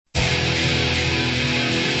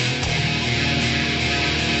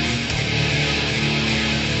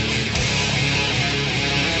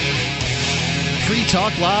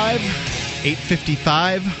Talk Live,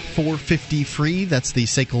 855-450-FREE. That's the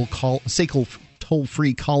SACL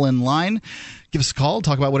toll-free call-in line. Give us a call,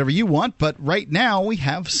 talk about whatever you want. But right now we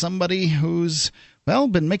have somebody who's, well,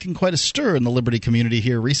 been making quite a stir in the Liberty community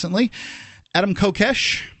here recently. Adam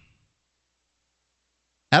Kokesh.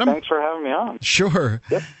 Adam? Thanks for having me on. Sure.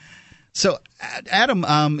 Yep. So, Adam,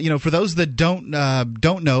 for those that don't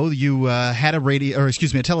know, you had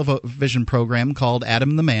a television program called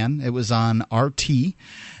Adam the Man. It was on RT,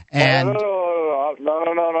 and no.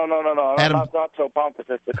 Adam, not so pompous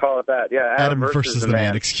as to call it that. Yeah, Adam versus the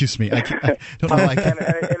Man. Excuse me, I don't know. And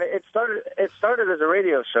it started as a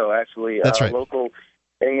radio show, actually. That's right. Local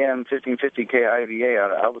AM 1550 KIVA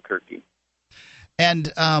out of Albuquerque.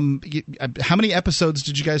 And how many episodes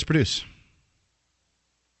did you guys produce?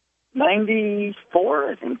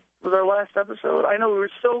 94, I think, was our last episode. I know we were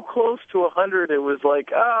so close to 100. It was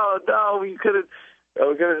like, oh no, we couldn't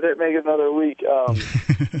make it another week.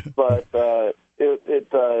 But it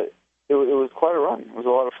was quite a run. It was a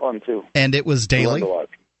lot of fun too. And it was daily.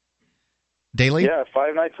 Daily? Yeah,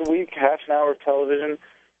 5 nights a week, half an hour of television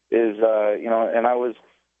is and I was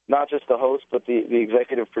not just the host, but the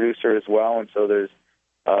executive producer as well. And so there's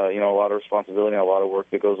a lot of responsibility and a lot of work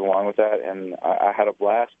that goes along with that. And I had a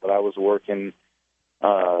blast, but I was working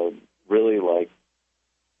really like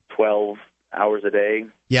 12 hours a day.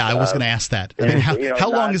 Yeah, I was going to ask that. I mean,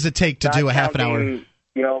 how long does it take to do a half an hour?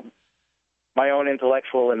 My own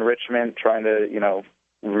intellectual enrichment, trying to,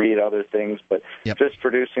 read other things, but just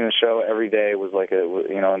producing the show every day was like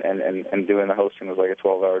and doing the hosting was like a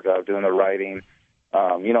 12-hour job, doing the writing.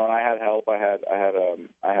 And I had help. I had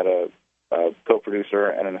a co-producer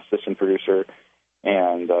and an assistant producer,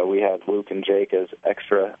 and we had Luke and Jake as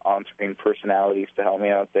extra on-screen personalities to help me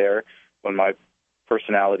out there when my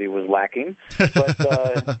personality was lacking. But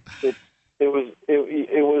it was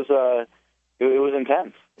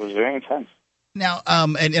intense. It was very intense. Now,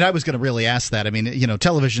 and I was going to really ask that. I mean,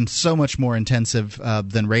 television's so much more intensive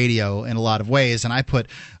than radio in a lot of ways, and I put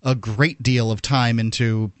a great deal of time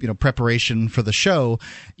into preparation for the show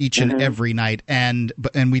each and every night, and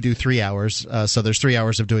we do 3 hours, so there's 3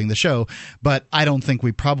 hours of doing the show. But I don't think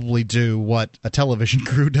we probably do what a television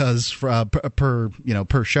crew does per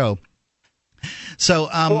show. So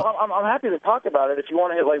well, I'm happy to talk about it. If you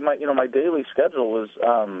want to hit like my daily schedule was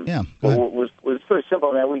pretty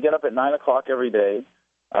simple. Man, we get up at 9:00 every day,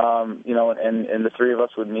 and the three of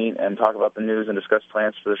us would meet and talk about the news and discuss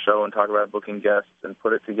plans for the show and talk about booking guests and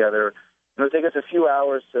put it together. It would take us a few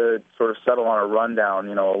hours to sort of settle on a rundown,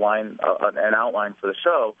 an outline for the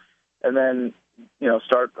show, and then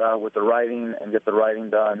start with the writing and get the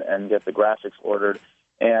writing done and get the graphics ordered.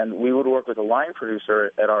 And we would work with a line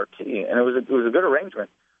producer at RT, and it was a good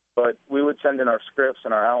arrangement. But we would send in our scripts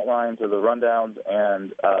and our outlines or the rundowns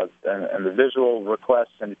and the visual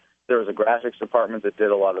requests, and there was a graphics department that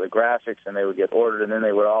did a lot of the graphics, and they would get ordered, and then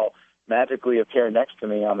they would all magically appear next to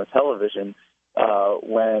me on the television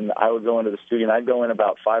when I would go into the studio. And I'd go in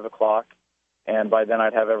about 5:00, and by then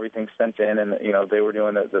I'd have everything sent in, and they were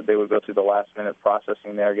doing they would go through the last minute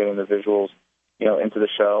processing there, getting the visuals into the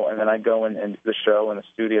show, and then I'd go into the show in the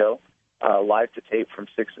studio, live to tape from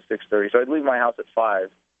 6 to 6:30. So I'd leave my house at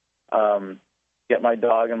 5, get my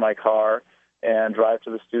dog in my car, and drive to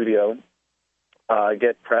the studio,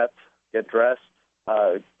 get prepped, get dressed,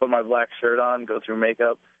 put my black shirt on, go through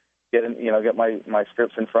makeup, get my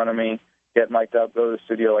scripts in front of me, get mic'd up, go to the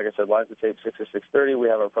studio, like I said, live to tape 6 to 6:30. We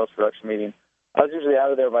have our post-production meeting. I was usually out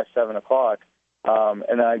of there by 7:00,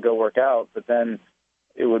 and then I'd go work out, but then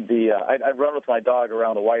it would be I'd run with my dog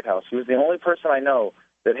around the White House. He was the only person I know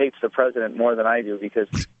that hates the president more than I do, because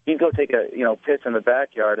he'd go take a piss in the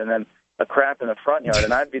backyard and then a crap in the front yard,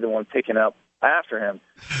 and I'd be the one picking up after him.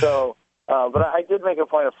 So, but I did make a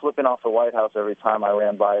point of flipping off the White House every time I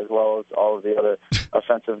ran by, as well as all of the other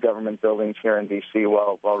offensive government buildings here in D.C.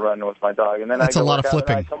 while running with my dog. And then that's a lot of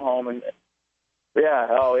flipping. I'd come home and it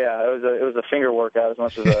was a finger workout as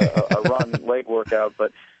much as a run leg workout,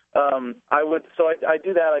 but. I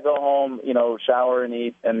do that. I go home, shower and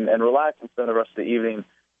eat and relax and spend the rest of the evening,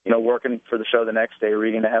 working for the show the next day,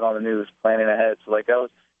 reading ahead on the news, planning ahead. So I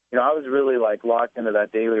was really locked into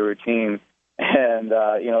that daily routine, and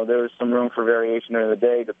there was some room for variation during the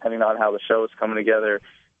day depending on how the show was coming together,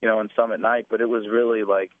 and some at night. But it was really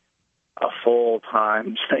like a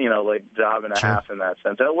full-time, job and a half in that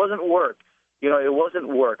sense. And it wasn't work. It wasn't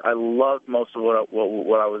work. I loved most of what I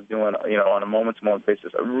was doing, on a moment-to-moment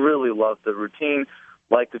basis. I really loved the routine,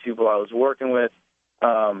 liked the people I was working with,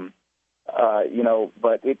 but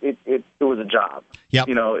it was a job. Yep.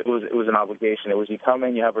 It was an obligation. It was you come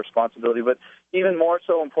in, you have a responsibility. But even more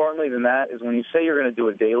so importantly than that is when you say you're going to do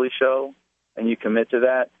a daily show, and you commit to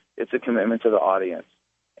that, it's a commitment to the audience.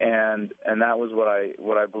 And that was what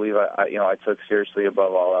I believe I took seriously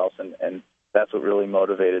above all else, and that's what really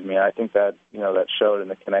motivated me. I think that that showed in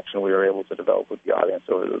the connection we were able to develop with the audience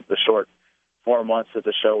over the short 4 months that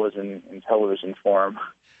the show was in television form.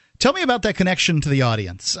 Tell me about that connection to the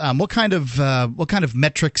audience. What kind of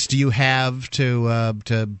metrics do you have to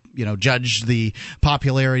judge the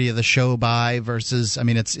popularity of the show by? Versus, I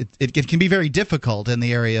mean, it can be very difficult in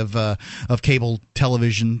the area of cable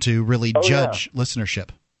television to really judge listenership.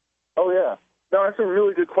 Oh yeah, no, that's a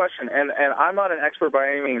really good question, and I'm not an expert by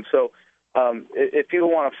any means. So if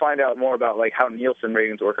people want to find out more about like how Nielsen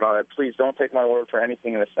ratings work and all that, please don't take my word for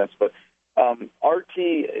anything in a sense, but. RT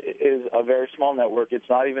is a very small network. It's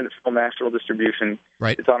not even full national distribution.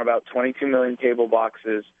 Right. It's on about 22 million cable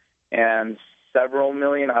boxes and several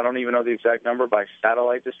million, I don't even know the exact number, by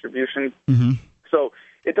satellite distribution. Mm-hmm. So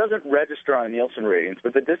it doesn't register on Nielsen ratings.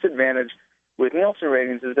 But the disadvantage with Nielsen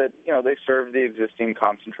ratings is that, they serve the existing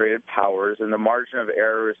concentrated powers, and the margin of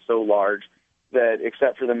error is so large that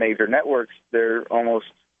except for the major networks, they're almost,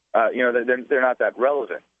 they're not that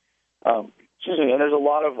relevant. And there's a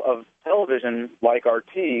lot of television like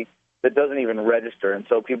RT that doesn't even register, and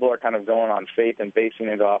so people are kind of going on faith and basing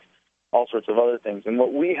it off all sorts of other things. And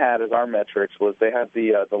what we had as our metrics was they had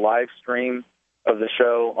the live stream of the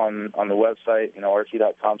show on the website,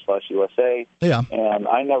 rt.com/USA. Yeah. And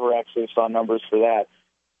I never actually saw numbers for that.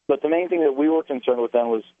 But the main thing that we were concerned with then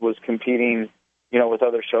was competing, with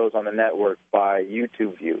other shows on the network by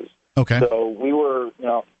YouTube views. Okay. So we were,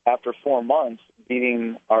 after 4 months,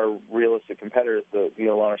 beating our realistic competitors, the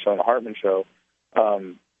Alona Show and the Hartman Show.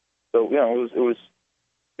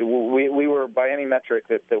 We were by any metric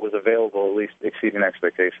that was available, at least exceeding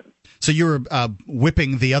expectations. So you were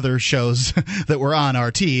whipping the other shows that were on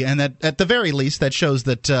RT, and that at the very least that shows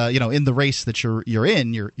that in the race that you're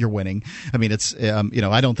in, you're winning. I mean, it's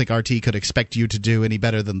I don't think RT could expect you to do any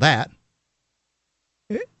better than that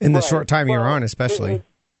in the short time you're on, especially.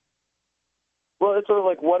 Well, it's sort of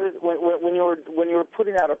like when you were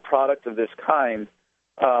putting out a product of this kind,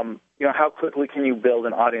 how quickly can you build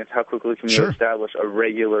an audience? How quickly can you establish a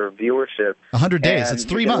regular viewership? 100 days. It's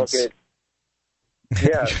 3 months.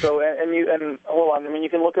 Yeah. So hold on. I mean, you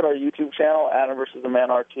can look at our YouTube channel, Adam versus the Man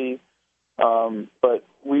RT. But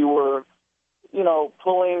we were,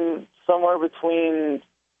 pulling somewhere between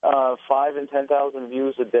 5,000 and 10,000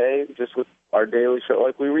 views a day just with our daily show.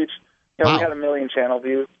 Like we reached, we had 1 million channel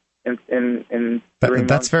views. In 3 months.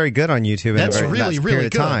 That's very good on YouTube. That's really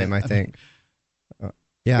good. Time, I think.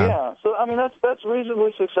 Yeah. Yeah. So I mean, that's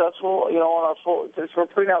reasonably successful. On our we're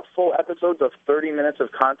putting out full episodes of 30 minutes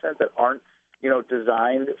of content that aren't,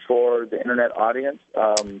 designed for the internet audience.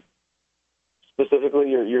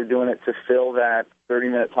 Specifically, you're doing it to fill that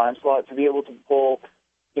 30-minute time slot to be able to pull,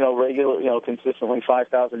 consistently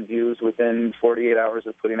 5,000 views within 48 hours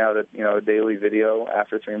of putting out a daily video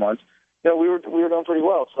after 3 months. We were doing pretty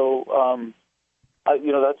well. So, I'm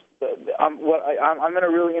in a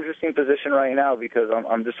really interesting position right now because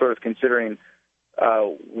I'm just sort of considering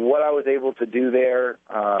what I was able to do there,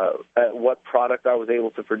 what product I was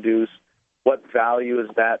able to produce, what value is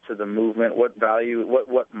that to the movement, what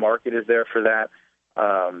market is there for that.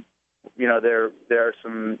 There's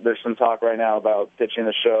some talk right now about pitching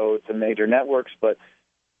the show to major networks, but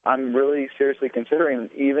I'm really seriously considering,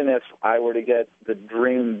 even if I were to get the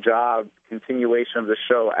dream job continuation of the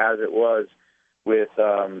show as it was with,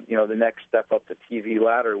 the next step up the TV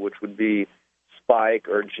ladder, which would be Spike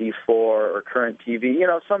or G4 or Current TV,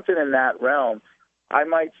 something in that realm, I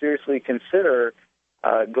might seriously consider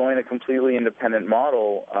going a completely independent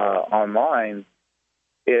model online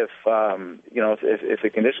if the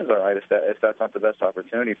conditions are right, if that's not the best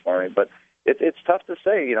opportunity for me. But it's tough to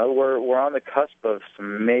say. We're on the cusp of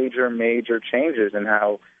some major changes in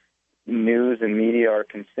how news and media are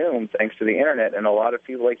consumed thanks to the internet, and a lot of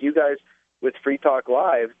people like you guys with Free Talk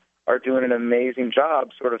Live are doing an amazing job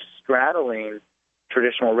sort of straddling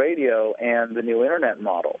traditional radio and the new internet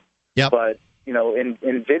model. Yep. But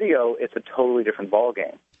in video, it's a totally different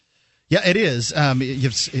ballgame. Yeah, it is.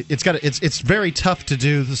 It's very tough to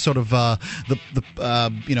do the sort of the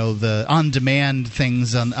on-demand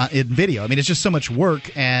things in video. I mean, it's just so much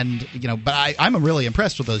work, and But I'm really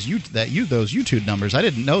impressed with those YouTube numbers. I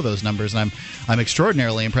didn't know those numbers, and I'm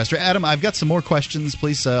extraordinarily impressed. Adam, I've got some more questions.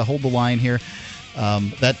 Please hold the line here.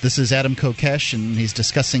 This is Adam Kokesh, and he's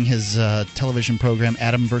discussing his television program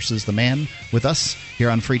Adam versus the Man with us here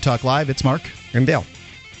on Free Talk Live. It's Mark and Dale.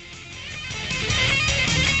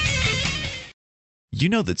 You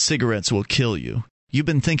know that cigarettes will kill you. You've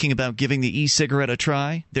been thinking about giving the e-cigarette a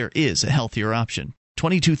try? There is a healthier option.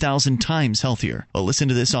 22,000 times healthier. Well, listen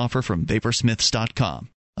to this offer from Vaporsmiths.com.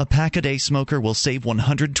 A pack-a-day smoker will save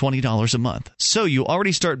 $120 a month. So you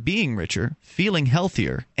already start being richer, feeling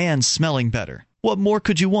healthier, and smelling better. What more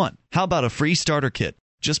could you want? How about a free starter kit?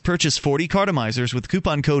 Just purchase 40 cartomizers with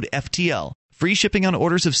coupon code FTL. Free shipping on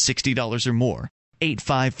orders of $60 or more.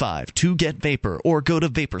 855-2-GET-VAPOR or go to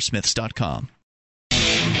Vaporsmiths.com.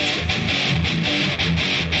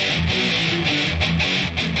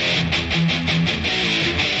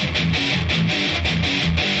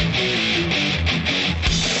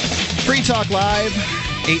 Free Talk Live,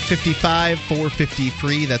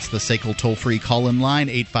 855-450-FREE. That's the SACL toll-free call-in line,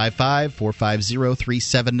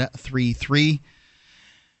 855-450-3733.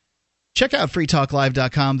 Check out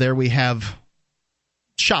freetalklive.com. There we have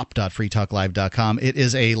shop.freetalklive.com. It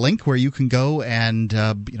is a link where you can go and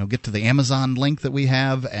get to the Amazon link that we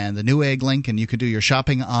have and the Newegg link, and you can do your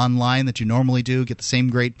shopping online that you normally do, get the same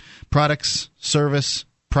great products, service,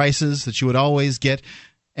 prices that you would always get,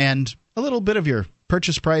 and a little bit of your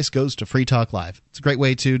purchase price goes to Free Talk Live. It's a great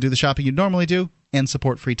way to do the shopping you normally do and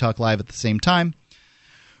support Free Talk Live at the same time.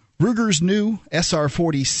 Ruger's new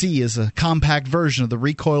SR40C is a compact version of the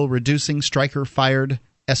recoil-reducing striker-fired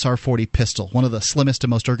SR40 pistol, one of the slimmest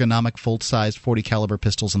and most ergonomic full-sized 40 caliber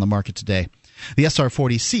pistols on the market today. The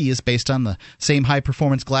SR40C is based on the same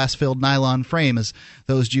high-performance glass-filled nylon frame as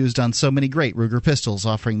those used on so many great Ruger pistols,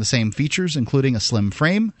 offering the same features, including a slim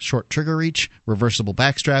frame, short trigger reach, reversible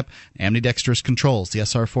backstrap, and ambidextrous controls. The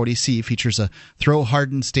SR40C features a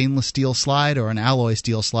throw-hardened stainless steel slide or an alloy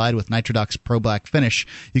steel slide with Nitrodox Pro Black finish.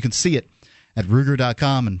 You can see it at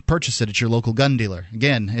Ruger.com and purchase it at your local gun dealer.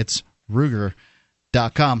 Again, it's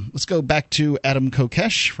Ruger.com. Let's go back to Adam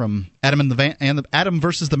Kokesh from Adam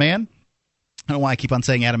versus the Man. I don't know why I keep on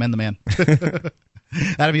saying Adam and the Man.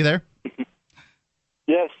 Adam, you there?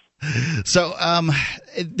 Yes. So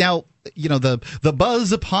now, the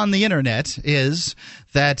buzz upon the internet is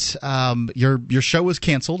that your show was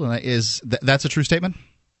canceled, and that's a true statement?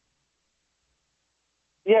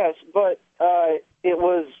 Yes, but it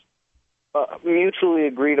was mutually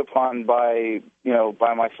agreed upon by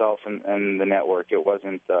myself and the network. It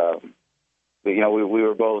wasn't, we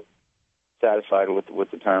were both satisfied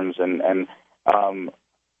with the terms, and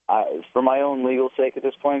for my own legal sake at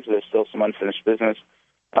this point, so there's still some unfinished business.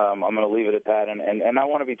 I'm going to leave it at that, and I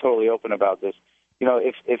want to be totally open about this.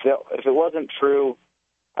 If it wasn't true,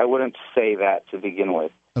 I wouldn't say that to begin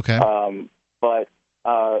with. Okay. But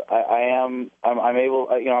I'm able.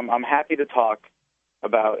 I'm happy to talk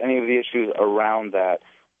about any of the issues around that.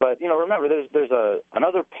 But remember, there's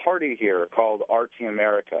another party here called RT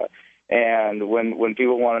America, and when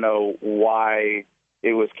people want to know why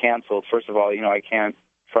it was canceled, first of all, I can't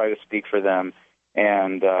try to speak for them,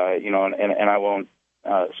 and I won't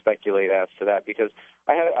speculate as to that, because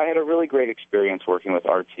I had a really great experience working with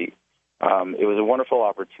RT. It was a wonderful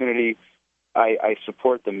opportunity. I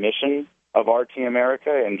support the mission of RT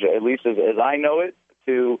America, and at least as I know it,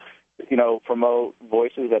 to promote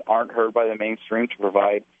voices that aren't heard by the mainstream, to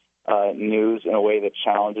provide news in a way that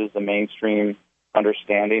challenges the mainstream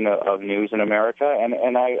understanding of news in America,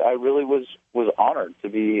 and I really was honored to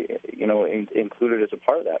be included as a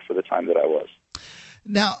part of that for the time that I was.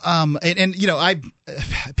 Now,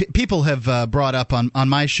 people have brought up on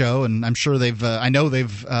my show, and I'm sure I know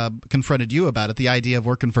they've confronted you about it, the idea of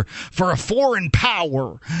working for a foreign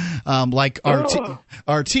power like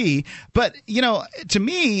RT. But to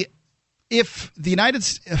me, if the United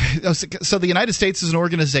States is an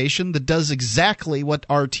organization that does exactly what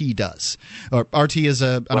RT does. RT is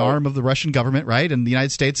an arm of the Russian government, right? And the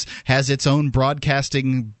United States has its own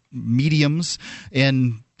broadcasting mediums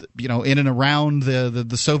in and around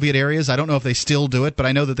the Soviet areas. I don't know if they still do it, but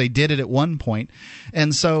I know that they did it at one point.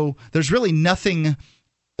 And so there's really nothing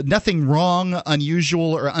wrong,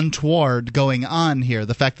 unusual, or untoward going on here.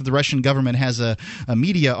 The fact that the Russian government has a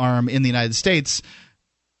media arm in the United States,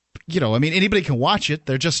 anybody can watch it.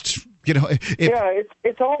 They're just,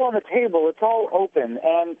 it's all on the table. It's all open.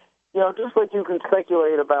 And, just like you can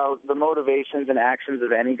speculate about the motivations and actions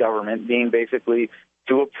of any government being basically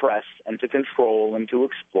to oppress and to control and to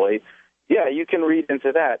exploit, you can read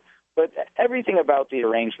into that. But everything about the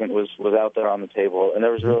arrangement was out there on the table, and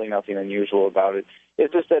there was really nothing unusual about it.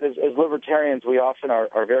 It's just that as libertarians, we often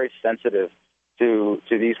are very sensitive to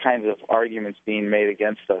these kinds of arguments being made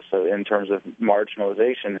against us in terms of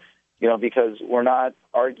marginalization, because we're not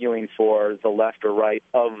arguing for the left or right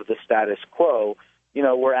of the status quo.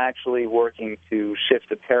 We're actually working to shift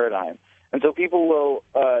the paradigm. And so people will,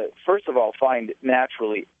 first of all, find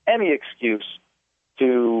naturally any excuse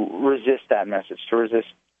to resist that message, to resist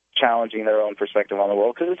challenging their own perspective on the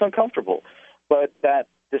world, because it's uncomfortable. But that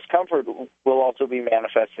discomfort will also be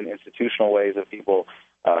manifest in institutional ways of people,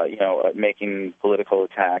 making political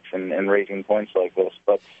attacks and raising points like this.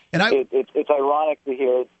 But it's ironic to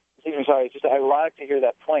hear. It's just ironic to hear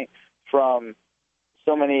that point from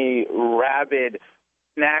so many rabid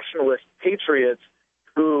nationalist patriots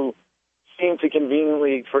who seem to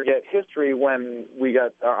conveniently forget history when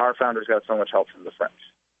our founders got so much help from the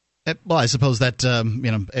French. Well, I suppose that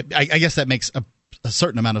I guess that makes a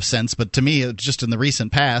certain amount of sense, but to me, just in the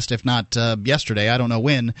recent past, if not yesterday, I don't know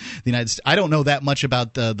when I don't know that much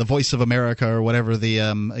about the Voice of America or whatever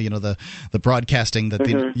the broadcasting that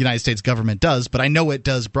the United States government does, but I know it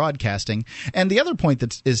does broadcasting. And the other point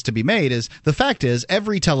that is to be made is the fact is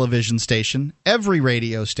every television station, every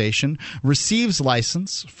radio station receives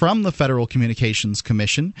license from the Federal Communications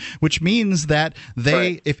Commission, which means that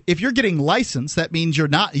if you're getting license, that means you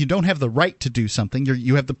don't have the right to do something.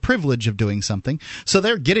 You have the privilege of doing something. So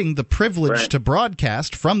they're getting the privilege to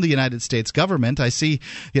broadcast from the United States government. I see,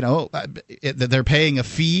 they're paying a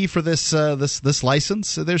fee for this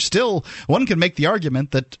license. There's still one can make the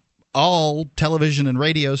argument that all television and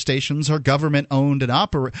radio stations are government owned and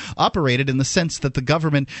operated in the sense that the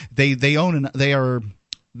government they own and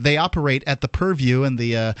they operate at the purview and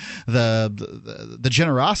the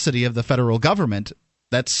generosity of the federal government.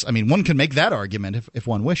 One can make that argument if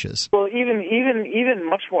one wishes. Well, even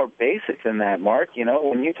much more basic than that, Mark.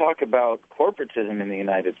 When you talk about corporatism in the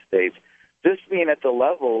United States, just being at the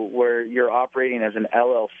level where you're operating as an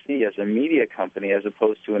LLC, as a media company, as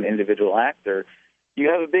opposed to an individual actor, you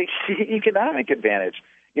have a big economic advantage.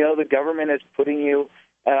 The government is putting you,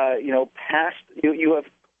 past. You have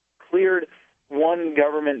cleared one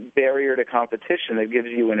government barrier to competition that gives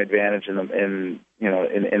you an advantage in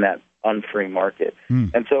that unfree market.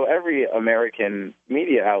 And so every American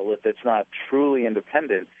media outlet that's not truly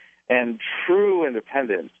independent, and true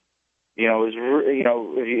independence, is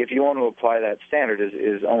if you want to apply that standard,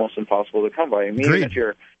 is almost impossible to come by. Even if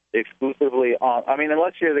you're exclusively on,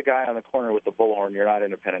 unless you're the guy on the corner with the bullhorn, you're not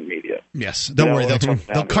independent media. Yes, don't worry,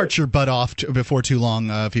 they'll cart your butt off before too long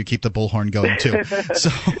if you keep the bullhorn going too. So,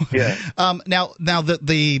 yeah. Now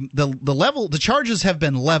the charges have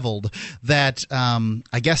been leveled that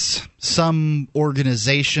I guess some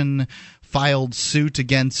organization filed suit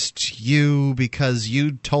against you because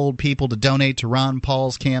you told people to donate to Ron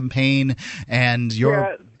Paul's campaign, and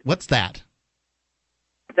what's that?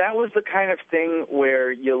 That was the kind of thing where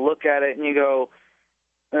you look at it and you go,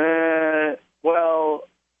 well,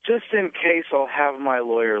 just in case, I'll have my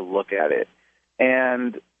lawyer look at it.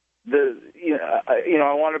 And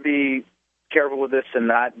I want to be careful with this and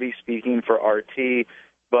not be speaking for RT,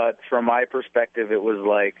 but from my perspective, it was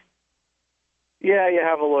like, yeah, you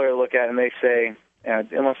have a lawyer look at it, and they say,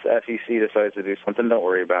 unless the FEC decides to do something, don't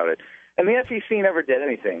worry about it. And the FEC never did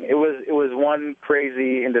anything. It was one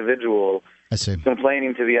crazy individual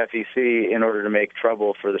complaining to the FEC in order to make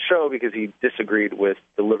trouble for the show because he disagreed with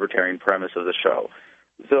the libertarian premise of the show.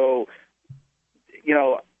 So,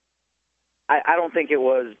 I don't think it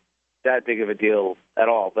was that big of a deal at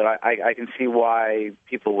all, but I can see why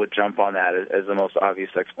people would jump on that as the most obvious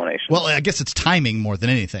explanation. Well, I guess it's timing more than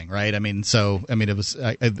anything, right? It was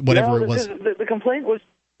whatever it was. The complaint was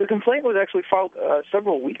actually filed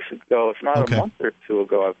several weeks ago, if not a month or two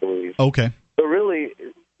ago, I believe. Okay. So really,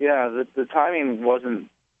 the timing wasn't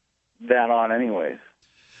that on anyways.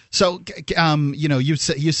 So, you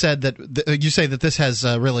say that this has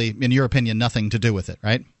really, in your opinion, nothing to do with it,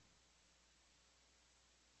 right?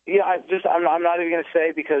 Yeah, I'm not even going to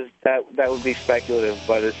say because that would be speculative.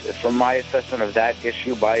 But from my assessment of that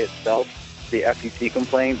issue by itself, the FEC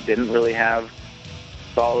complaint didn't really have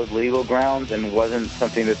solid legal grounds and wasn't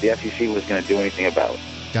something that the FEC was going to do anything about.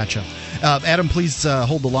 Gotcha. Adam, please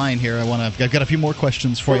hold the line here. I've got a few more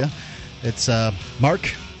questions for you. It's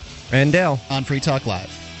Mark and Dale on Free Talk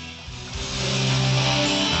Live.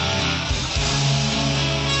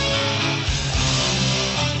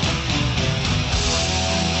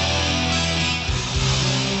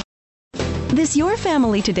 This Your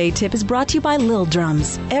Family Today tip is brought to you by Lil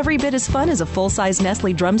Drums. Every bit as fun as a full-size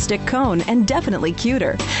Nestle drumstick cone, and definitely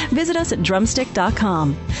cuter. Visit us at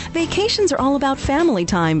drumstick.com. Vacations are all about family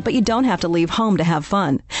time, but you don't have to leave home to have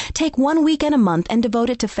fun. Take 1 weekend a month and devote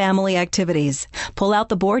it to family activities. Pull out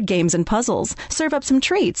the board games and puzzles, serve up some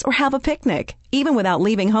treats, or have a picnic. Even without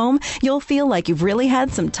leaving home, you'll feel like you've really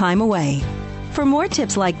had some time away. For more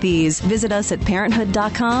tips like these, visit us at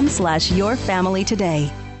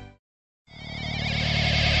parenthood.com/yourfamilytoday.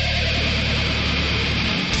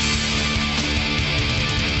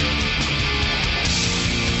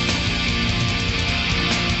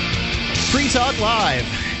 Free Talk Live.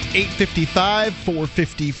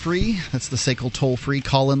 855-450-FREE. That's the SACL toll-free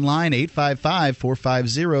call-in line,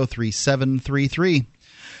 855-450-3733.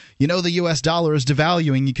 You know the U.S. dollar is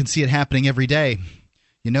devaluing. You can see it happening every day.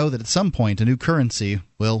 You know that at some point a new currency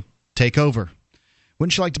will take over.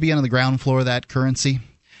 Wouldn't you like to be on the ground floor of that currency?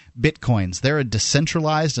 Bitcoins. They're a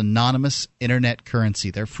decentralized, anonymous internet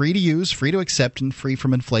currency. They're free to use, free to accept, and free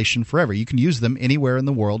from inflation forever. You can use them anywhere in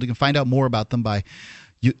the world. You can find out more about them by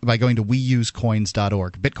going to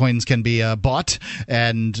weusecoins.org. Bitcoins can be bought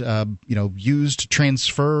and used to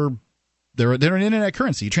transfer. They're an internet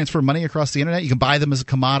currency. You transfer money across the internet. You can buy them as a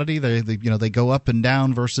commodity. They go up and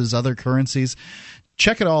down versus other currencies.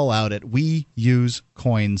 Check it all out at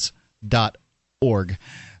weusecoins.org.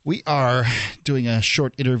 We are doing a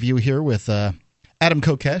short interview here with Adam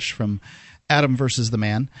Kokesh from Adam versus the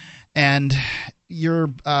Man, and your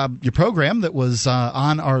program that was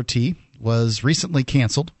on RT was recently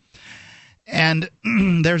canceled. And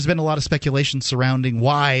there's been a lot of speculation surrounding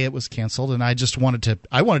why it was canceled, and I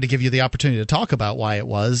wanted to give you the opportunity to talk about why it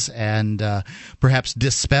was, and perhaps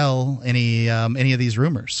dispel any of these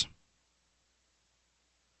rumors.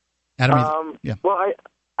 Adam, yeah. Well,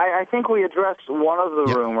 I think we addressed one of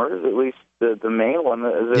the rumors, at least the main one.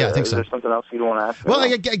 I think so. Is there something else you want to ask? Well,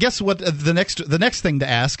 I guess what the next thing to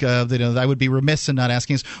ask, I would be remiss in not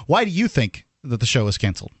asking, is why do you think that the show was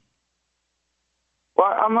canceled? Well,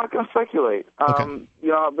 I'm not going to speculate, okay.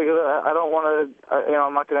 Because I don't want to,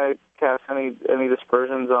 I'm not going to cast any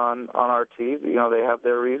dispersions on RT. They have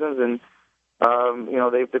their reasons, and,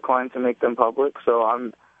 they've declined to make them public. So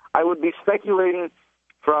I would be speculating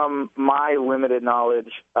from my limited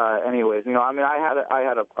knowledge, anyways. I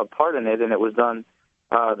had a part in it, and it was done,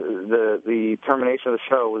 the termination of the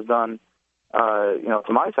show was done, to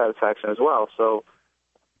my satisfaction as well. So,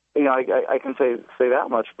 I can say that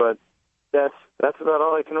much, but that's about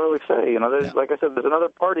all I can really say. Like I said, there's another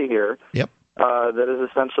party here that is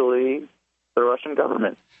essentially the Russian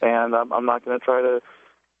government, and I'm not going to try to,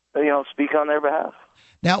 speak on their behalf.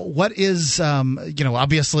 Now, what is,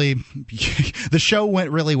 obviously the show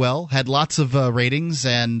went really well, had lots of ratings,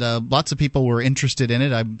 and lots of people were interested in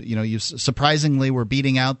it. You surprisingly were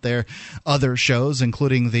beating out their other shows,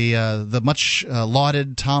 including the much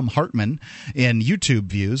lauded Tom Hartman in YouTube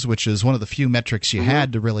views, which is one of the few metrics you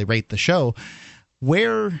had to really rate the show.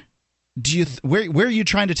 Where are you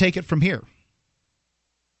trying to take it from here?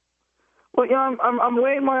 Well, I'm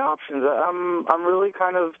weighing my options. I'm really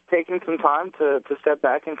kind of taking some time to step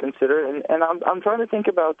back and consider it, and I'm trying to think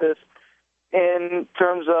about this in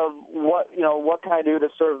terms of what can I do to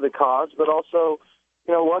serve the cause, but also,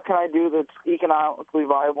 what can I do that's economically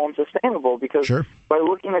viable and sustainable? Because by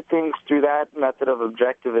looking at things through that method of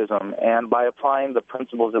objectivism and by applying the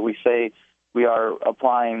principles that we say we are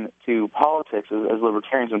applying to politics as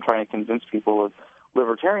libertarians and trying to convince people of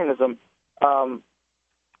libertarianism,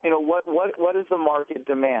 what is the market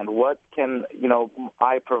demand? What can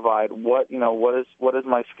I provide? What is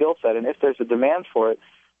my skill set? And if there's a demand for it,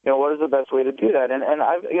 what is the best way to do that? And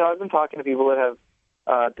I've been talking to people that have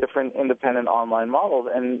different independent online models,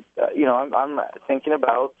 and I'm thinking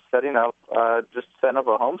about setting up a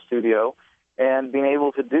home studio and being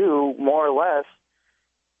able to do more or less.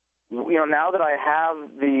 Now that I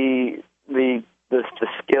have the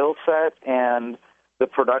skill set and the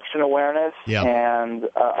production awareness and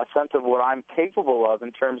a sense of what I'm capable of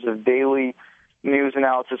in terms of daily news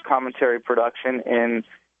analysis, commentary, production in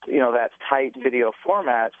that tight video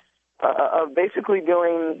format, of basically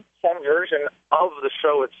doing some version of the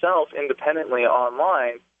show itself independently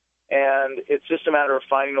online. And it's just a matter of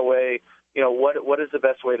finding a way, what is the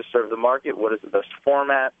best way to serve the market? What is the best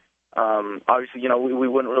format? Obviously, we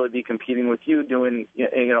wouldn't really be competing with you doing,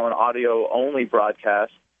 an audio-only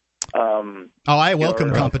broadcast. I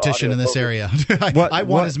welcome competition in this area. I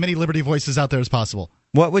want as many Liberty voices out there as possible.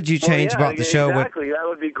 What would you change about the show? Exactly, that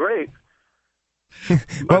would be great.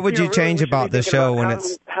 What would you change about the show when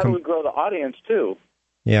it's... How do we grow the audience, too?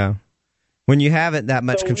 Yeah. When you haven't that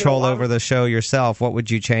much control over the show yourself, what would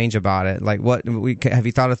you change about it? Like, have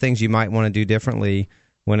you thought of things you might want to do differently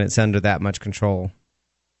when it's under that much control?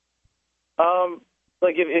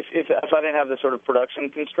 Like if I didn't have the sort of production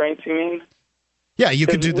constraints, you mean? Yeah, you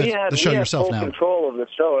could do the show yourself now. We had full control of the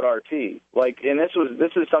show at RT. And this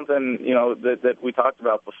is something that we talked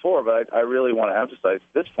about before, but I really want to emphasize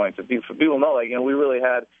at this point for people know. We really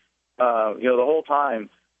had the whole time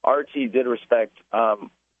RT did respect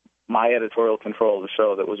my editorial control of the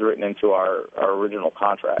show that was written into our original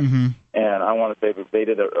contract, and I want to say that they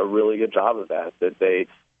did a really good job of that. That they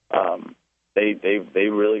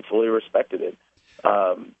really fully respected it.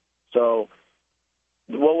 So.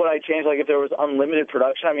 what would I change? Like if there was unlimited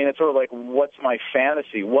production, I mean, it's sort of like, what's my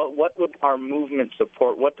fantasy? What would our movement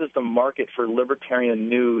support? What does the market for libertarian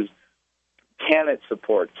news, can it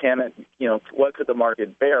support? Can it, what could the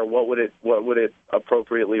market bear? What would it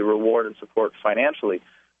appropriately reward and support financially?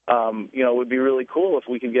 It would be really cool if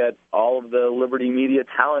we could get all of the Liberty Media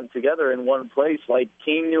talent together in one place, like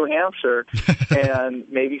Keene, New Hampshire, and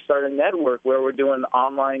maybe start a network where we're doing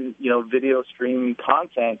online, video streaming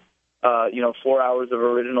content, 4 hours of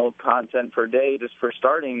original content per day just for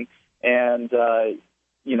starting, and,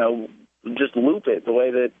 just loop it the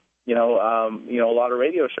way that, a lot of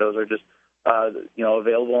radio shows are just,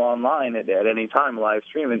 available online at any time, live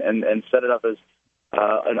stream, and set it up as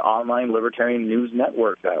an online libertarian news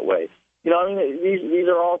network that way. These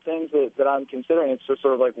are all things that I'm considering. It's just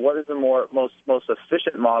sort of like, what is the most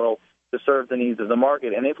efficient model to serve the needs of the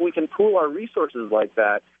market? And if we can pool our resources like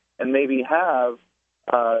that and maybe have,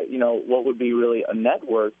 what would be really a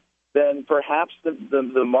network, then perhaps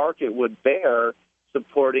the market would bear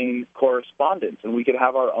supporting correspondents, and we could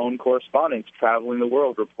have our own correspondents traveling the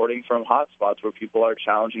world, reporting from hotspots where people are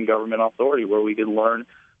challenging government authority, where we could learn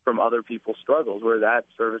from other people's struggles, where that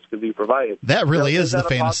service could be provided. That really is the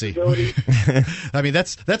fantasy. I mean,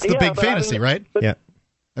 that's the big fantasy, right? Yeah.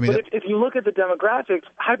 But if you look at the demographics,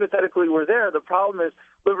 hypothetically, we're there. The problem is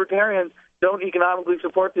libertarians don't economically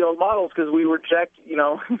support the old models because we reject,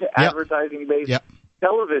 advertising-based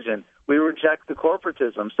television. We reject the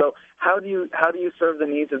corporatism. So how do you serve the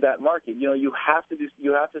needs of that market? You have to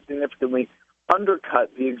significantly undercut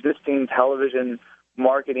the existing television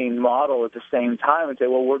marketing model at the same time and say,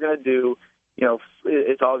 well, we're going to do,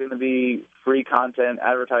 it's all going to be free content,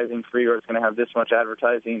 advertising free, or it's going to have this much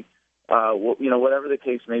advertising, whatever the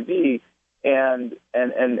case may be, and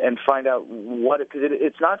find out because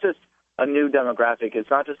it's not just a new demographic. It's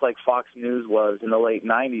not just like Fox News was in the late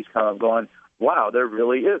 90s, kind of going, wow, there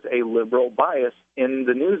really is a liberal bias in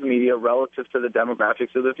the news media relative to the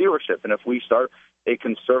demographics of the viewership. And if we start a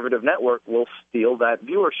conservative network, we'll steal that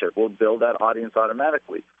viewership. We'll build that audience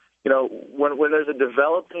automatically. When there's a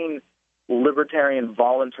developing libertarian,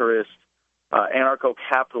 voluntarist,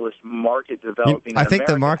 anarcho-capitalist market developing, I think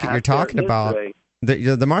the market you're talking about,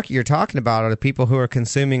 the market you're talking about are the people who are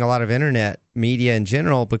consuming a lot of internet media in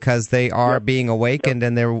general because they are being awakened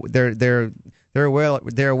and they're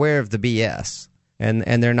aware of the BS,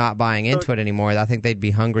 and they're not buying into it anymore. I think they'd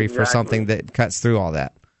be hungry for something that cuts through all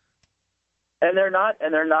that. And they're not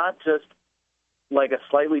just like a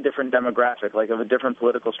slightly different demographic, like of a different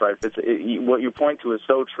political stripe. What you point to is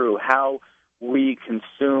so true. How we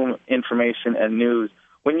consume information and news.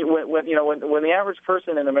 When the average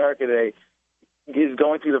person in America today is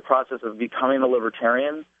going through the process of becoming a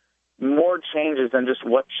libertarian, more changes than just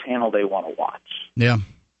what channel they want to watch. Yeah.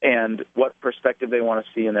 And what perspective they want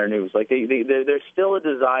to see in their news. Like there's still a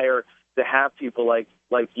desire to have people like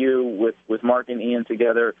you with Mark and Ian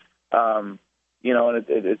together. And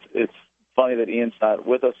it's funny that Ian's not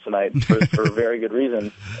with us tonight for very good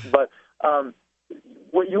reasons. But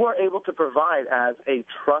what you are able to provide as a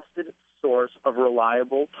trusted source of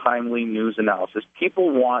reliable, timely news analysis,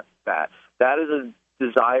 people want that. That is a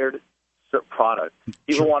desired product.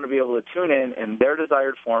 People want to be able to tune in their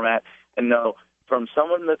desired format and know from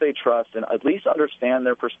someone that they trust and at least understand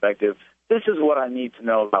their perspective, this is what I need to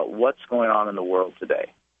know about what's going on in the world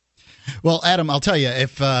today. Well, Adam, I'll tell you,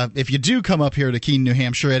 if you do come up here to Keene, New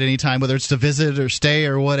Hampshire at any time, whether it's to visit or stay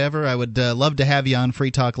or whatever, I would love to have you on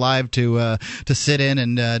Free Talk Live to sit in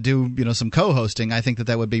and do some co-hosting. I think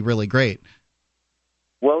that would be really great.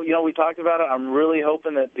 Well, we talked about it. I'm really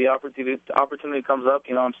hoping that the opportunity comes up.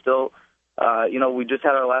 I'm still, we just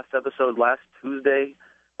had our last episode last Tuesday.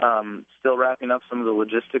 Still wrapping up some of the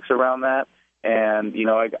logistics around that. And,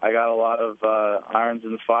 I got a lot of irons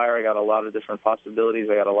in the fire. I got a lot of different possibilities.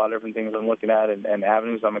 I got a lot of different things I'm looking at and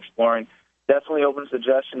avenues I'm exploring. Definitely open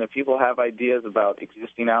suggestion. If people have ideas about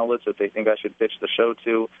existing outlets that they think I should pitch the show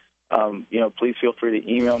to, please feel free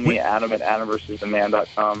to email me, Adam at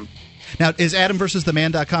AdamVersusTheMan.com. Now, is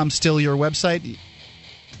AdamVersusTheMan.com still your website?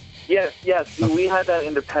 Yes. Okay. We had that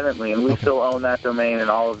independently, and we still own that domain and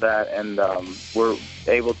all of that, and we're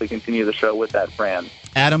able to continue the show with that brand.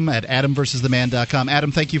 Adam at AdamVersusTheMan.com.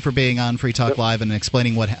 Adam, thank you for being on Free Talk Live and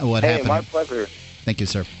explaining what happened. Hey, my pleasure. Thank you,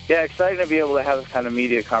 sir. Yeah, excited to be able to have this kind of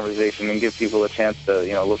media conversation and give people a chance to,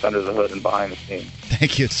 look under the hood and behind the scenes.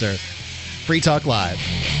 Thank you, sir. Free Talk Live.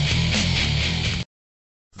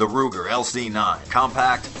 The Ruger LC9.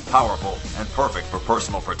 Compact, powerful, and perfect for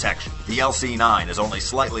personal protection. The LC9 is only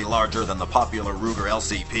slightly larger than the popular Ruger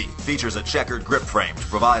LCP. Features a checkered grip frame to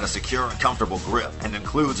provide a secure and comfortable grip, and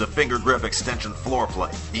includes a finger grip extension floor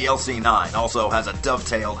plate. The LC9 also has a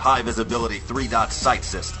dovetailed high-visibility 3-dot sight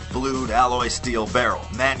system, blued alloy steel barrel,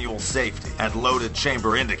 manual safety, and loaded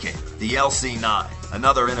chamber indicator. The LC9.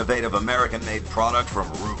 Another innovative American-made product from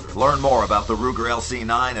Ruger. Learn more about the Ruger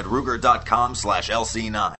LC9 at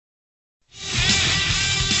Ruger.com/LC9.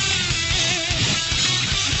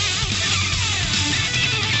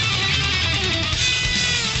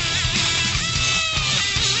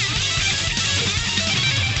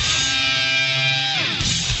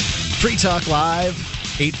 Free Talk Live,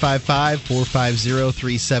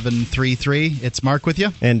 855-450-3733. It's Mark with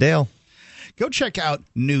you. And Dale. Go check out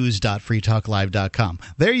news.freetalklive.com.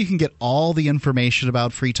 There you can get all the information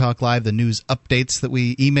about Free Talk Live, the news updates that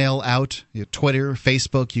we email out, Twitter,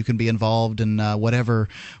 Facebook. You can be involved in whatever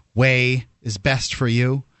way is best for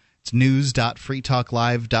you. It's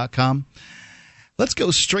news.freetalklive.com. Let's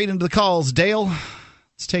go straight into the calls. Dale,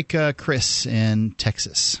 let's take Chris in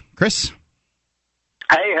Texas. Chris?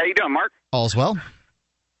 Hey, how you doing, Mark? All's well.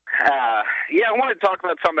 Yeah, I wanted to talk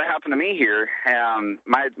about something that happened to me here.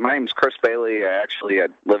 My name's Chris Bailey. I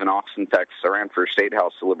live in Austin, Texas. I ran for State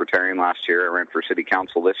House of Libertarian last year. I ran for City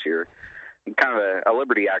Council this year. I'm kind of a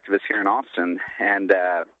liberty activist here in Austin. And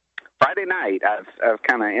Friday night, I've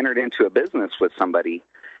kind of entered into a business with somebody.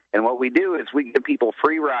 And what we do is we give people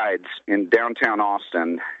free rides in downtown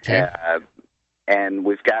Austin. Okay. And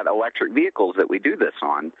we've got electric vehicles that we do this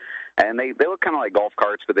on. And they look kind of like golf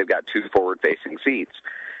carts, but they've got two forward-facing seats.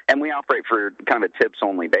 And we operate for kind of a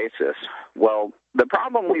tips-only basis. Well, the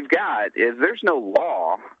problem we've got is there's no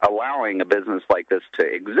law allowing a business like this to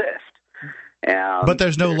exist. But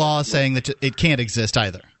there's no law saying that it can't exist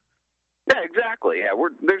either. Yeah, exactly. Yeah,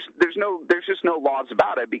 there's just no laws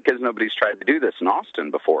about it because nobody's tried to do this in Austin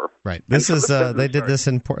before. Right. They did this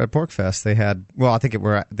at Porkfest. They had, well, I think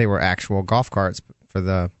they were actual golf carts for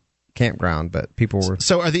the campground, but people were.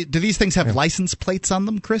 So do these things have license plates on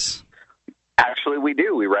them, Chris? Actually, we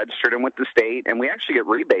do. We registered them with the state, and we actually get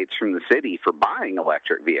rebates from the city for buying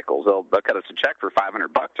electric vehicles. They'll cut us a check for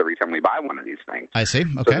 $500 every time we buy one of these things. I see.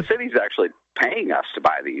 Okay. So the city's actually paying us to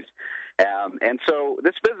buy these. And so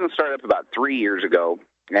this business started up about 3 years ago,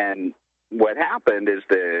 and what happened is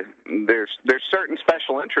there's certain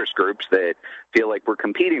special interest groups that feel like we're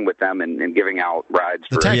competing with them and giving out rides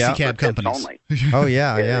the for taxi cab companies. Only. Oh,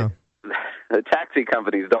 yeah. The taxi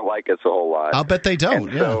companies don't like us a whole lot. I'll bet they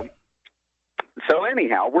don't. And So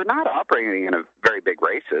anyhow, we're not operating in a very big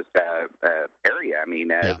racist area. I mean,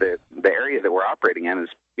 the area that we're operating in is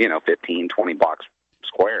 15, 20 blocks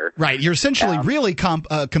square. Right. You're essentially really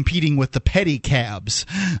competing with the petty cabs,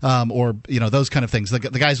 or those kind of things. The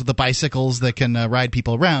guys with the bicycles that can ride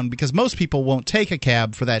people around, because most people won't take a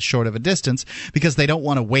cab for that short of a distance because they don't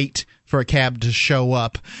want to wait for a cab to show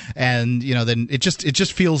up, and then it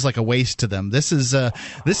just feels like a waste to them. This is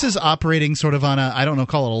operating sort of on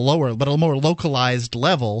call it a lower, but a more localized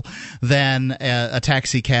level than a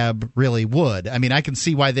taxi cab really would. I mean, I can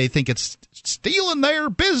see why they think it's stealing their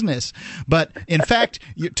business, but in fact,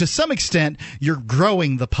 to some extent, you're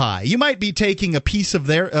growing the pie. You might be taking a piece of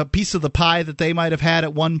the pie that they might have had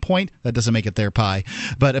at one point. That doesn't make it their pie,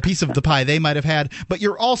 but a piece of the pie they might have had. But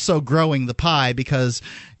you're also growing the pie because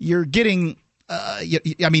you're getting.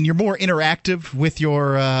 You're more interactive with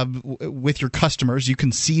your customers. You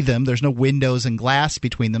can see them. There's no windows and glass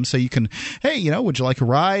between them, so you can, hey, would you like a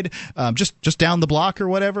ride? Just down the block or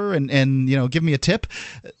whatever, and give me a tip.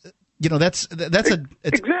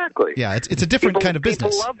 Exactly. Yeah, it's a different kind of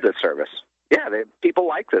business. People love this service. Yeah, people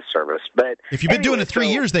like this service. But if you've been doing it 3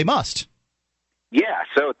 years, they must. Yeah.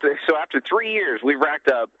 So after 3 years, we've racked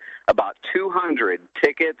up about 200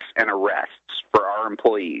 tickets and arrests for our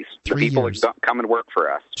employees, the people that come and work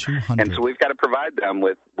for us. 200. And so we've got to provide them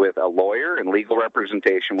with a lawyer and legal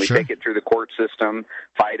representation. We take it through the court system,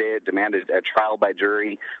 fight it, demand a trial by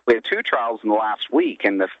jury. We had 2 trials in the last week,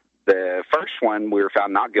 and the first one we were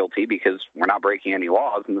found not guilty because we're not breaking any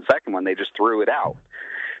laws, and the second one they just threw it out.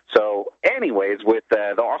 So anyways, with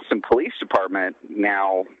the Austin Police Department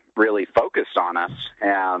now really focused on us,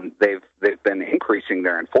 and they've been increasing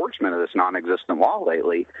their enforcement of this non-existent law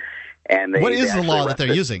lately. And what is the law that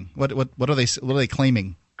they're using? What are they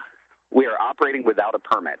claiming? We are operating without a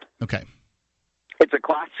permit. Okay. It's a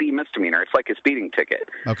Class C misdemeanor. It's like a speeding ticket.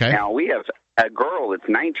 Okay. Now, we have a girl that's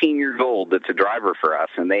 19 years old that's a driver for us,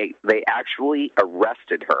 and they actually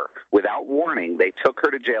arrested her without warning. They took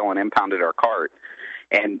her to jail and impounded our cart.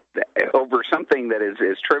 And over something that is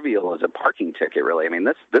as trivial as a parking ticket, really. I mean,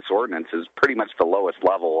 this ordinance is pretty much the lowest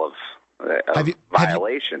level of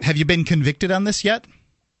violation. Have you been convicted on this yet?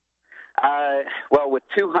 Well, with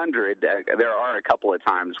 200, there are a couple of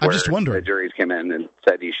times where the juries came in and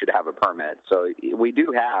said you should have a permit. So we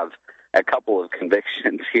do have a couple of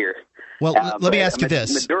convictions here. Well, let me ask you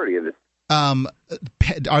this. Majority of it.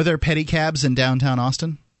 Are there pedicabs in downtown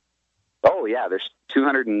Austin? Oh, yeah. There's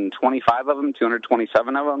 225 of them,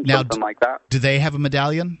 227 of them, something like that. Do they have a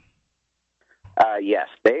medallion? Yes.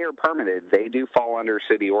 They are permitted. They do fall under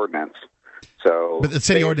city ordinance. But the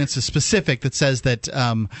city ordinance is specific that says that it's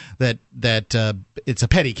a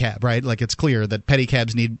pedicab, right? Like it's clear that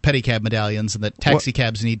pedicabs need pedicab medallions and that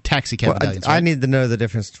taxicabs need taxicab medallions. Right? I need to know the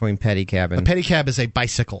difference between pedicab and... A pedicab is a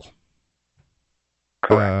bicycle.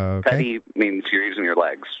 Correct. Okay. Pedi means you're using your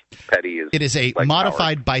legs. Pedi is... It is a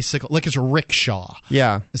modified bicycle, like it's a rickshaw.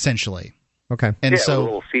 Yeah. Essentially. Okay. And with a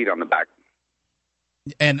little seat on the back.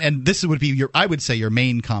 And this would be I would say your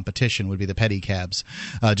main competition would be the pedicabs,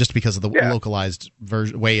 just because of the localized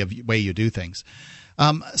way you do things.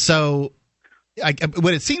 So,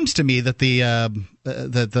 what it seems to me that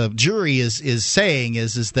the jury is saying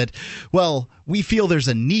is that, well, we feel there's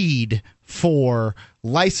a need for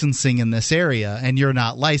licensing in this area, and you're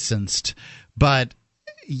not licensed, but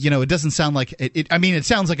it doesn't sound like it. I mean, it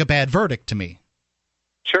sounds like a bad verdict to me.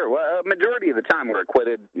 Sure. Well, a majority of the time we're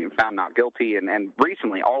acquitted, found not guilty, and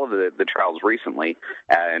recently, all of the trials recently,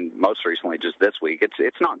 and most recently just this week,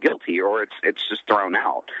 it's not guilty or it's just thrown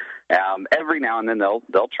out. Every now and then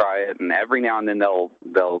they'll try it, and every now and then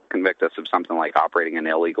they'll convict us of something like operating an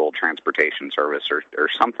illegal transportation service or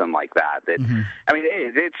something like that. I mean,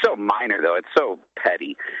 it's so minor though; it's so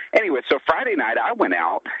petty. Anyway, so Friday night I went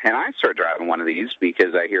out and I started driving one of these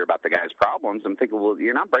because I hear about the guy's problems. I'm thinking, well,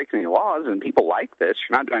 you're not breaking any laws, and people like this.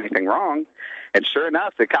 You're not doing anything wrong. And sure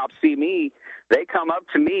enough, the cops see me. They come up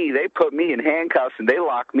to me, they put me in handcuffs, and they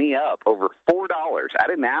lock me up over $4. I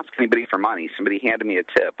didn't ask anybody for money. Somebody handed me a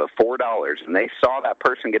tip of $4, and they saw that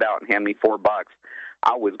person get out and hand me $4.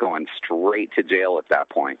 I was going straight to jail at that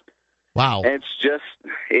point. Wow. And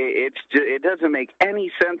it doesn't make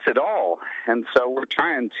any sense at all. And so we're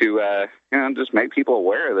trying to just make people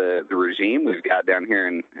aware of the regime we've got down here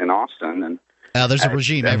in Austin. And there's a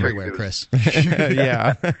regime everywhere, Chris.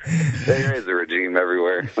 Yeah. There is a regime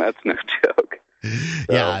everywhere. That's no joke. So.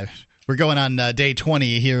 Yeah. We're going on day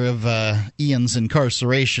 20 here of Ian's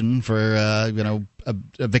incarceration for a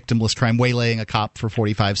victimless crime, waylaying a cop for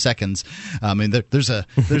 45 seconds. I mean, there's a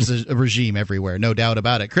regime everywhere, no doubt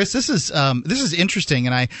about it. Chris, this is interesting,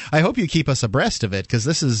 and I hope you keep us abreast of it, because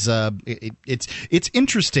this is it's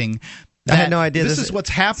interesting. I had no idea. This is what's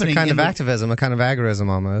happening. It's a kind of activism, a kind of agorism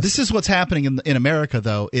almost. This is what's happening in America,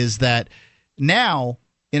 though, is that now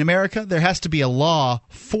in America there has to be a law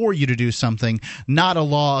for you to do something, not a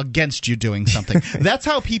law against you doing something. That's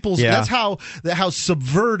how that's how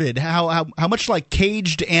subverted, how much like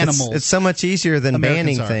caged animals. It's so much easier than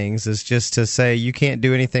Americans banning things. Is just to say you can't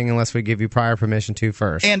do anything unless we give you prior permission to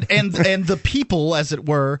first. And the people, as it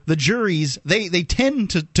were, the juries, they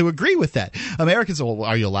tend to agree with that. Americans say, well,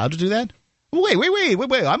 are you allowed to do that? Wait!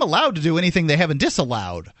 I'm allowed to do anything they haven't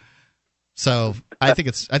disallowed. So I think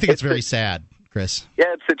it's very sad, Chris.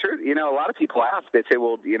 Yeah, it's the truth. A lot of people ask. They say,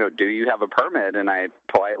 well, do you have a permit? And I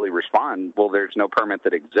politely respond, well, there's no permit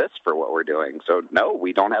that exists for what we're doing. So no,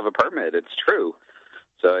 we don't have a permit. It's true.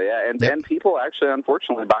 So yeah, and people actually,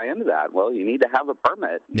 unfortunately, buy into that. Well, you need to have a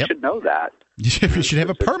permit. You should know that. You should have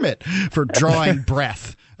a permit for drawing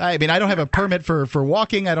breath. I mean, I don't have a permit for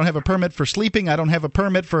walking. I don't have a permit for sleeping. I don't have a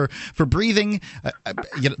permit for breathing.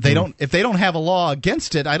 They don't. If they don't have a law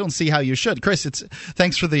against it, I don't see how you should. Chris,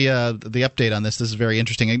 thanks for the update on this. This is very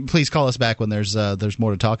interesting. And please call us back when there's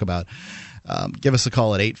more to talk about. Give us a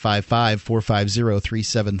call at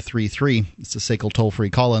 855-450-3733. It's a SACL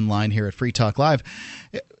toll-free call-in line here at Free Talk Live.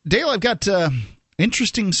 Dale, I've got an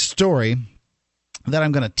interesting story that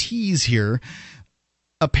I'm going to tease here.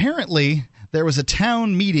 Apparently, there was a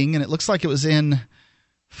town meeting, and it looks like it was in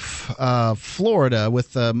Florida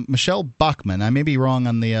with Michelle Bachmann. I may be wrong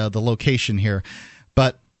on the location here,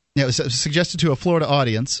 but it was suggested to a Florida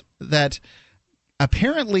audience that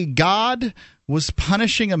apparently God was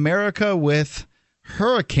punishing America with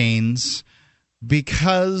hurricanes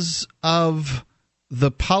because of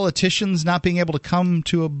the politicians not being able to come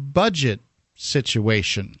to a budget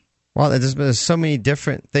situation. Well, there's so many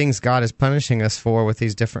different things God is punishing us for with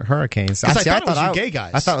these different hurricanes. I thought it was you gay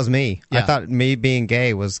guys. I thought it was me. Yeah. I thought me being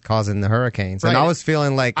gay was causing the hurricanes. Right. And I was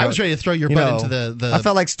feeling like... I was ready to throw your butt into the... I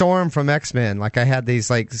felt like Storm from X-Men. Like I had these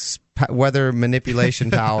like weather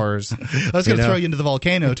manipulation powers. I was going to throw you into the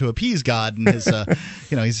volcano to appease God, and his,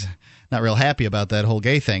 he's not real happy about that whole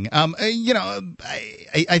gay thing. I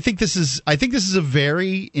think this is a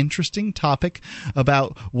very interesting topic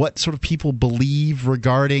about what sort of people believe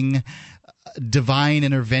regarding divine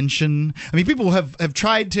intervention. I mean, people have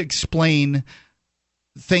tried to explain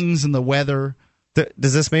things in the weather.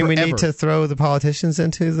 Does this mean forever. We need to throw the politicians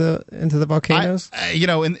into the volcanoes?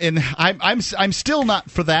 I'm still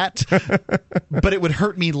not for that, but it would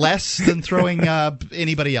hurt me less than throwing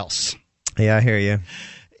anybody else. Yeah, I hear you.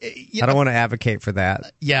 I don't want to advocate for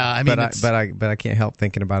that. Yeah, I mean, but I can't help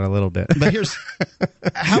thinking about it a little bit. But here's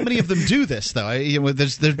how many of them do this though.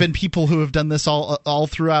 There's been people who have done this all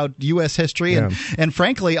throughout U.S. history, and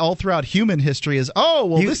frankly, all throughout human history.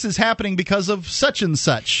 This is happening because of such and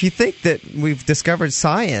such. You think that we've discovered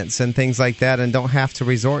science and things like that, and don't have to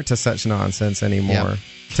resort to such nonsense anymore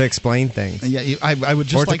to explain things. Yeah, I would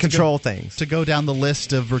just like to control things. To go down the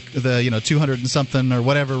list of the 200 and something or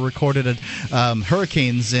whatever recorded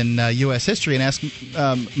hurricanes in U.S. history and ask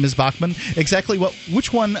Ms. Bachman exactly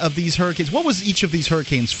which one of these hurricanes, what was each of these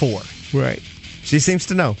hurricanes for? Right. She seems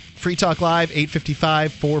to know. Free Talk Live,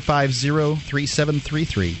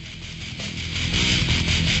 855-450-3733.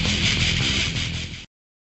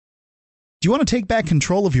 Do you want to take back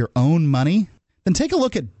control of your own money? Then take a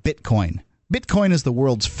look at Bitcoin. Bitcoin is the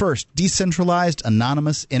world's first decentralized,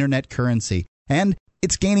 anonymous internet currency, and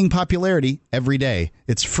it's gaining popularity every day.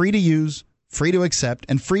 It's free to use, free to accept,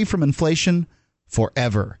 and free from inflation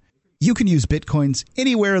forever. You can use Bitcoins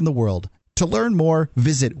anywhere in the world. To learn more,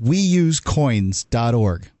 visit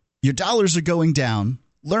weusecoins.org. Your dollars are going down.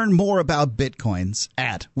 Learn more about Bitcoins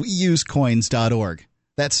at weusecoins.org.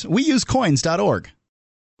 That's weusecoins.org.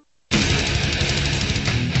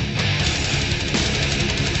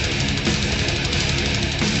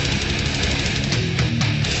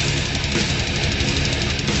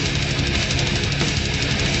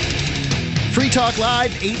 Free Talk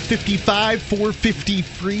Live,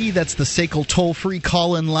 855-450-FREE. That's the SACL toll-free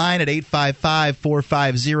call-in line at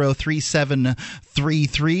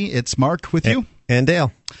 855-450-3733. It's Mark with you. And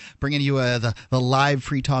Dale. Bringing you the live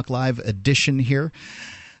Free Talk Live edition here.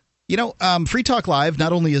 Free Talk Live,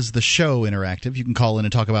 not only is the show interactive, you can call in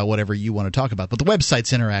and talk about whatever you want to talk about, but the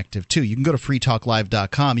website's interactive too. You can go to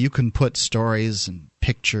freetalklive.com. You can put stories and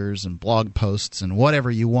pictures and blog posts and whatever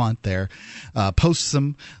you want there. Post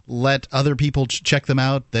them. Let other people check them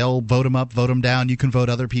out. They'll vote them up, vote them down. You can vote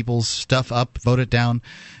other people's stuff up, vote it down.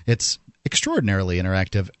 It's extraordinarily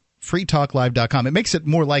interactive. freetalklive.com. It makes it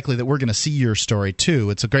more likely that we're going to see your story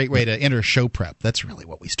too. It's a great way to enter show prep. That's really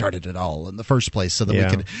what we started it all in the first place, so that we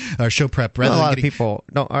could show prep. A lot of people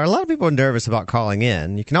are nervous about calling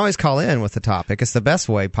in. You can always call in with the topic. It's the best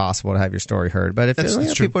way possible to have your story heard. But if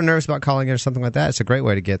people are nervous about calling in or something like that, it's a great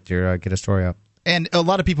way to get a story up. And a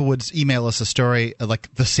lot of people would email us a story,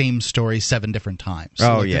 like the same story 7 different times.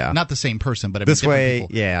 So not the same person, but this way,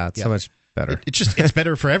 people. It's so much better. It's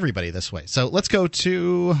better for everybody this way. So let's go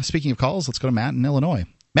to, speaking of calls, let's go to Matt in Illinois.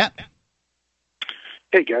 Matt.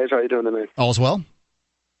 Hey guys, how you doing tonight? All's well.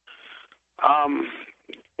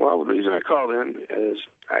 Well, the reason I called in is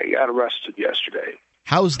I got arrested yesterday.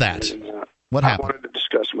 How's that? And, what happened? I wanted to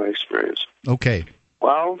discuss my experience. Okay.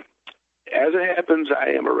 Well, as it happens,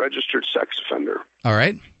 I am a registered sex offender. All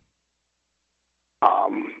right.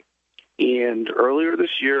 And earlier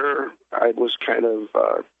this year, I was kind of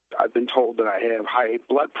I've been told that I have high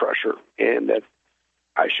blood pressure and that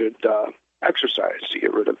I should exercise to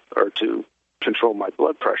get rid of or to control my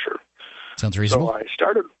blood pressure. Sounds reasonable. So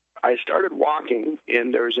I started walking,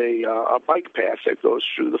 and there's a bike path that goes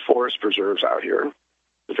through the forest preserves out here.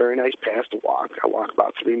 It's a very nice path to walk. I walk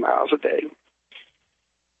about 3 miles a day.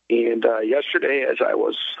 And yesterday, as I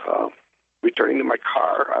was returning to my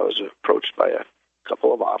car, I was approached by a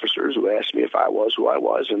couple of officers who asked me if I was who I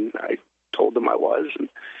was, and I told them I was, and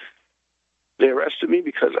they arrested me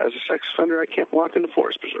because as a sex offender, I can't walk in the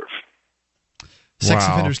forest preserve. Sex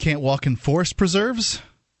offenders can't walk in forest preserves?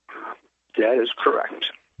 That is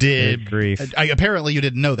correct. Apparently you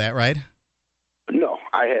didn't know that, right? No,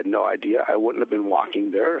 I had no idea. I wouldn't have been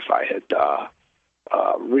walking there if I had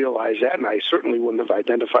realized that, and I certainly wouldn't have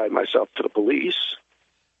identified myself to the police.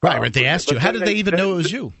 Right, they asked you. How did they even know it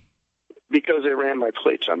was you? Because they ran my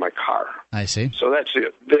plates on my car. I see. So that's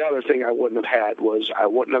it. The other thing I wouldn't have had was I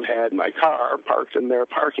wouldn't have had my car parked in their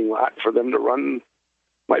parking lot for them to run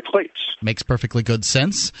my plates. Makes perfectly good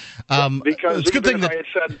sense. Because it's a good thing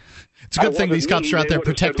it's a good thing these cops are out there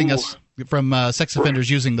protecting us from sex offenders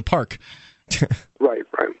using the park. Right.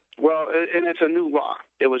 Well, and it's a new law.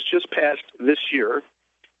 It was just passed this year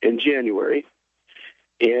in January,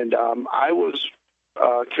 and I was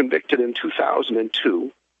convicted in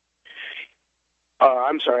 2002.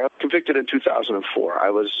 I'm sorry, I was convicted in 2004. I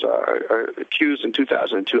was accused in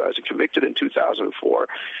 2002. I was convicted in 2004,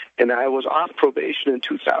 and I was off probation in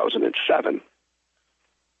 2007.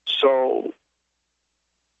 So,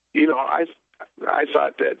 I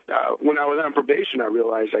thought that when I was on probation, I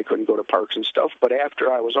realized I couldn't go to parks and stuff, but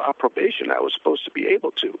after I was off probation, I was supposed to be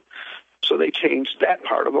able to. So they changed that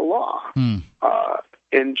part of the law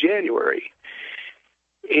in January.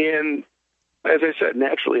 And as I said,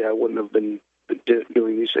 naturally, I wouldn't have been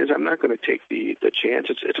doing these things. I'm not going to take the chance.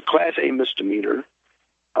 It's a Class A misdemeanor.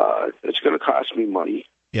 It's going to cost me money.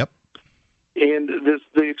 Yep. And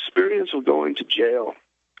the experience of going to jail,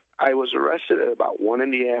 I was arrested at about 1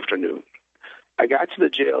 in the afternoon. I got to the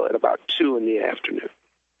jail at about 2 in the afternoon.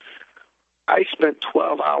 I spent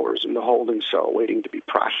 12 hours in the holding cell waiting to be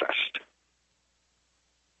processed.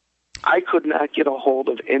 I could not get a hold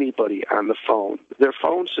of anybody on the phone. Their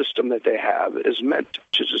phone system that they have is meant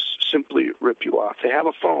to just simply rip you off. They have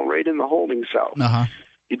a phone right in the holding cell. Uh-huh.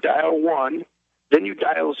 You dial 1, then you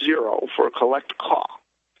dial 0 for a collect call.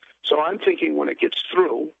 So I'm thinking when it gets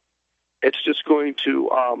through, it's just going to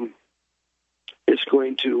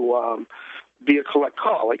be a collect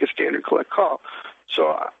call, like a standard collect call.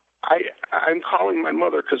 So I'm calling my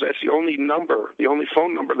mother because that's the only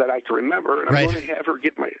phone number that I can remember, and I'm going to have her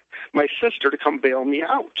get my sister to come bail me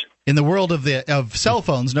out. In the world of cell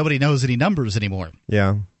phones, nobody knows any numbers anymore.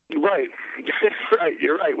 Yeah. Right. Right.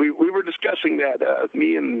 You're right. We were discussing that,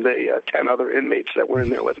 me and the 10 other inmates that were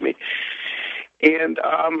in there with me. And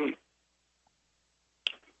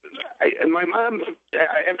my mom,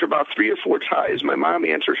 after about 3 or 4 tries, my mom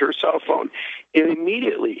answers her cell phone, and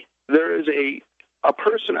immediately there is a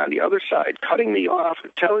person on the other side cutting me off,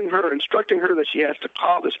 instructing her that she has to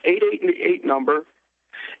call this 888 number,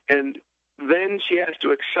 and then she has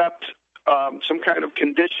to accept some kind of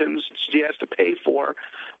conditions she has to pay for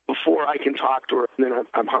before I can talk to her, and then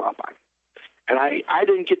I'm hung up on. And I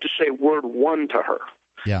didn't get to say word one to her.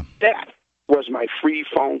 Yeah. That was my free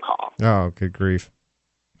phone call. Oh, good grief.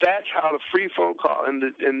 That's how the free phone call in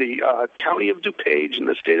the county of DuPage in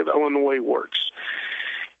the state of Illinois works.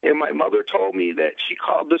 And my mother told me that she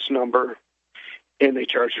called this number, and they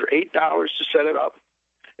charged her $8 to set it up,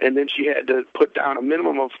 and then she had to put down a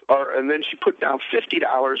minimum and then she put down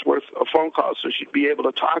 $50 worth of phone calls so she'd be able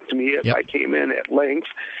to talk to me if I came in at length.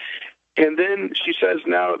 And then she says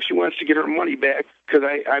now if she wants to get her money back, because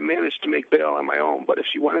I managed to make bail on my own, but if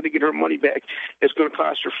she wanted to get her money back, it's going to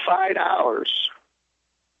cost her $5.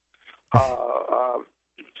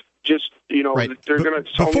 Just, right. They're going to...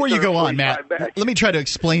 Before you go on, Matt, let me try to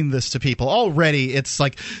explain this to people. Already, it's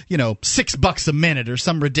like, $6 a minute or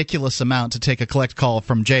some ridiculous amount to take a collect call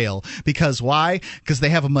from jail. Because why? Because they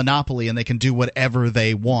have a monopoly and they can do whatever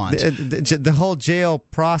they want. The whole jail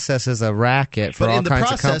process is a racket for all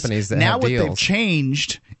kinds of companies that have deals. Now what they've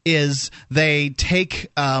changed is they take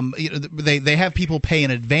they have people pay in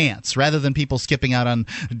advance rather than people skipping out on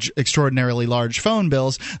extraordinarily large phone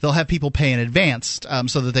bills. They'll have people pay in advance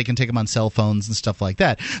so that they can take them on cell phones and stuff like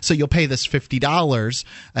that. So you'll pay this $50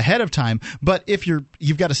 ahead of time. But if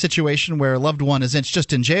you've got a situation where a loved one is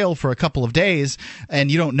just in jail for a couple of days and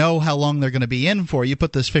you don't know how long they're going to be in for, you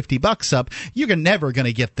put this $50 up, you're never going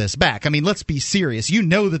to get this back. I mean, let's be serious. You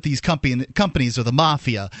know that these companies are the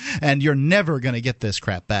mafia, and you're never going to get this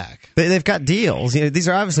crap back. They've got deals. These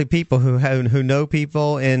are obviously people who know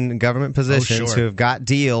people in government positions who have got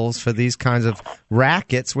deals for these kinds of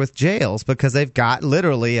rackets with jails because they've got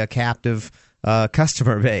literally a captive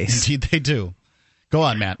customer base. Indeed, they do. Go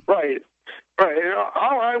on, Matt. Right.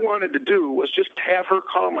 All I wanted to do was just have her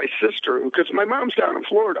call my sister because my mom's down in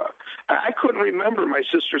Florida. I couldn't remember my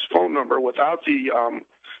sister's phone number without in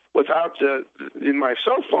my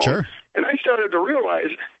cell phone. Sure. And I started to realize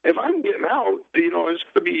if I'm getting out, it's going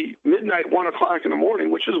to be midnight, 1 o'clock in the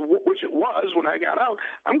morning, which it was when I got out.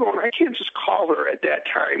 I'm going, I can't just call her at that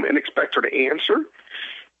time and expect her to answer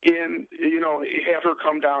and, have her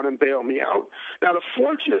come down and bail me out. Now, the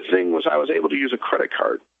fortunate thing was I was able to use a credit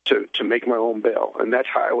card to make my own bail, and that's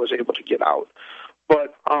how I was able to get out.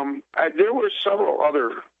 But there were several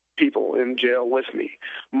other people in jail with me,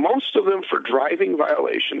 most of them for driving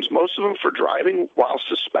violations, most of them for driving while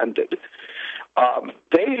suspended.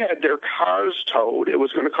 They had their cars towed. It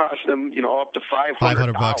was going to cost them, up to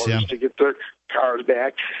 $500 to get their cars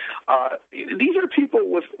back. These are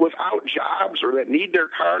people without jobs or that need their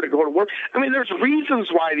car to go to work. I mean, there's reasons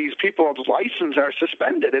why these people's licenses are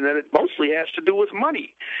suspended, and then it mostly has to do with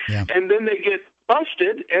money. Yeah. And then they get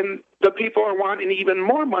busted, and the people are wanting even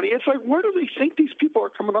more money. It's like, where do they think these people are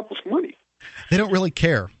coming up with money? They don't really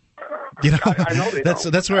care. You know, I know they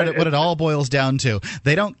that's what it all boils down to.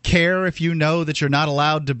 They don't care if you know that you're not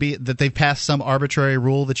allowed to be, that they've passed some arbitrary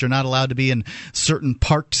rule that you're not allowed to be in certain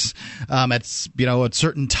parks at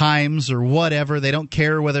certain times or whatever. They don't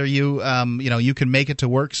care whether you you can make it to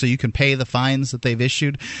work so you can pay the fines that they've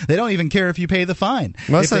issued. They don't even care if you pay the fine.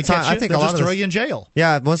 Most of the time, I think they'll just throw you in jail.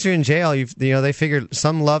 Yeah, once you're in jail, they figure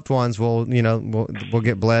some loved ones will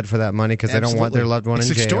get bled for that money because they don't want their loved one in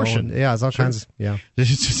jail. Extortion. It's all kinds of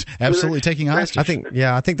It's just absolutely taking hostage.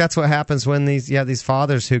 I think that's what happens when these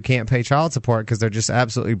fathers who can't pay child support because they're just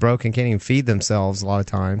absolutely broke and can't even feed themselves a lot of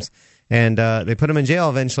times. And they put them in jail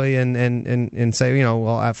eventually and say,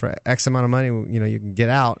 after X amount of money, you can get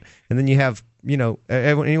out. And then you have,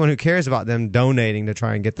 anyone who cares about them donating to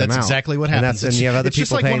try and get them out. That's exactly what happens. And you have other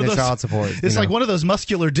people paying the child support. It's like one of those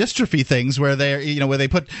muscular dystrophy things where where they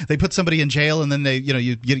put somebody in jail and then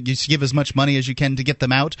you give as much money as you can to get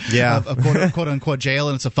them out of quote unquote jail,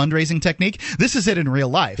 and it's a fundraising technique. This is it in real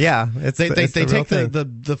life. Yeah, they take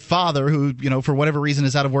the father who for whatever reason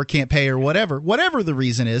is out of work, can't pay, or whatever the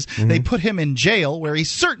reason is. Mm-hmm. They put him in jail where he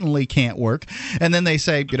certainly can't work, and then they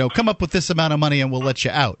say come up with this amount of money and we'll let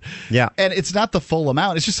you out. Yeah, and it's not the full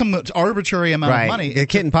amount. It's just some arbitrary amount of money. It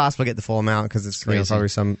couldn't possibly get the full amount because it's probably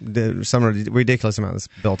some ridiculous amount that's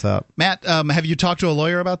built up. Matt, have you talked to a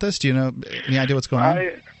lawyer about this? Do you know any idea what's going on?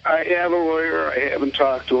 I have a lawyer. I haven't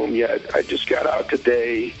talked to him yet. I just got out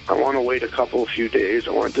today. I want to wait a few days.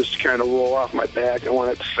 I want this to kind of roll off my back. I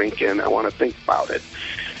want it to sink in. I want to think about it.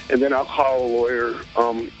 And then I'll call a lawyer.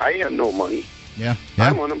 I have no money. Yeah.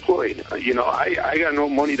 I'm unemployed. I got no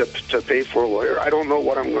money to pay for a lawyer. I don't know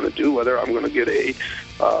what I'm going to do, whether I'm going to get a...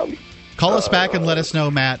 Call us back and let us know,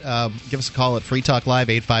 Matt. Give us a call at Free Talk Live,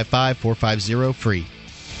 855-450-FREE.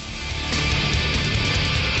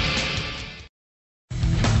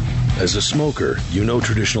 As a smoker, you know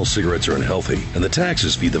traditional cigarettes are unhealthy, and the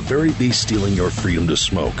taxes feed the very beast stealing your freedom to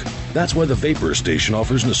smoke. That's why the Vapor Station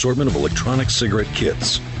offers an assortment of electronic cigarette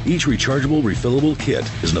kits. Each rechargeable, refillable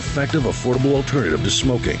kit is an effective, affordable alternative to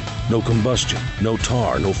smoking. No combustion, no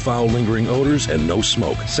tar, no foul lingering odors, and no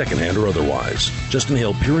smoke, secondhand or otherwise. Just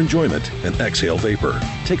inhale pure enjoyment and exhale vapor.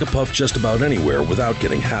 Take a puff just about anywhere without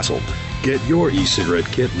getting hassled. Get your e-cigarette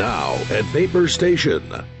kit now at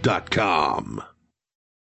vaporstation.com.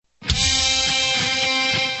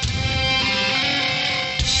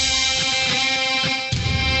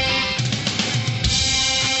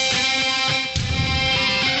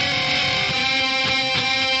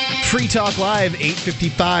 Free Talk Live,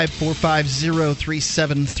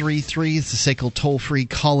 855-450-3733. It's the SACL toll-free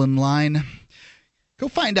call-in line. Go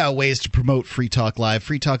find out ways to promote Free Talk Live.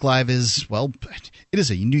 Free Talk Live is, it is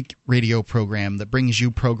a unique radio program that brings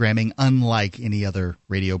you programming unlike any other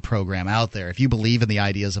radio program out there. If you believe in the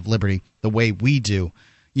ideas of liberty the way we do,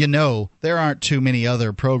 there aren't too many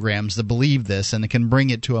other programs that believe this and that can bring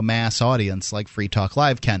it to a mass audience like Free Talk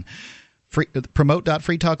Live can.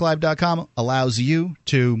 Promote.freetalklive.com allows you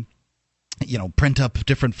to print up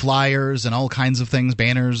different flyers and all kinds of things,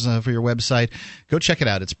 banners for your website. Go check it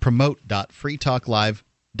out. It's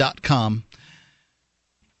promote.freetalklive.com.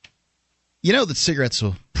 You know that cigarettes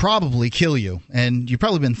will probably kill you, and you've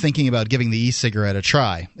probably been thinking about giving the e-cigarette a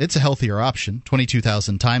try. It's a healthier option,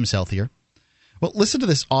 22,000 times healthier. Well, listen to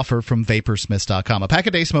this offer from Vaporsmiths.com. A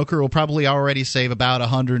pack-a-day smoker will probably already save about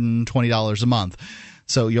 $120 a month,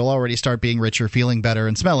 so you'll already start being richer, feeling better,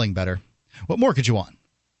 and smelling better. What more could you want?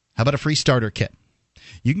 How about a free starter kit?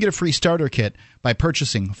 You can get a free starter kit by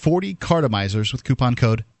purchasing 40 cartomizers with coupon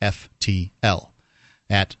code FTL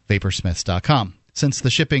at Vaporsmiths.com. Since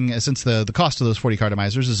the cost of those 40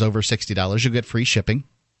 cartomizers is over $60, you'll get free shipping.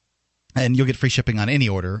 And you'll get free shipping on any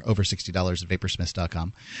order over $60 at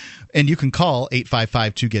Vaporsmiths.com. And you can call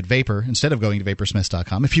 855-2-GET-VAPOR instead of going to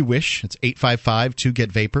Vaporsmiths.com if you wish. It's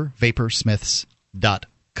 855-2-GET-VAPOR,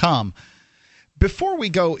 Vaporsmiths.com. Before we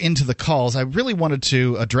go into the calls, I really wanted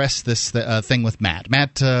to address this thing with Matt.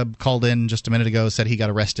 Matt called in just a minute ago, said he got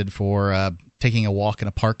arrested for taking a walk in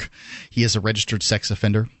a park. He is a registered sex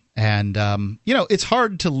offender. And, it's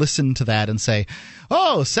hard to listen to that and say,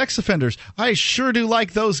 oh, sex offenders, I sure do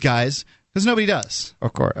like those guys, because nobody does.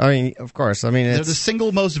 Of course. They're the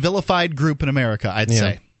single most vilified group in America, I'd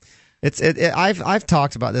say. I've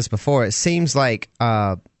talked about this before. It seems like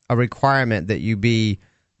a requirement that you be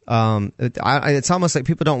it's almost like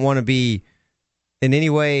people don't want to be in any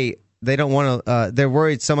way they don't want to. They're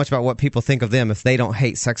worried so much about what people think of them if they don't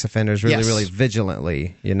hate sex offenders really, Yes. really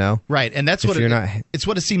vigilantly. You know, right? And that's If what you're not- it's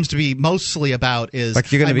what it seems to be mostly about. Is like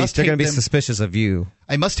they're going to be them, suspicious of you.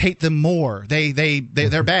 I must hate them more.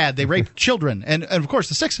 They're bad. They rape children, and of course,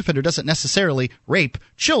 the sex offender doesn't necessarily rape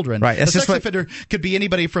children. Right. The sex offender could be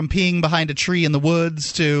anybody from peeing behind a tree in the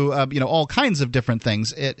woods to all kinds of different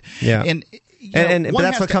things. But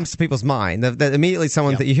that's what comes to people's mind. That immediately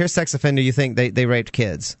someone that you hear sex offender, you think they raped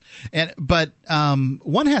kids. But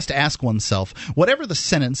one has to ask oneself, whatever the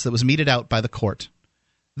sentence that was meted out by the court,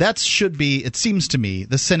 that should be, it seems to me,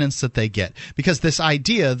 the sentence that they get. Because this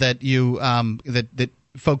idea that you that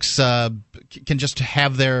folks can just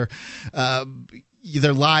have their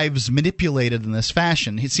lives manipulated in this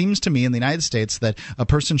fashion, it seems to me in the United States that a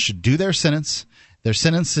person should do their sentence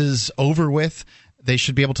is over with. They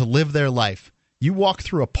should be able to live their life. You walk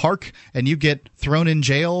through a park and you get thrown in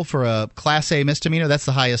jail for a Class A misdemeanor. That's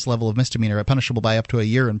the highest level of misdemeanor, punishable by up to a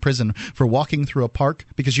year in prison for walking through a park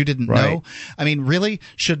because you didn't know. I mean, really?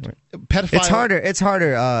 Should pedophile... It's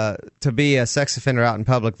harder to be a sex offender out in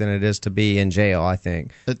public than it is to be in jail, I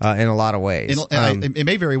think, in a lot of ways. It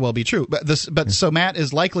may very well be true. So Matt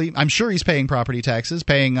is likely, I'm sure he's paying property taxes,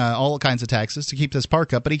 paying all kinds of taxes to keep this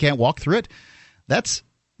park up, but he can't walk through it. That's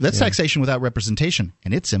taxation without representation,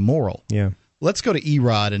 and it's immoral. Yeah. Let's go to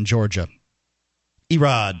Erod in Georgia.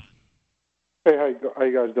 Erod. Hey, how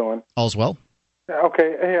you guys doing? All's well.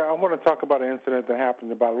 Okay. Hey, I want to talk about an incident that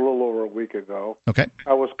happened about a little over a week ago. Okay.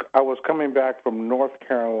 I was coming back from North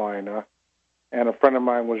Carolina, and a friend of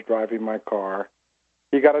mine was driving my car.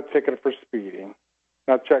 He got a ticket for speeding.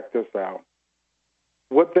 Now check this out.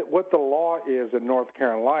 What the law is in North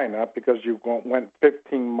Carolina, because you went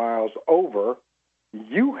 15 miles over,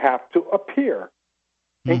 you have to appear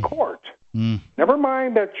in court. Never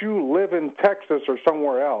mind that you live in Texas or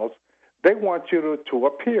somewhere else. They want you to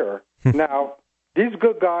appear. Now, these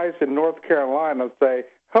good guys in North Carolina say,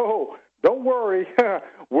 oh, don't worry,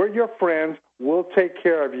 we're your friends, we'll take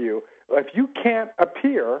care of you. If you can't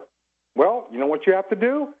appear, well, you know what you have to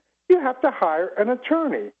do? You have to hire an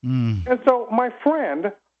attorney. And so my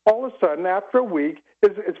friend, all of a sudden, after a week,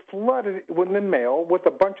 is flooded with the mail with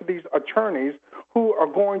a bunch of these attorneys who are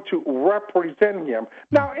going to represent him.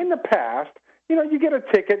 Now, in the past, you get a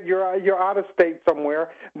ticket, you're out of state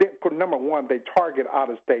somewhere. Number one, they target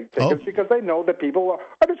out-of-state tickets because they know that people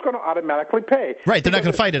are just going to automatically pay. Right, they're not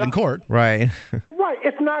going to fight it in court. Right. Right,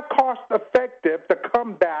 it's not cost-effective to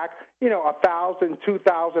come back, 1,000,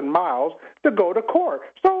 2,000 miles to go to court.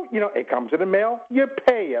 So, it comes in the mail, you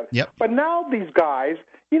pay it. Yep. But now these guys,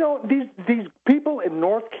 these people in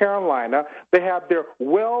North Carolina, they have their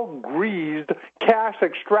well-greased cash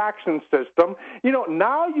extraction system.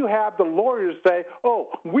 Now you have the lawyers say,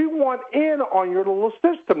 oh, we want in on your little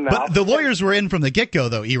system now. But the lawyers were in from the get-go,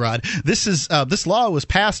 though, Erod. This law was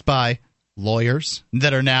passed by lawyers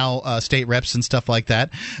that are now state reps and stuff like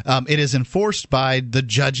that. It is enforced by the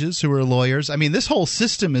judges who are lawyers. I mean, this whole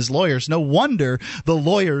system is lawyers. No wonder the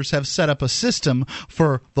lawyers have set up a system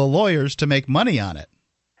for the lawyers to make money on it.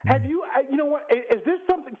 Have you, you know what, is this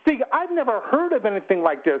something, see, I've never heard of anything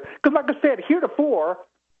like this. Because like I said, heretofore,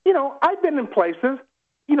 I've been in places,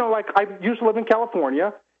 like I used to live in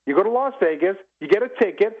California. You go to Las Vegas, you get a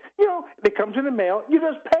ticket, it comes in the mail, you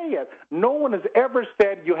just pay it. No one has ever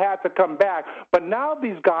said you had to come back. But now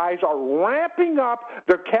these guys are ramping up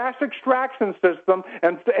their cash extraction system,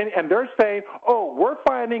 and they're saying, oh, we're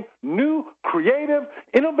finding new, creative,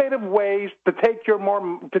 innovative ways to take your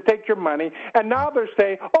money. And now they're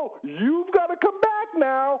saying, oh, you've got to come back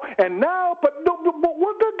now. And now, but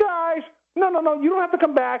we're good guys. No, you don't have to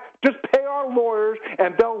come back. Just pay our lawyers,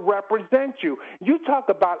 and they'll represent you. You talk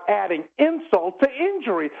about adding insult to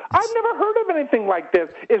injury. I've never heard of anything like this.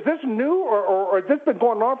 Is this new, or has this been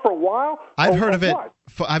going on for a while? I've heard of it.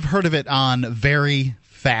 I've heard of it on very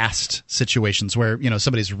fast situations where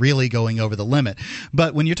somebody's really going over the limit.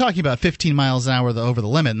 But when you're talking about 15 miles an hour over the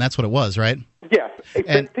limit, and that's what it was, right? Yes,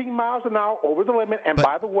 15 miles an hour over the limit. And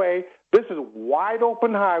by the way, this is wide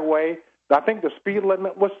open highway. I think the speed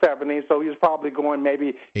limit was 70, so he was probably going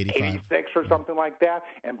maybe 86 or something like that.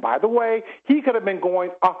 And by the way, he could have been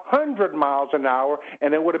going 100 miles an hour,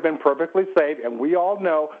 and it would have been perfectly safe. And we all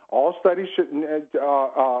know, all studies should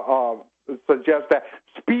suggest that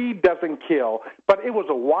speed doesn't kill. But it was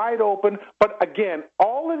a wide open. But again,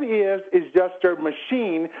 all it is just their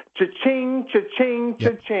machine, cha-ching, cha-ching,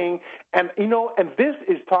 cha-ching. And, and this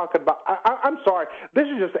is talking about, I'm sorry, this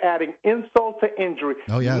is just adding insult to injury,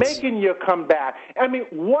 making you come back. I mean,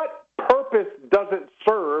 what purpose does it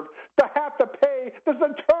serve to have to pay this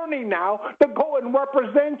attorney now to go and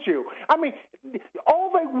represent you. I mean,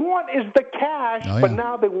 all they want is the cash, but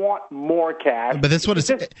now they want more cash. But that's what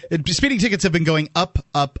speeding tickets have been going up,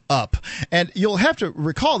 up, up. And you'll have to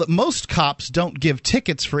recall that most cops don't give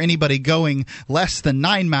tickets for anybody going less than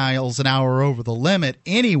 9 miles an hour over the limit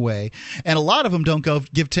anyway. And a lot of them don't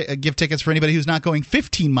give tickets for anybody who's not going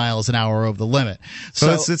 15 miles an hour over the limit.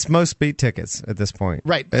 So it's most speed tickets at this point.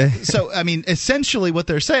 Right. So, I mean, essentially what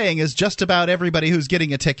they're saying is just about everybody who's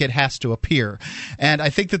getting a ticket has to appear. And I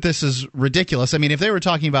think that this is ridiculous. I mean, if they were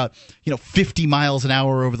talking about, 50 miles an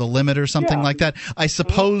hour over the limit or something like that, I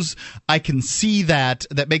suppose I can see that.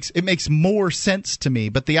 It makes more sense to me.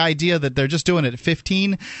 But the idea that they're just doing it at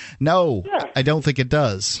 15, no, I don't think it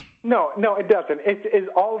does. No, it doesn't.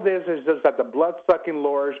 All it is just that the blood-sucking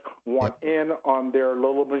lawyers want in on their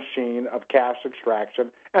little machine of cash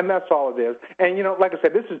extraction, and that's all it is. And, like I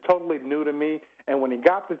said, this is totally new to me, and when he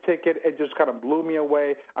got the ticket, it just kind of blew me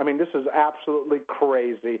away. I mean, this is absolutely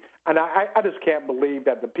crazy, and I just can't believe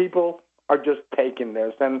that the people are just taking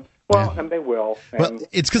this, and and they will. Well,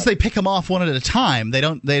 it's because they pick them off one at a time. They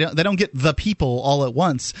don't get the people all at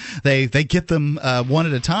once. They get them one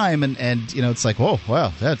at a time, and it's like, whoa,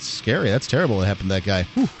 wow, that's scary. That's terrible. What happened to that guy?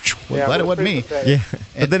 Well, glad it wasn't me. Yeah,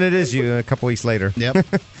 but then it is you a couple weeks later. Yep.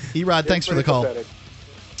 Erod, thanks for the call.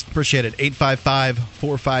 Appreciate it.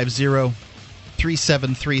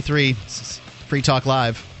 855-450-3733. This is Free Talk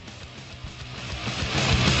Live.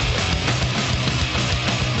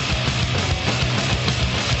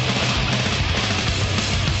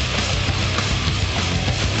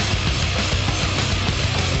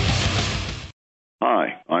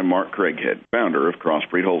 Hi, I'm Mark Craighead, founder of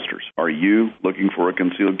Crossbreed Holsters. Are you looking for a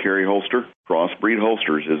concealed carry holster? Crossbreed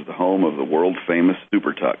Holsters is the home of the world-famous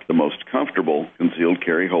Super Tuck, the most comfortable concealed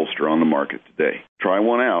carry holster on the market today. Try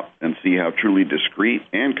one out and see how truly discreet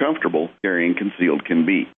and comfortable carrying concealed can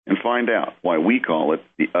be, and find out why we call it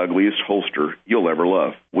the ugliest holster you'll ever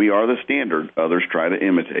love. We are the standard others try to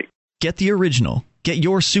imitate. Get the original. Get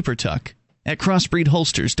your Super Tuck at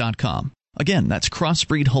crossbreedholsters.com. Again, that's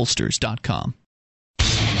crossbreedholsters.com.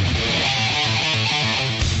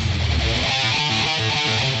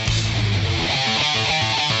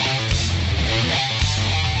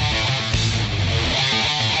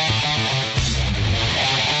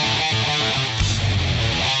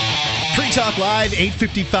 Talk Live,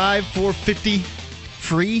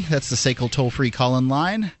 855-450-FREE. That's the SACL toll-free call-in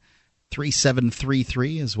line.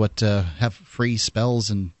 3733 is what have free spells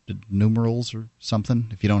and numerals or something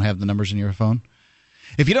if you don't have the numbers in your phone.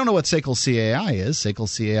 If you don't know what SACL CAI is a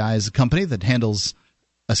company that handles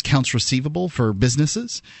accounts receivable for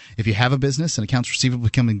businesses. If you have a business and accounts receivable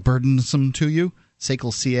becoming burdensome to you,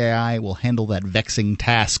 SACL CAI will handle that vexing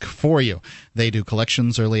task for you. They do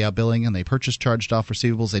collections, early out billing, and they purchase charged-off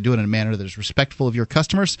receivables. They do it in a manner that is respectful of your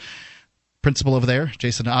customers. Principal over there,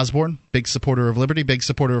 Jason Osborne, big supporter of Liberty, big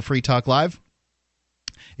supporter of Free Talk Live.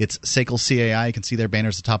 It's SACL CAI. You can see their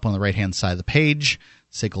banners at the top on the right-hand side of the page,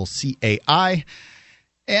 SACL CAI.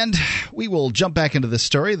 And we will jump back into this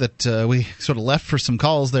story that we sort of left for some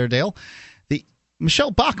calls there, Dale.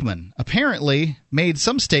 Michelle Bachmann apparently made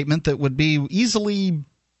some statement that would be easily.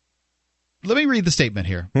 Let me read the statement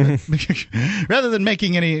here, rather than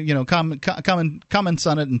making any comments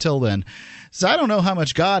on it until then. So I don't know how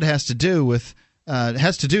much God has to do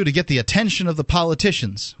to get the attention of the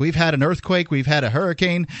politicians. We've had an earthquake, we've had a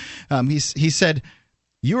hurricane. He said,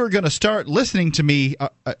 "You are going to start listening to me."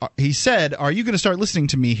 He said, "Are you going to start listening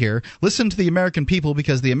to me here? Listen to the American people,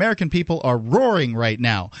 because the American people are roaring right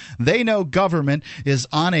now. They know government is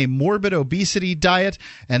on a morbid obesity diet,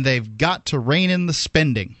 and they've got to rein in the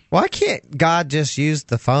spending." Why can't God just use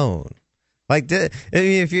the phone? Like,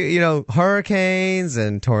 if hurricanes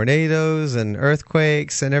and tornadoes and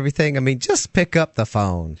earthquakes and everything, I mean, just pick up the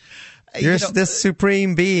phone. You're this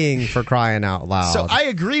supreme being, for crying out loud. So I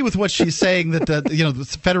agree with what she's saying, that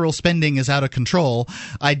the federal spending is out of control.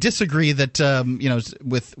 I disagree that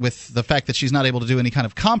with the fact that she's not able to do any kind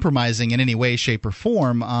of compromising in any way, shape, or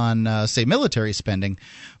form on say military spending.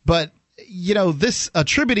 But this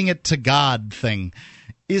attributing it to God thing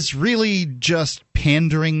is really just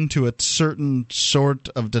pandering to a certain sort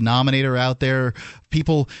of denominator out there.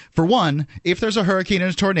 People, for one, if there's a hurricane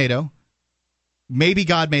and a tornado, maybe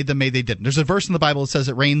God made them, maybe they didn't. There's a verse in the Bible that says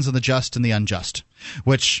it rains on the just and the unjust,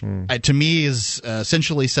 which to me is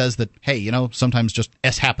essentially says that, hey, sometimes just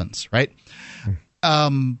S happens, right?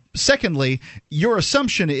 Secondly, your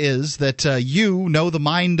assumption is that you know the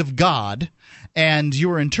mind of God, and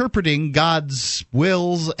you're interpreting God's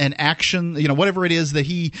wills and action, whatever it is that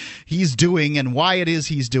he's doing and why it is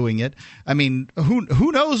he's doing it. I mean,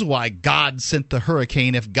 who knows why God sent the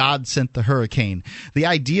hurricane if God sent the hurricane? The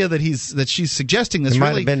idea that she's suggesting this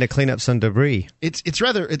might have been to clean up some debris. It's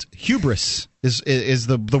hubris is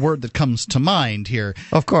the word that comes to mind here.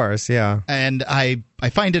 Of course, yeah. And I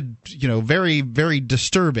find it very, very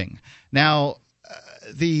disturbing. Now,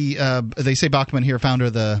 they say Bachmann here, founder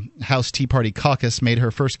of the House Tea Party caucus, made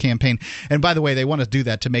her first campaign. And by the way, they want to do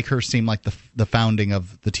that to make her seem like the founding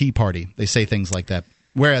of the Tea Party. They say things like that.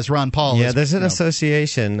 Whereas Ron Paul there's an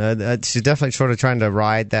association. She's definitely sort of trying to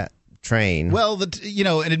ride that train. Well,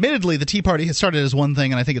 and admittedly, the Tea Party has started as one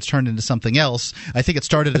thing, and I think it's turned into something else. I think it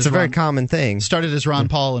started it's as a very common thing. Started as Ron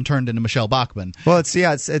Paul and turned into Michelle Bachmann. Well,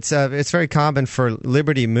 it's very common for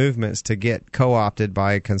liberty movements to get co-opted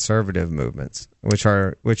by conservative movements, which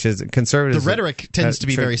is conservative. The rhetoric tends to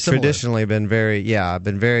be very similar. Traditionally been very.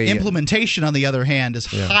 Implementation, on the other hand, is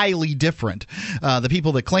highly different. The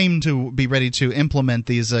people that claim to be ready to implement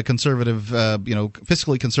these conservative,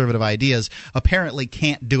 fiscally conservative ideas apparently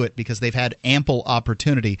can't do it because they've had ample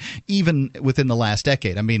opportunity, even within the last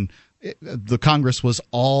decade. I mean, the Congress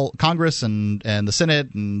and the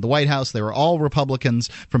Senate and the White House, they were all Republicans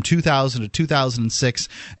from 2000 to 2006.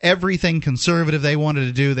 Everything conservative they wanted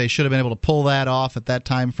to do, they should have been able to pull that off at that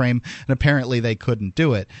time frame, and apparently they couldn't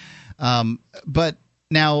do it. But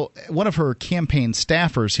now, one of her campaign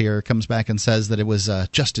staffers here comes back and says that it was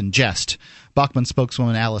just in jest. Bachmann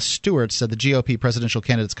spokeswoman Alice Stewart said the GOP presidential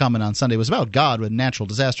candidate's comment on Sunday was about God with natural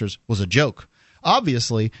disasters was a joke.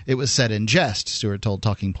 Obviously, it was said in jest, Stewart told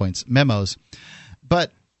Talking Points Memos.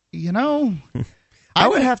 But, I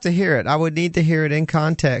would have to hear it. I would need to hear it in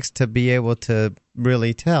context to be able to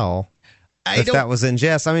really tell if that was in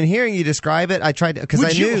jest. I mean, hearing you describe it, I tried because I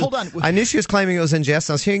knew she was claiming it was in jest.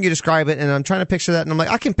 I was hearing you describe it, and I'm trying to picture that, and I'm like,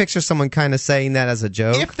 I can picture someone kind of saying that as a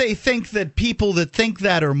joke. If they think that people that think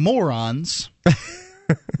that are morons...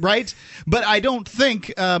 Right? But I don't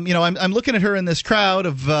think, I'm looking at her in this crowd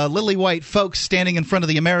of lily white folks standing in front of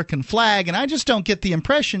the American flag, and I just don't get the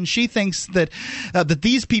impression she thinks that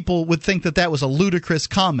these people would think that was a ludicrous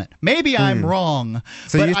comment. Maybe I'm wrong.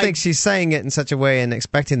 So you think she's saying it in such a way and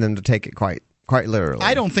expecting them to take it quite literally?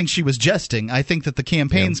 I don't think she was jesting. I think that the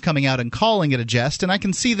campaign's coming out and calling it a jest, and I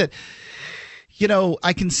can see that.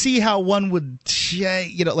 I can see how one would,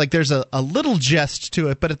 like there's a little jest to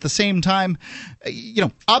it, but at the same time,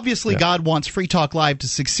 obviously God wants Free Talk Live to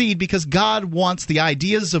succeed because God wants the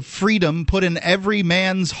ideas of freedom put in every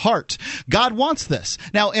man's heart. God wants this.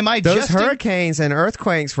 Now, am I Those jesting? hurricanes and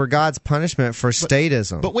earthquakes were God's punishment for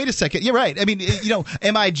statism. But wait a second. You're right. I mean,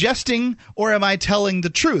 am I jesting or am I telling the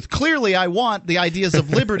truth? Clearly, I want the ideas of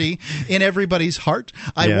liberty in everybody's heart.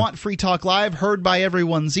 I want Free Talk Live heard by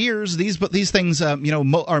everyone's ears. These things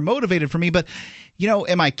are motivated for me, but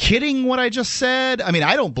am I kidding what I just said? I mean,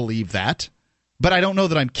 I don't believe that, but I don't know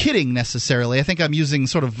that I'm kidding necessarily. I think I'm using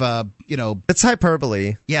sort of it's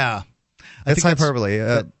hyperbole. Yeah, it's hyperbole.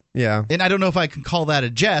 Yeah, and I don't know if I can call that a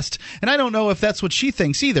jest, and I don't know if that's what she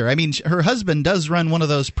thinks either. I mean, her husband does run one of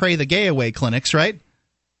those Pray the Gay Away clinics, right?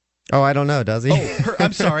 Oh, I don't know. Does he?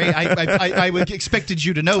 I'm sorry. I expected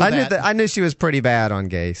you to know that. I knew she was pretty bad on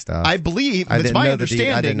gay stuff. I believe. It's my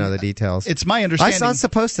understanding. I didn't know the details. It's my understanding. I'm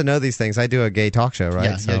supposed to know these things. I do a gay talk show,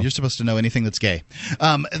 right? Yeah, you're supposed to know anything that's gay.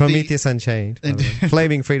 Prometheus Unchained.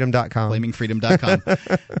 FlamingFreedom.com. FlamingFreedom.com.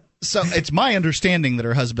 So it's my understanding that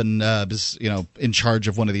her husband is, in charge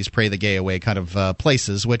of one of these Pray the Gay Away kind of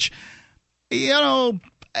places, which,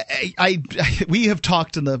 we have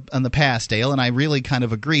talked in the past, Dale, and I really kind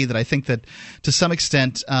of agree that I think that to some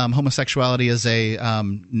extent homosexuality is a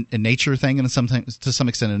nature thing and to some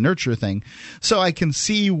extent a nurture thing. So I can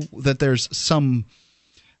see that there's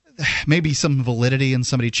maybe some validity in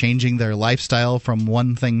somebody changing their lifestyle from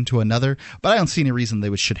one thing to another, but I don't see any reason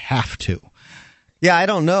they should have to. Yeah, I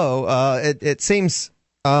don't know. It seems.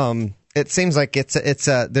 It seems like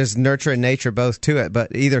there's nurture and nature both to it,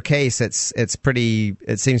 but either case, it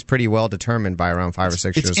seems pretty well determined by around 5 or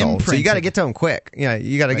 6 years old. So you got to get to them quick. Yeah,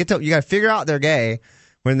 you got to you got to figure out they're gay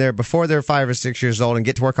before they're 5 or 6 years old and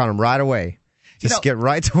get to work on them right away. Just get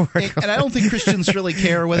right to work. And I don't think Christians really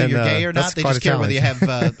care whether you're gay or not. They just care whether you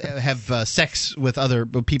have sex with other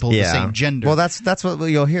people of the same gender. Well, that's what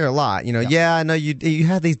you'll hear a lot. I know you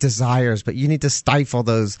have these desires, but you need to stifle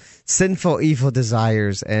those sinful, evil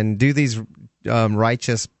desires and do these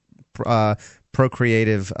righteous,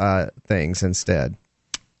 procreative things instead.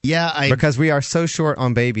 Yeah, because we are so short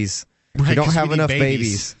on babies. Right, we don't have enough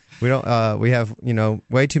babies. We don't. We have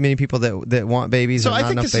way too many people that want babies. So and I not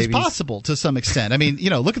think enough this babies. is possible to some extent. I mean,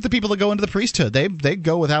 look at the people that go into the priesthood. They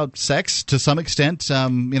go without sex to some extent.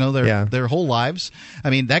 Their whole lives. I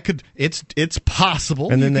mean, it's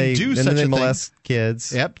possible. And then they molest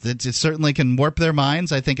kids. Yep, it certainly can warp their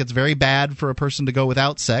minds. I think it's very bad for a person to go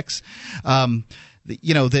without sex. I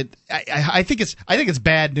think it's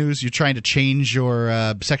bad news. You're trying to change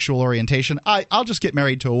your sexual orientation. I'll just get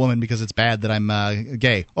married to a woman because it's bad that I'm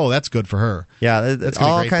gay. Oh, that's good for her. Yeah,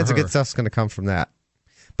 all kinds of good stuff's going to come from that.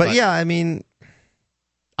 But yeah, I mean,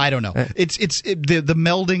 I don't know. It's the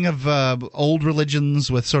melding of old religions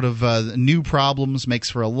with sort of new problems makes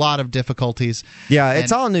for a lot of difficulties. Yeah,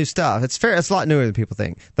 it's all new stuff. It's fair. It's a lot newer than people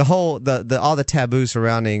think. All the taboos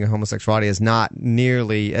surrounding homosexuality is not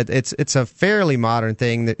nearly. It's a fairly modern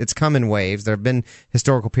thing. It's come in waves. There have been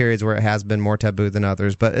historical periods where it has been more taboo than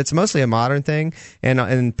others, but it's mostly a modern thing.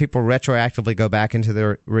 And people retroactively go back into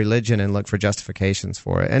their religion and look for justifications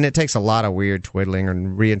for it. And it takes a lot of weird twiddling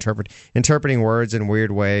and interpreting words in weird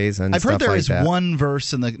ways. And I've heard there like is that. one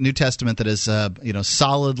verse in the New Testament that is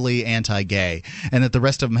solidly anti-gay, and that the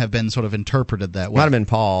rest of them have been sort of interpreted that way. Might have been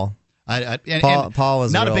Paul. Paul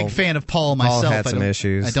was not a big fan of Paul myself. Paul had some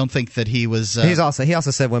issues. I don't think that he was. He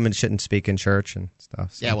also said women shouldn't speak in church and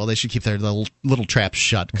stuff. So. Yeah, well, they should keep their little traps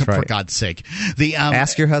shut. That's for right. God's sake.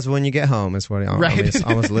 Ask your husband when you get home is what right.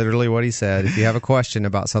 almost literally what he said. If you have a question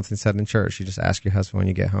about something said in church, you just ask your husband when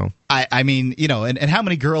you get home. I mean, and how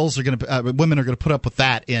many women are going to put up with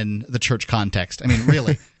that in the church context? I mean,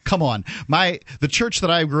 really. Come on, the church that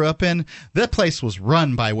I grew up in, that place was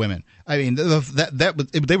run by women. I mean, they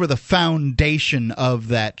were the foundation of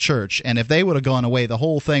that church, and if they would have gone away, the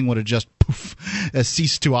whole thing would have just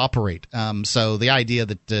ceased to operate. So the idea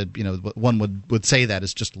that one would say that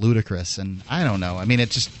is just ludicrous, and I don't know. I mean,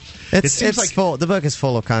 it seems like full. The book is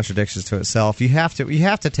full of contradictions to itself. You have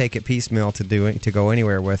to take it piecemeal to go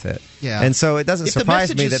anywhere with it. Yeah, and so it doesn't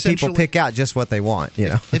surprise me that people pick out just what they want.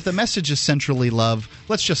 If the message is centrally love,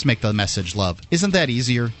 let's just make the message love. Isn't that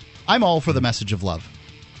easier? I'm all for the message of love.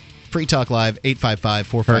 Free Talk Live,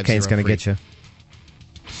 855-450. Hurricane's going to get you.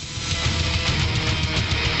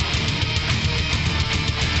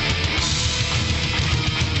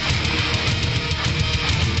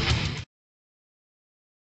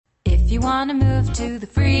 If you want to move to the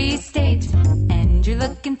Free State and you're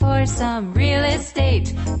looking for some real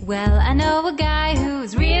estate, well, I know a guy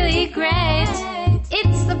who's really great.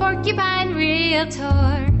 It's the Porcupine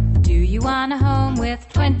Realtor. Do you want a home with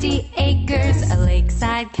 20 acres, a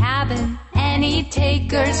lakeside cabin, any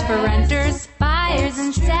takers for renters, buyers,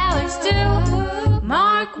 and sellers too?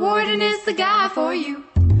 Mark Warden is the guy for you.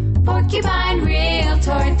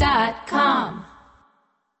 PorcupineRealtor.com.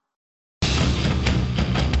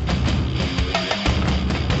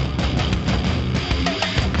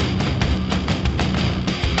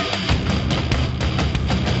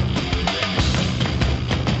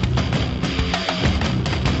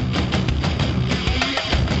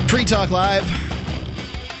 Free Talk Live,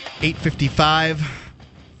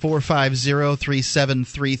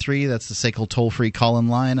 855-450-3733. That's the SACL toll-free call-in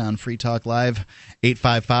line on Free Talk Live,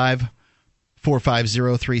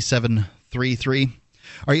 855-450-3733.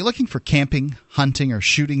 Are you looking for camping, hunting, or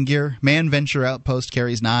shooting gear? Man Venture Outpost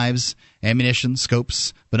carries knives, ammunition,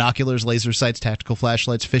 scopes, binoculars, laser sights, tactical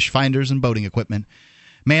flashlights, fish finders, and boating equipment.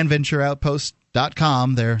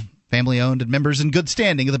 ManVentureOutpost.com. They're family-owned and members in good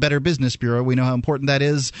standing of the Better Business Bureau. We know how important that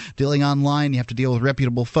is. Dealing online, you have to deal with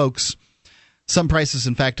reputable folks. Some prices,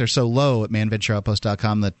 in fact, are so low at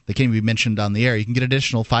manventureoutpost.com that they can't even be mentioned on the air. You can get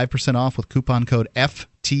additional 5% off with coupon code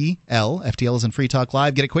FTL. FTL is in Free Talk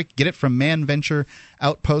Live. Get it quick. Get it from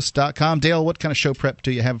manventureoutpost.com. Dale, what kind of show prep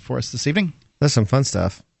do you have for us this evening? There's some fun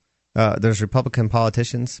stuff. There's Republican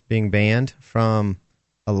politicians being banned from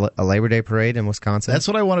a Labor Day parade in Wisconsin. That's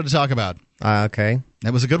what I wanted to talk about. Okay.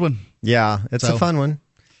 That was a good one. Yeah, it's a fun one.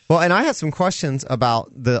 Well, and I have some questions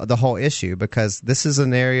about the whole issue because this is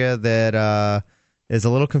an area that is a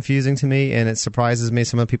little confusing to me, and it surprises me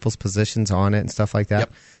some of people's positions on it and stuff like that.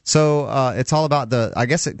 Yep. So it's all about I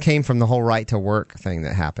guess it came from the whole right to work thing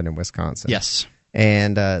that happened in Wisconsin. Yes.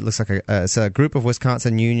 And it looks like it's a group of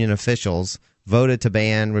Wisconsin union officials voted to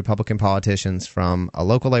ban Republican politicians from a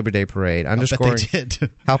local Labor Day parade, underscoring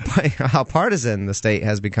how partisan the state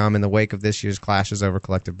has become in the wake of this year's clashes over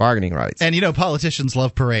collective bargaining rights. And politicians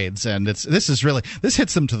love parades, and this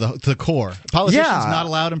hits them to the core. Politicians not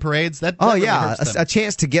allowed in parades. That really hurts them. A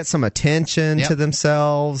chance to get some attention to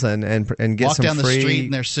themselves and get walk some down free... the street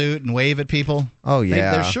in their suit and wave at people. Oh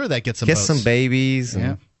yeah, they're sure that gets some kiss votes. some babies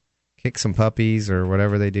and kick some puppies or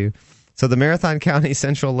whatever they do. So the Marathon County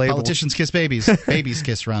Central Label... Politicians kiss babies. Babies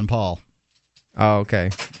kiss Ron Paul. Oh,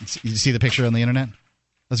 okay. You see the picture on the internet?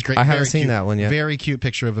 That's great. I haven't seen that one yet. Very cute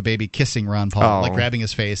picture of a baby kissing Ron Paul, like grabbing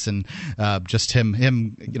his face, and just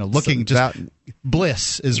him, looking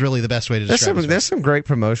bliss is really the best way to describe it. There's some great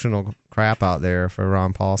promotional crap out there for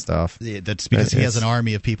Ron Paul stuff. Yeah, that's because he has an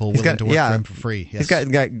army of people willing to work for him for free. Yes. He's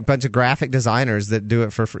got a bunch of graphic designers that do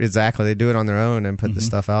it for free. Exactly. They do it on their own and put the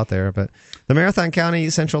stuff out there. But the Marathon County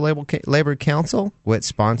Central Labor Council, which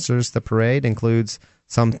sponsors the parade, includes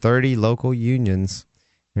some 30 local unions.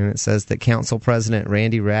 And it says that Council President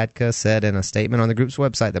Randy Radka said in a statement on the group's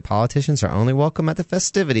website that politicians are only welcome at the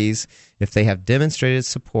festivities if they have demonstrated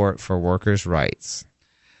support for workers' rights.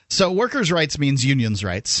 So workers' rights means unions'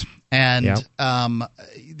 rights. And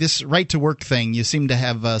this right-to-work thing, you seem to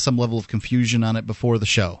have some level of confusion on it before the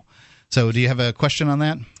show. So do you have a question on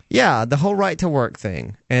that? Yeah, the whole right-to-work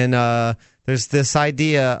thing. And there's this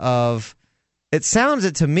idea of, it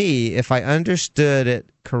sounded to me, if I understood it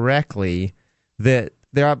correctly, that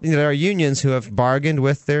there are unions who have bargained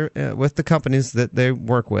with the companies that they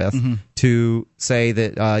work with to say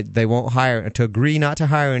that they won't agree not to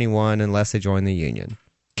hire anyone unless they join the union.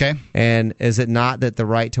 Okay. And is it not that the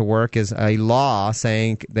right to work is a law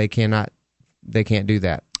saying they can't do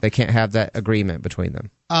that? They can't have that agreement between them.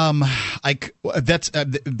 That's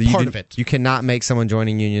part of it. You cannot make someone join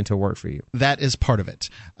a union to work for you. That is part of it.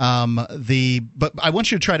 But I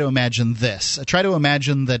want you to try to imagine this. Try to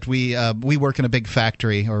imagine that we work in a big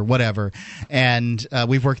factory or whatever, and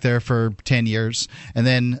we've worked there for 10 years, and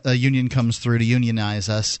then a union comes through to unionize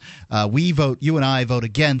us. You and I vote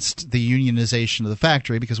against the unionization of the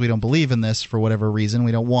factory because we don't believe in this for whatever reason.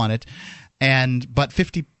 We don't want it. But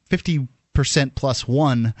 50% plus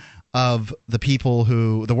one of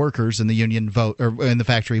the workers in the union vote, or in the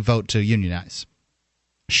factory vote to unionize.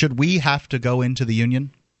 Should we have to go into the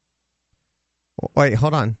union? Wait,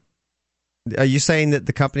 hold on. Are you saying that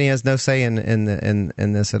the company has no say in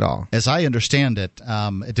this at all? As I understand it,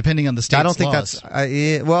 depending on the state's laws. I don't think that's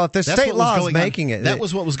if there's state laws making it. That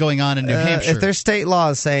was what was going on in New Hampshire. If there's state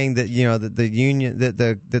laws saying that that the union that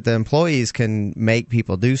the employees can make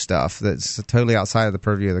people do stuff that's totally outside of the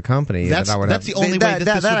purview of the company, that's the only way that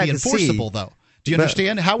this would be enforceable, though. Do you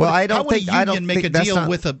understand? How would a union make a deal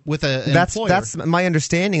with an employer? That's my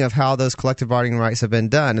understanding of how those collective bargaining rights have been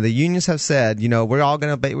done. And the unions have said, we're all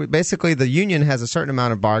going to basically the union has a certain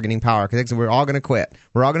amount of bargaining power because we're all going to quit.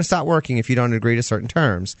 We're all going to stop working if you don't agree to certain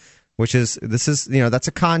terms. That's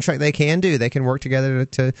a contract they can do. They can work together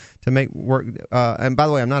to make work. And by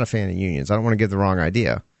the way, I'm not a fan of unions. I don't want to give the wrong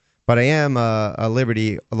idea. But I am a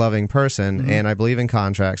liberty-loving person, and I believe in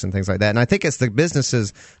contracts and things like that. And I think it's the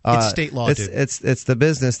businesses. It's state law, dude. It's the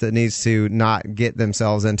business that needs to not get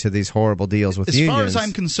themselves into these horrible deals with unions. As far as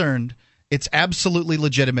I'm concerned, it's absolutely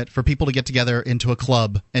legitimate for people to get together into a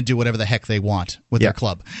club and do whatever the heck they want with their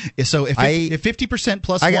club. So if 50%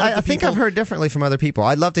 plus one I think I've heard differently from other people.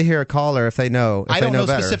 I'd love to hear a caller if they know. I don't know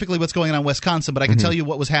better. Specifically what's going on in Wisconsin, but I can tell you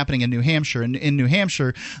what was happening in New Hampshire. In New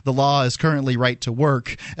Hampshire, the law is currently right to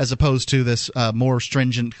work as opposed to this more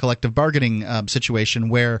stringent collective bargaining situation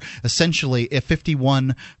where essentially if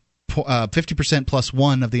 50% plus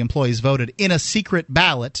one of the employees voted in a secret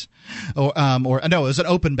ballot, or no, it was an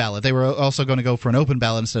open ballot. They were also going to go for an open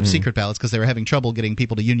ballot instead of secret ballots because they were having trouble getting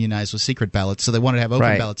people to unionize with secret ballots. So they wanted to have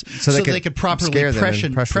open ballots so they could properly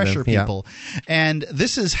pressure people. And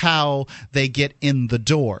this is how they get in the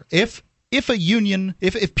door. If a union,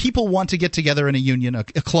 if people want to get together in a union, a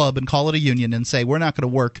club, and call it a union and say, we're not going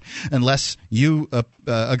to work unless you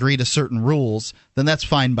agree to certain rules, then that's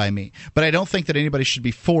fine by me. But I don't think that anybody should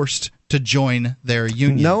be forced to join their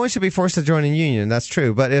union. No one should be forced to join a union. That's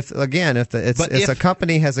true. But if a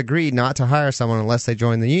company has agreed not to hire someone unless they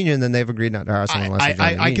join the union, then they've agreed not to hire someone unless they join the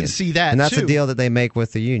union. I can see that, and that's a deal that they make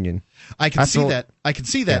with the union. I can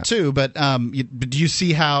see that too. But do you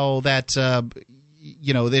see how that?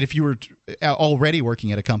 That if you were already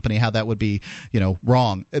working at a company, how that would be,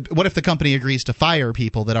 wrong. What if the company agrees to fire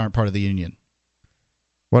people that aren't part of the union?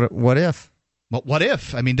 What if? Well, what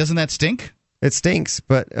if? I mean, doesn't that stink? It stinks,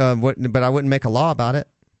 but I wouldn't make a law about it.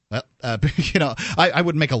 Well, I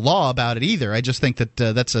wouldn't make a law about it either. I just think that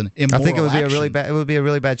that's an immoral I think it would action. be a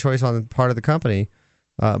really bad choice on the part of the company.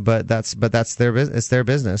 But that's their business. It's their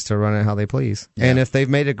business to run it how they please. Yeah. And if they've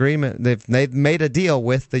made they've made a deal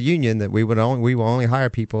with the union that we will only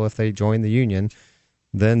hire people if they join the union,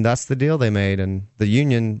 then that's the deal they made. And the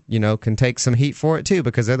union, can take some heat for it too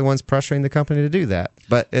because they're the ones pressuring the company to do that.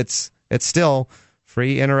 But it's still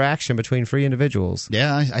free interaction between free individuals.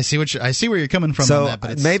 Yeah, I see where you're coming from on that,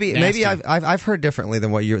 but it's maybe nasty. I've heard differently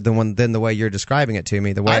than the way you're describing it to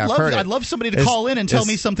me. The way I'd love somebody to call in and tell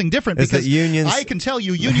me something different, because I can tell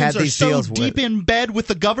you unions are so deep in bed with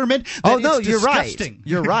the government that it's disgusting.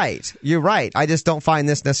 You're right. I just don't find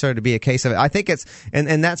this necessarily to be a case of it. I think it's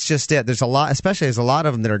and that's just it. There's a lot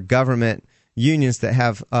of them that are government unions that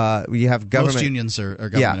have you have government. Most unions are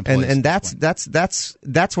government employees. and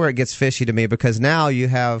that's where it gets fishy to me, because now you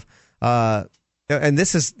have and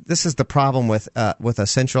this is the problem with a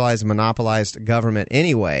centralized, monopolized government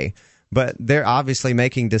anyway. But they're obviously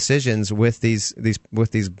making decisions with these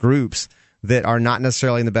groups that are not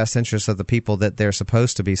necessarily in the best interest of the people that they're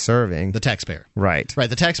supposed to be serving. The taxpayer. Right.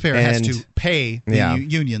 The taxpayer has to pay the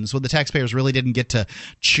unions. Well, the taxpayers really didn't get to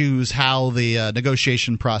choose how the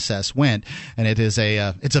negotiation process went, and it's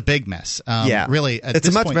a big mess. Really,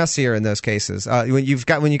 it's much messier in those cases. When you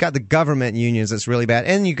got the government unions, it's really bad,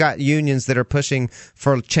 and you got unions that are pushing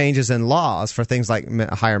for changes in laws for things like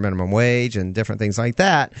higher minimum wage and different things like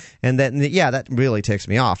that. And that really ticks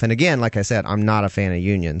me off. And again, like I said, I'm not a fan of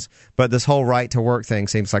unions, but this whole right to work thing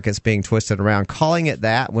seems like it's being twisted around, calling it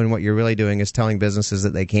that when what you're really doing is telling businesses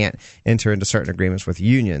that they can't enter into certain agreements with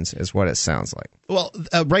unions is what it sounds like. Well,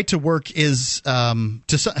 right to work is right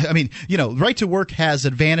to work has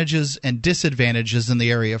advantages and disadvantages in the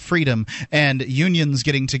area of freedom, and unions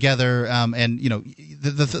getting together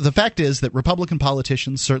the fact is that Republican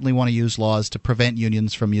politicians certainly want to use laws to prevent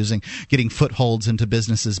unions from getting footholds into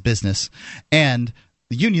business, and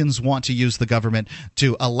the unions want to use the government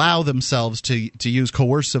to allow themselves to use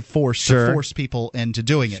coercive force to force people into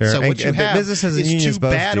doing it. So what you have is two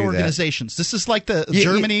bad organizations. This is like the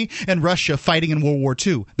Germany and Russia fighting in World War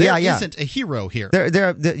II. There isn't a hero here.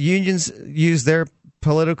 The unions use their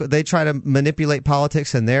they try to manipulate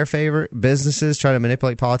politics in their favor. Businesses try to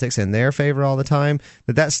manipulate politics in their favor all the time.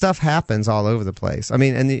 But that stuff happens all over the place. I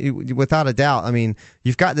mean, and without a doubt, I mean,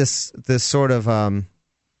 you've got this sort of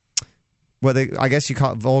I guess you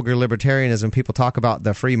call it vulgar libertarianism. People talk about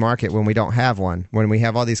the free market when we don't have one. When we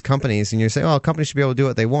have all these companies, and you say, "Oh, companies should be able to do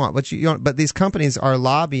what they want," but these companies are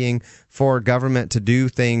lobbying for government to do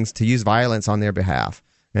things, to use violence on their behalf,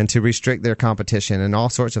 and to restrict their competition and all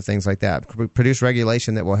sorts of things like that. Produce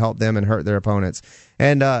regulation that will help them and hurt their opponents,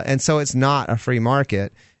 and so it's not a free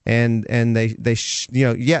market. And they should be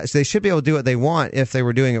able to do what they want if they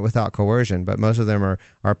were doing it without coercion, but most of them are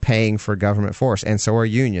paying for government force, and so are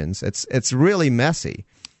unions. It's really messy.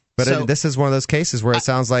 But this is one of those cases where it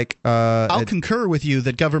sounds like I'll concur with you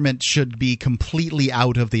that government should be completely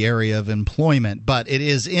out of the area of employment, but it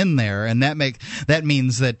is in there, and that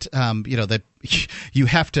means that that you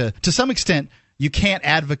have to some extent. You can't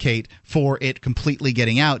advocate for it completely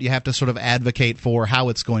getting out. You have to sort of advocate for how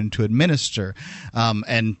it's going to administer,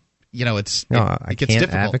 it gets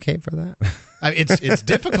difficult. Advocate for that. It's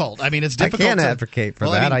difficult. I mean, it's difficult. I can't advocate for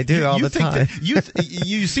that. I do all the time.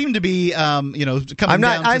 You seem to be, coming I'm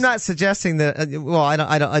not. down. I'm not suggesting that.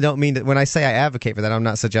 I don't mean that. When I say I advocate for that, I'm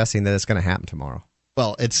not suggesting that it's going to happen tomorrow.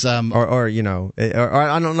 Well, it's or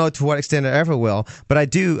I don't know to what extent it ever will, but I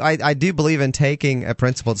do believe in taking a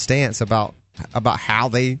principled stance about how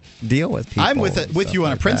they deal with people. I'm with you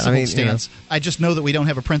on a principled stance. I just know that we don't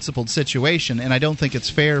have a principled situation, and I don't think it's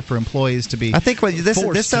fair for employees to be. I think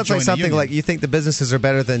this sounds like something like you think the businesses are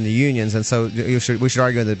better than the unions, and so we should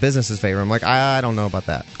argue in the businesses' favor. I'm like, I don't know about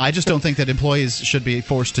that. I just don't think that employees should be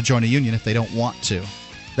forced to join a union if they don't want to.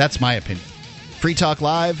 That's my opinion. Free Talk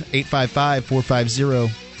Live,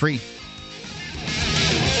 855-450-FREE.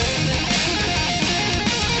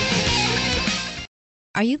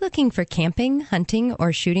 Are you looking for camping, hunting,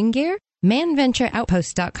 or shooting gear?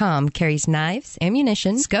 ManVentureOutpost.com carries knives,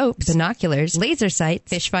 ammunition, scopes, binoculars, laser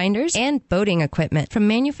sights, fish finders, and boating equipment from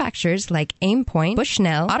manufacturers like Aimpoint,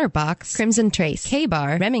 Bushnell, Otterbox, Crimson Trace,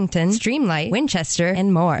 K-Bar, Remington, Streamlight, Winchester,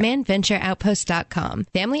 and more. ManVentureOutpost.com.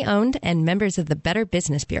 Family owned and members of the Better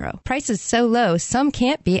Business Bureau. Prices so low, some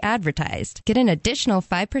can't be advertised. Get an additional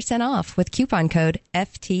 5% off with coupon code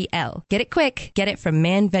FTL. Get it quick. Get it from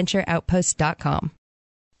ManVentureOutpost.com.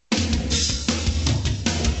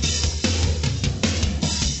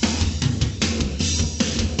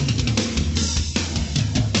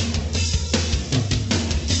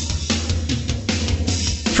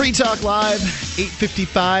 Free Talk Live,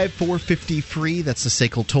 855-450-FREE. That's the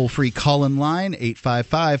SACL toll-free call-in line,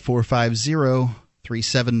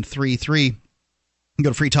 855-450-3733.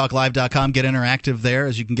 Go to freetalklive.com, get interactive there,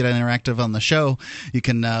 as you can get interactive on the show. You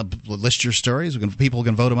can list your stories. People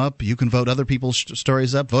can vote them up. You can vote other people's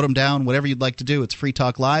stories up, vote them down, whatever you'd like to do. It's Free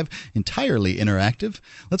Talk Live, entirely interactive.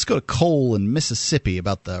 Let's go to Cole in Mississippi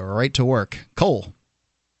about the right to work. Cole.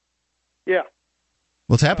 Yeah.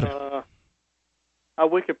 What's happening? I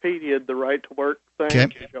Wikipedia'd the right to work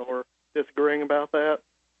thing. Okay. Y'all were disagreeing about that.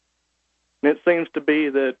 And it seems to be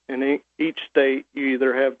that in each state, you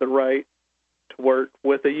either have the right to work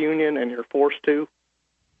with a union and you're forced to,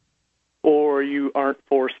 or you aren't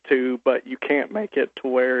forced to, but you can't make it to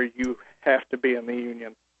where you have to be in the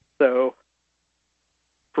union. So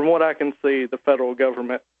from what I can see, the federal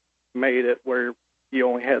government made it where you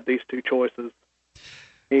only had these two choices.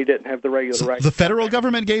 You didn't have the regular right. The federal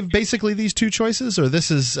government gave basically these two choices, or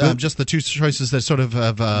this is just the two choices that sort of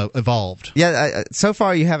have evolved? Yeah, so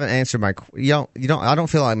far you haven't answered my. I don't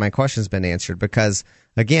feel like my question's been answered because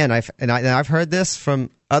again, I've heard this from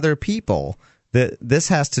other people that this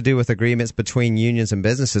has to do with agreements between unions and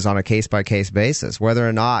businesses on a case by case basis, whether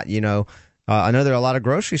or not I know there are a lot of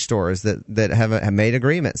grocery stores that have made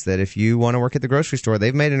agreements that if you want to work at the grocery store,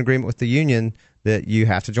 they've made an agreement with the union that you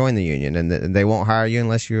have to join the union and that they won't hire you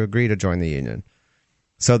unless you agree to join the union.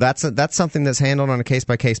 So that's something that's handled on a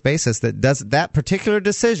case-by-case basis that particular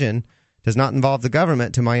decision does not involve the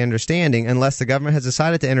government, to my understanding, unless the government has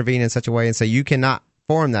decided to intervene in such a way and say you cannot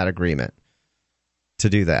form that agreement to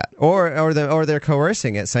do that. Or they're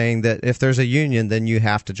coercing it, saying that if there's a union, then you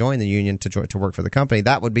have to join the union to work for the company.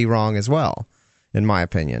 That would be wrong as well, in my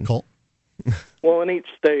opinion. Cool. Well, in each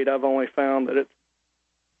state, I've only found that it's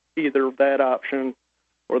either that option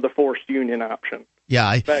or the forced union option.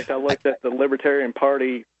 Yeah. In fact, I looked at the Libertarian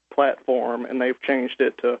Party platform, and they've changed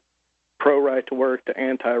it to pro-right to work to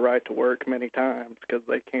anti-right to work many times because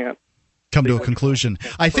they can't come to a conclusion.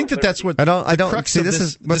 I think that's what the crux of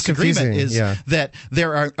this agreement is, that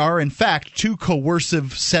there are in fact two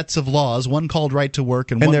coercive sets of laws, one called right to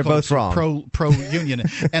work and one they're called both wrong. pro-union,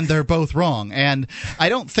 and they're both wrong. And I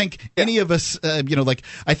don't think any of us, I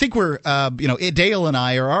think we're, Dale and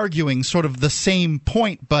I are arguing sort of the same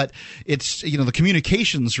point, but it's, the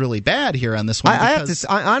communication's really bad here on this one.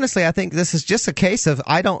 Honestly, I think this is just a case of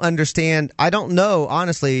I don't know,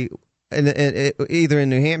 honestly, either in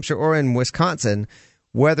New Hampshire or in Wisconsin,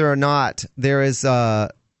 whether or not there is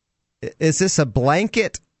this a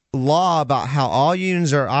blanket law about how all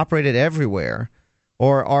unions are operated everywhere,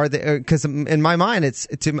 or are they? Because in my mind, it's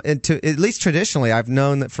to at least traditionally, I've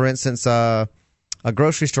known that, for instance, a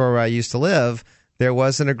grocery store where I used to live, there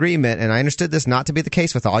was an agreement, and I understood this not to be the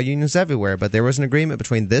case with all unions everywhere, but there was an agreement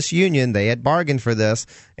between this union, they had bargained for this,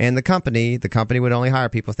 and the company would only hire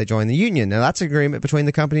people if they joined the union. Now, that's an agreement between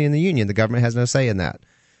the company and the union. The government has no say in that.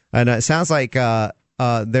 And it sounds like there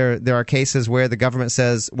are cases where the government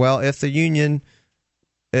says, well, if there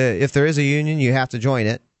is a union, you have to join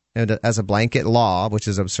it as a blanket law, which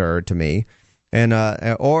is absurd to me. And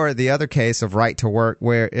or the other case of right to work,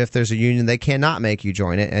 where if there's a union, they cannot make you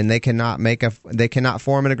join it, and they cannot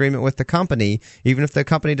form an agreement with the company, even if the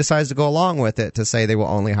company decides to go along with it, to say they will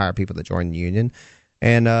only hire people that join the union,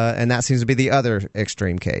 and that seems to be the other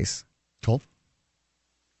extreme case. Cool.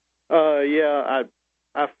 I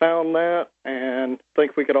found that, and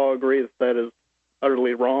think we could all agree that is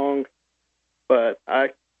utterly wrong. But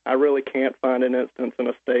I really can't find an instance in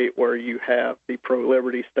a state where you have the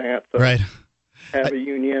pro-liberty stance. Right. Have a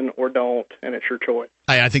union or don't, and it's your choice.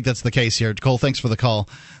 I think that's the case here. Cole, thanks for the call.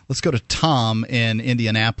 Let's go to Tom in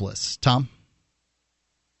Indianapolis. Tom?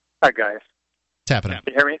 Hi, guys. What's happening?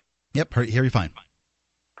 Can you hear me? Yep, hear you fine.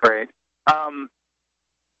 Great. I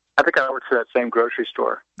think I work for that same grocery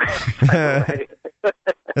store.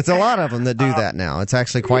 It's a lot of them that do that now. It's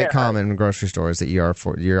actually quite common in grocery stores that you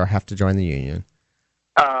have to join the union.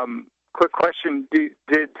 Quick question: Did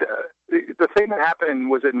the thing that happened,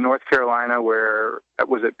 was it in North Carolina, where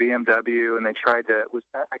was it BMW and they tried to?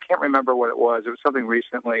 I can't remember what it was. It was something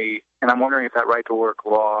recently, and I'm wondering if that right to work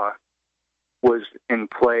law was in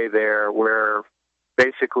play there, where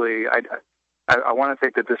basically I want to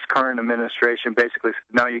think that this current administration basically said,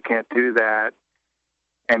 no, you can't do that,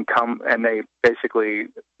 and they basically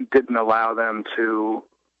didn't allow them to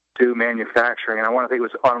do manufacturing, and I want to think it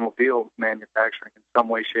was automobile manufacturing in some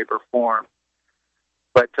way, shape, or form.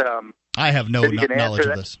 But I have no knowledge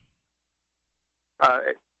of this.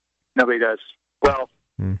 Nobody does. Well,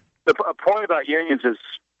 the point about unions is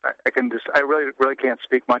I really can't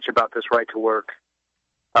speak much about this right to work.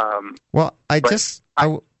 Well, I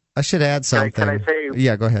should add something. Can I say?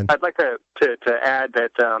 Yeah, go ahead. I'd like to add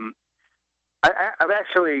that I've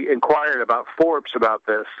actually inquired about Forbes about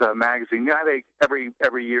this magazine. You know, every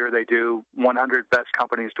year they do 100 best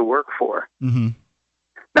companies to work for. Mm-hmm.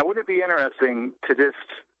 Now, wouldn't it be interesting to just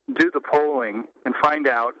do the polling and find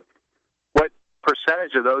out what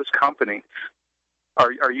percentage of those companies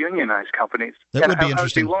are unionized companies? That would be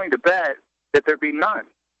interesting. I would be willing to bet that there'd be none.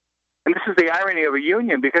 And this is the irony of a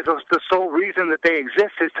union, because the sole reason that they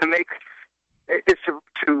exist is to make is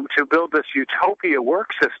to build this utopia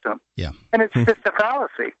work system. Yeah. And it's just a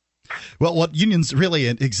fallacy. Well, what unions really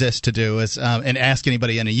exist to do is, and ask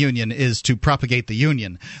anybody in a union, is to propagate the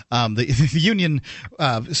union. The union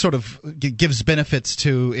sort of gives benefits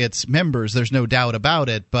to its members. There's no doubt about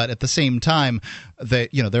it. But at the same time, there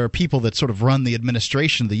are people that sort of run the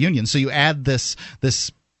administration of the union. So you add this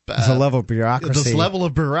a level of bureaucracy. This level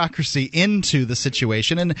of bureaucracy into the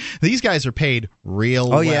situation, and these guys are paid real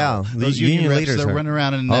well. Yeah, those union reps, they're running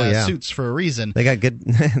around in suits for a reason. They got good.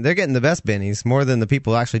 They're getting the best bennies, more than the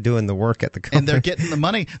people actually doing the work at the company. And they're getting the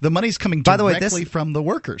money. The money's coming directly from the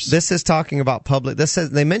workers. This is talking about public. This says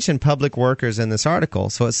they mentioned public workers in this article,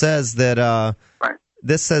 so it says that.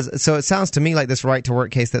 This says, so it sounds to me like this right to work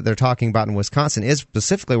case that they're talking about in Wisconsin is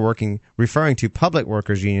specifically referring to public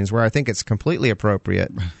workers unions, where I think it's completely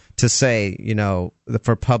appropriate to say,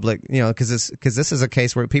 for public, because this is a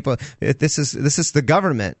case where this is the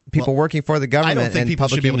government, people working for the government. I don't think and people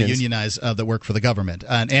should be able to unions. unionize that work for the government,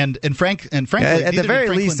 and frankly, at the very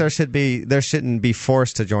least, there shouldn't be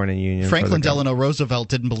forced to join a union. Franklin Delano Roosevelt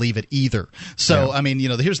didn't believe it either. So I mean,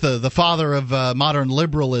 here's the father of modern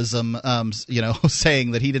liberalism,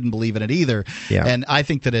 saying that he didn't believe in it either. Yeah. And I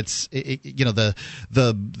think that it's the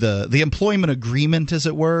employment agreement, as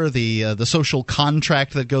it were, the social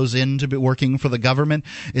contract that goes into working for the government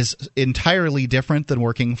is entirely different than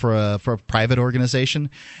working for a private organization.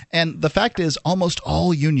 And the fact is, almost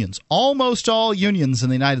all unions in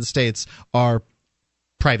the United States are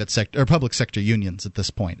private sector or public sector unions at this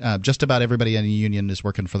point. Just about everybody in a union is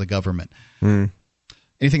working for the government.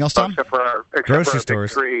 Anything else, Tom? Except for grocery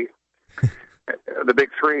stores. The big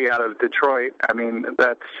three out of Detroit. I mean,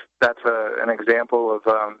 that's an example of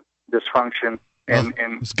dysfunction.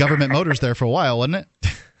 It was Government Motors there for a while, wasn't it?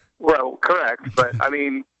 Well, correct, but I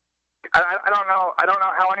mean, I don't know. I don't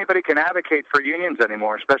know how anybody can advocate for unions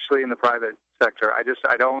anymore, especially in the private sector. I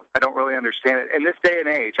don't really understand it in this day and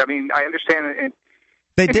age. I mean, I understand it in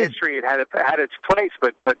history it had its place,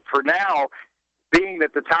 but for now, being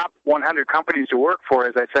that the top 100 companies to work for,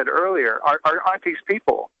 as I said earlier, aren't these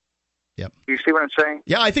people. Yep. You see what I'm saying?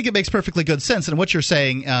 Yeah, I think it makes perfectly good sense. And what you're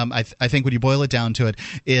saying, I think when you boil it down to it,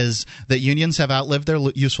 is that unions have outlived their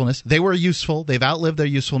usefulness. They were useful. They've outlived their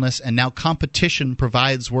usefulness. And now competition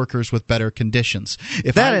provides workers with better conditions.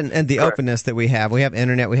 And the openness that we have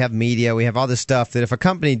internet, we have media, we have all this stuff that if a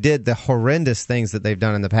company did the horrendous things that they've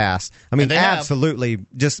done in the past, I mean, absolutely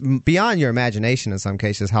just beyond your imagination in some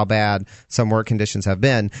cases how bad some work conditions have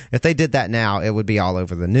been. If they did that now, it would be all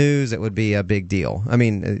over the news. It would be a big deal. I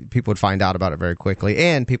mean, people would find out about it very quickly,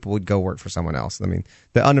 and people would go work for someone else. I mean,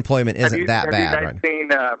 the unemployment isn't that bad.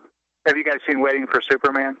 Have you guys seen Waiting for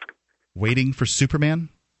Superman? Waiting for Superman?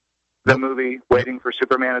 The movie Waiting for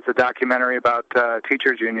Superman. It's a documentary about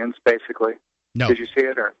teachers' unions, basically. No. Did you see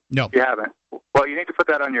it? Or no. You haven't? Well, you need to put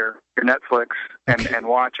that on your Netflix and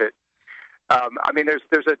watch it. I mean, there's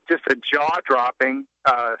just a jaw-dropping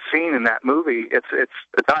scene in that movie. It's a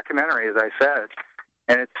documentary, as I said.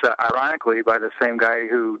 And it's ironically by the same guy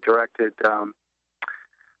who directed the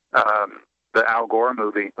Al Gore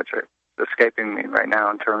movie, which is escaping me right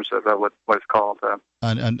now in terms of what it's called.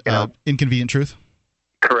 Inconvenient Truth?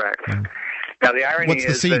 Correct. Now, the irony What's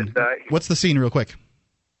the scene? What's the scene, real quick?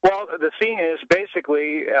 Well, the scene is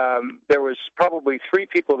basically there was probably three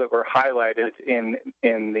people that were highlighted in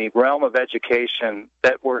the realm of education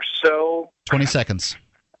that were so... 20 seconds.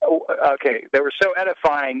 Okay, they were so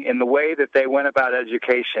edifying in the way that they went about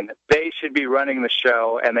education. They should be running the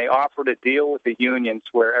show, and they offered a deal with the unions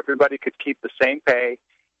where everybody could keep the same pay,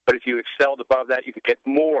 but if you excelled above that, you could get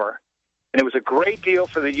more. And it was a great deal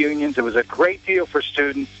for the unions. It was a great deal for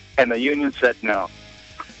students, and the union said no.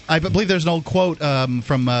 I believe there's an old quote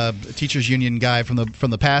from a teachers union guy from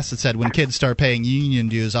the past that said, "When kids start paying union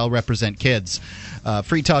dues, I'll represent kids."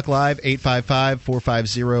 Free Talk Live,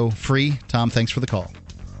 855-450-FREE. Tom, thanks for the call.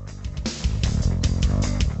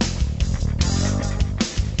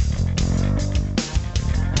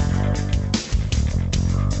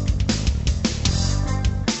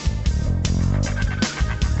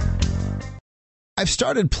 I've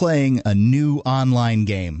started playing a new online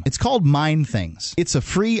game. It's called Mine Things. It's a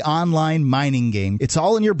free online mining game. It's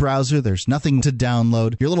all in your browser. There's nothing to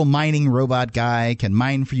download. Your little mining robot guy can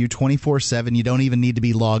mine for you 24/7. You don't even need to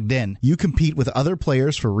be logged in. You compete with other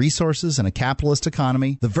players for resources in a capitalist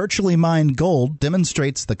economy. The virtually mined gold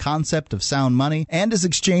demonstrates the concept of sound money and is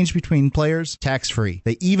exchanged between players tax-free.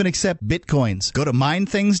 They even accept bitcoins. Go to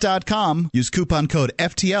minethings.com, use coupon code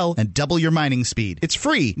FTL, and double your mining speed. It's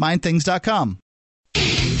free. Minethings.com.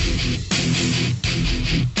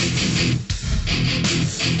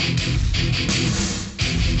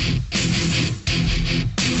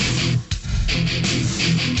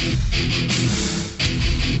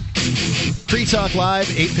 Talk Live,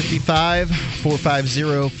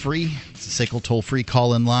 855-450-FREE. It's a SACL toll-free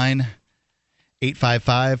call-in line,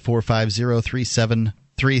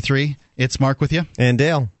 855-450-3733. It's Mark with you. And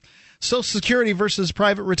Dale. Social Security versus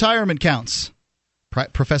private retirement counts.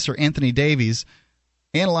 Professor Anthony Davies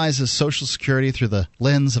analyzes Social Security through the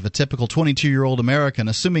lens of a typical 22-year-old American.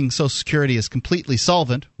 Assuming Social Security is completely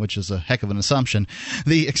solvent, which is a heck of an assumption,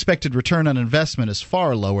 the expected return on investment is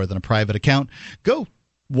far lower than a private account. Go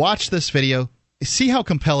watch this video. See how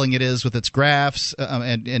compelling it is with its graphs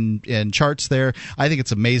and charts there. I think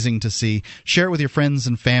it's amazing to see. Share it with your friends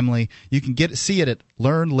and family. You can see it at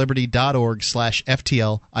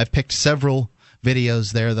learnliberty.org/FTL. I've picked several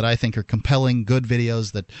videos there that I think are compelling, good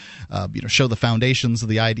videos that show the foundations of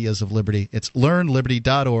the ideas of liberty. It's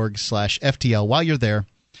learnliberty.org/FTL. While you're there,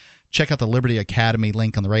 check out the Liberty Academy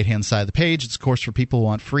link on the right-hand side of the page. It's a course for people who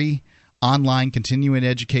want free online continuing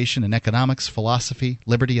education in economics, philosophy,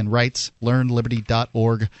 liberty, and rights.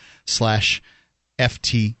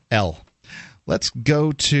 learnliberty.org/FTL. Let's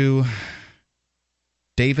go to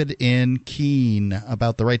David in Keene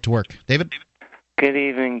about the right to work. David? Good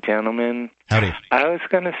evening, gentlemen. Howdy. I was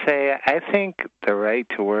going to say, I think the right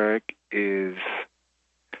to work is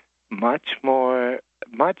much less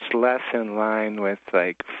in line with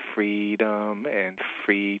like freedom and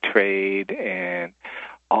free trade and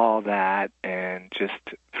all that, and just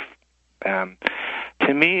to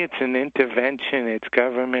me it's an intervention. It's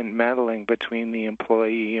government meddling between the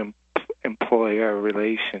employee-employer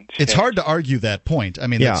relationship. It's hard to argue that point. I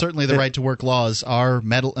mean, certainly the right to work laws are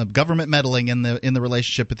government meddling in the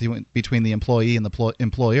relationship between the employee and the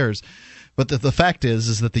employers. But the fact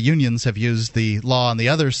is that the unions have used the law on the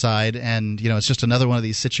other side, and it's just another one of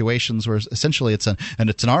these situations where essentially it's an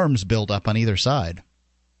arms buildup on either side.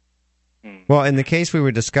 Well, in the case we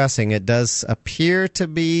were discussing, it does appear to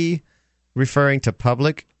be referring to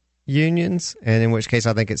public unions, and in which case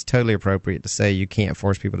I think it's totally appropriate to say you can't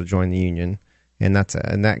force people to join the union. And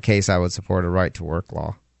in that case, I would support a right-to-work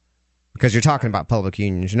law. Because you're talking about public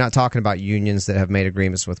unions. You're not talking about unions that have made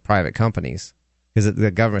agreements with private companies. Because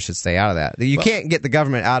the government should stay out of that. You can't get the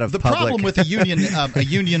government out of the public. problem with a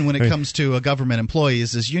union when it comes to government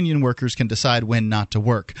employees is union workers can decide when not to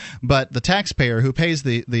work, but the taxpayer who pays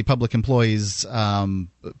the public employees'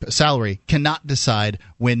 salary cannot decide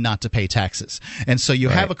when not to pay taxes, and so you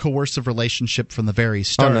have a coercive relationship from the very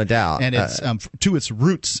start. Oh, no doubt. And it's to its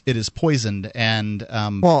roots, it is poisoned, and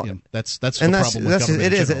that's the problem with government.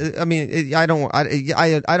 It is. I mean, I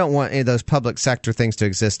don't want any of those public sector things to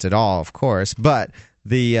exist at all, of course, but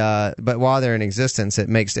while they're in existence, it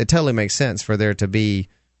totally makes sense for there to be,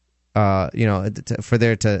 for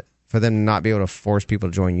them to not be able to force people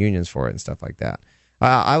to join unions for it and stuff like that.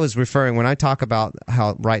 I was referring, when I talk about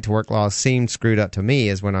how right to work laws seem screwed up to me,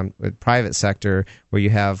 is when I'm with private sector where you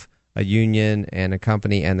have a union and a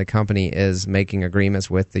company, and the company is making agreements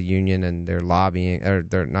with the union and they're lobbying, or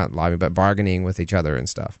they're not lobbying, but bargaining with each other and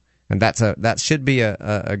stuff. And that should be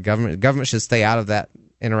a government. Government should stay out of that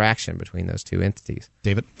interaction between those two entities.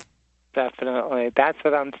 David? Definitely. That's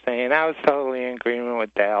what I'm saying. I was totally in agreement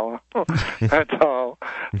with Dale. That's all.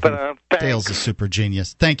 But Dale's a super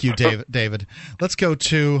genius. Thank you, David. Let's go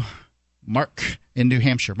to Mark in New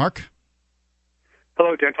Hampshire. Mark?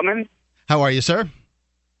 Hello, gentlemen. How are you, sir?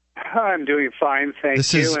 I'm doing fine, thank you.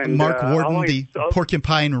 This is Mark Warden, the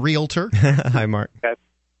Porcupine Realtor. Hi, Mark.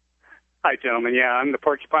 Hi, gentlemen. Yeah, I'm the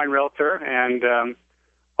Porcupine Realtor, and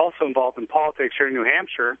also involved in politics here in New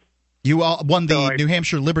Hampshire. You won the New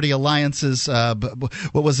Hampshire Liberty Alliance's,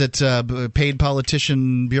 what was it, Paid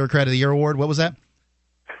Politician Bureaucrat of the Year Award? What was that?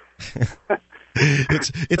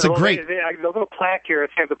 It's a great... The little plaque here, I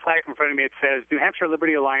have the plaque in front of me, it says New Hampshire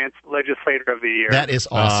Liberty Alliance Legislator of the Year. That is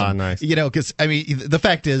awesome. Nice. Because, I mean, the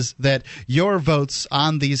fact is that your votes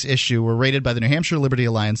on these issues were rated by the New Hampshire Liberty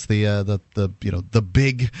Alliance, the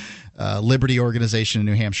big liberty organization in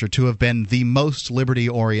New Hampshire, to have been the most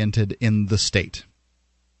liberty-oriented in the state.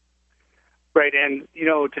 Right, and,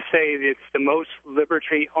 to say it's the most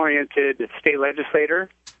liberty-oriented state legislator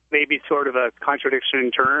may be sort of a contradiction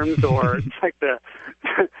in terms, or it's like the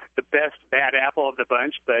best bad apple of the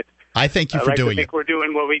bunch, but I thank you for doing it. I think we're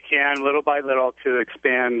doing what we can, little by little, to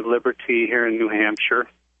expand liberty here in New Hampshire.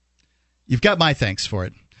 You've got my thanks for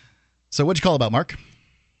it. So what'd you call about, Mark?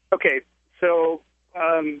 Okay, so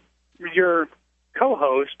your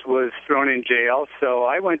co-host was thrown in jail, so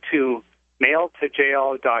I went to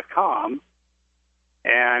mailtojail.com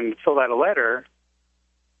and filled out a letter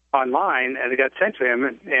online, and it got sent to him,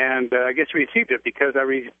 and I guess he received it because I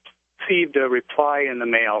received a reply in the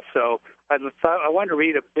mail. So I wanted to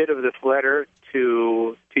read a bit of this letter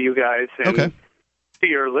to you guys and to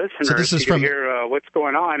your listeners so this is to hear what's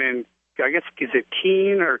going on, and I guess, is it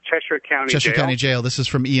Keene or Cheshire County Cheshire Jail? County Jail. This is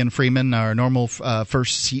from Ian Freeman, our normal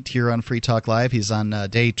first seat here on Free Talk Live. He's on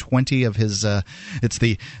day 20 of his. It's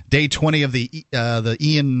the day 20 of the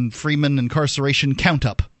Ian Freeman incarceration count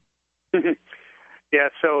up. Yeah,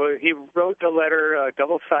 so he wrote the letter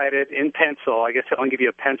double-sided in pencil. I guess they only give you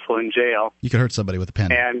a pencil in jail. You could hurt somebody with a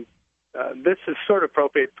pen. And this is sort of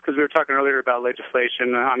appropriate because we were talking earlier about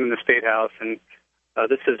legislation. I'm in the State House, and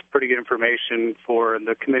this is pretty good information for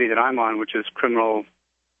the committee that I'm on, which is Criminal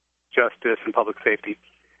Justice and Public Safety.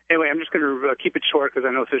 Anyway, I'm just going to keep it short because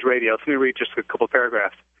I know this is radio. So let me read just a couple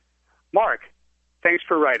paragraphs. Mark, thanks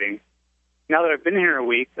for writing. Now that I've been here a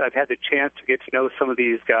week, I've had the chance to get to know some of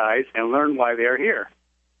these guys and learn why they are here.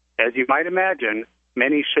 As you might imagine,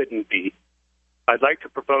 many shouldn't be. I'd like to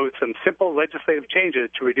propose some simple legislative changes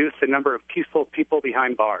to reduce the number of peaceful people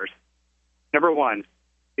behind bars. Number one,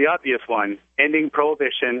 the obvious one, ending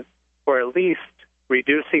prohibition, or at least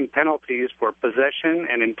reducing penalties for possession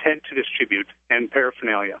and intent to distribute and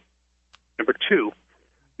paraphernalia. Number two,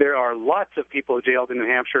 there are lots of people jailed in New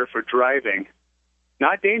Hampshire for driving.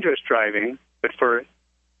 Not dangerous driving, but for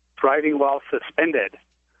driving while suspended.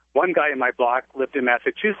 One guy in my block lived in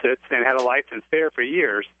Massachusetts and had a license there for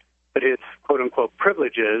years, but his quote-unquote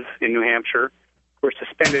privileges in New Hampshire were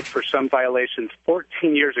suspended for some violations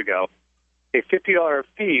 14 years ago. A $50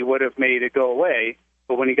 fee would have made it go away,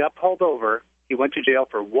 but when he got pulled over, he went to jail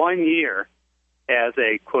for 1 year as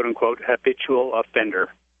a quote-unquote habitual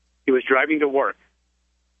offender. He was driving to work.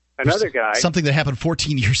 Another guy... Something that happened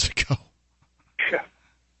 14 years ago.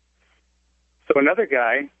 So another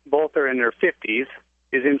guy, both are in their 50s,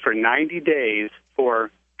 is in for 90 days for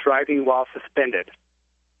driving while suspended.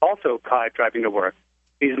 Also caught driving to work.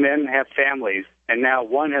 These men have families, and now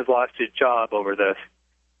one has lost his job over this.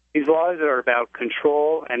 These laws are about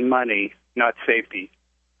control and money, not safety.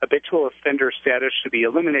 Habitual offender status should be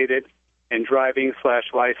eliminated, and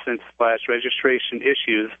driving/license/registration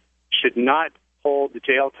issues should not hold the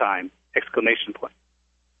jail time! Exclamation point.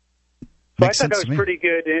 So I thought that was pretty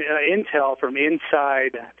good intel from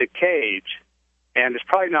inside the cage, and it's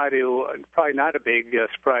probably not a big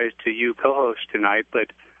surprise to you co-hosts tonight,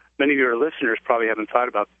 but many of your listeners probably haven't thought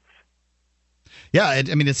about this. Yeah, I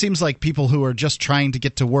mean, it seems like people who are just trying to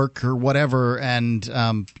get to work or whatever, and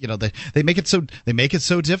they make it so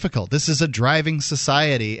difficult. This is a driving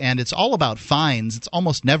society, and it's all about fines. It's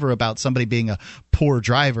almost never about somebody being a poor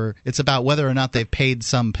driver. It's about whether or not they've paid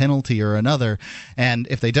some penalty or another, and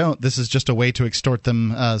if they don't, this is just a way to extort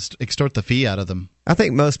the fee out of them. I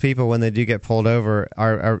think most people, when they do get pulled over,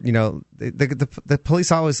 are the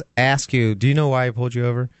police always ask you, "Do you know why I pulled you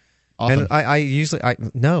over?" Often. And I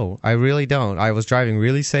really don't. I was driving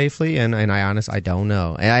really safely, and I don't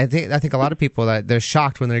know. And I think a lot of people, that they're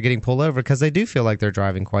shocked when they're getting pulled over because they do feel like they're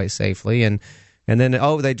driving quite safely, and then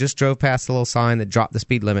they just drove past the little sign that dropped the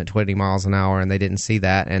speed limit 20 miles an hour, and they didn't see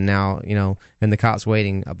that, and now and the cops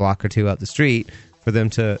waiting a block or two up the street for them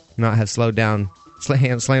to not have slowed down,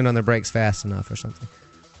 slammed on their brakes fast enough or something.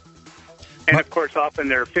 And, of course, often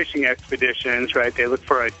they're fishing expeditions, right? They look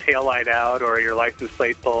for a taillight out or your license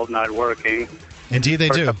plate bulb not working. Indeed they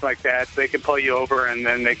do. Something like that. They can pull you over, and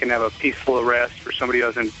then they can have a peaceful arrest for somebody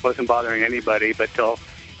who wasn't bothering anybody, but they'll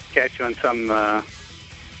catch you on some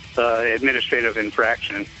administrative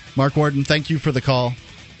infraction. Mark Warden, thank you for the call.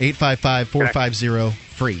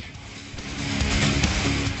 855-450-FREE.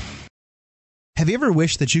 Have you ever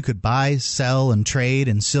wished that you could buy, sell, and trade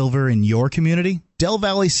in silver in your community? Del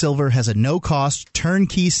Valley Silver has a no-cost,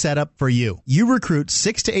 turnkey setup for you. You recruit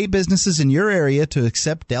 6 to 8 businesses in your area to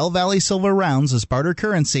accept Del Valley Silver rounds as barter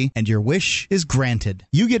currency, and your wish is granted.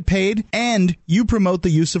 You get paid, and you promote the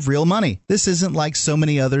use of real money. This isn't like so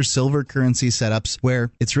many other silver currency setups where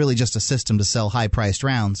it's really just a system to sell high-priced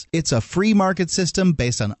rounds. It's a free market system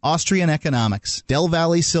based on Austrian economics.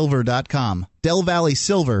 DelValleySilver.com.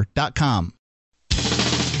 DelValleySilver.com.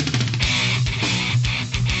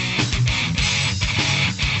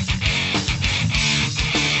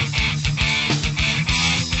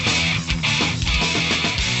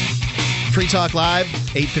 Free Talk Live,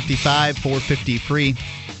 855-450-FREE.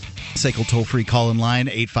 SACL toll-free call-in line,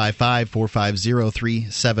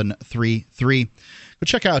 855-450-3733. Go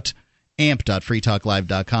check out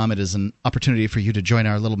amp.freetalklive.com. It is an opportunity for you to join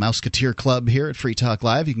our little Mouseketeer club here at Free Talk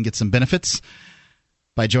Live. You can get some benefits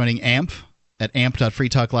by joining AMP at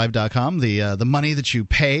amp.freetalklive.com. The money that you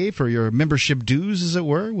pay for your membership dues, as it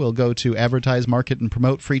were, will go to advertise, market, and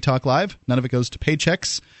promote Free Talk Live. None of it goes to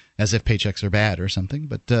paychecks, as if paychecks are bad or something,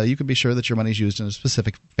 but you can be sure that your money is used in a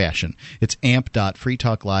specific fashion. It's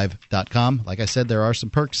amp.freetalklive.com. Like I said, there are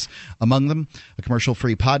some perks among them. A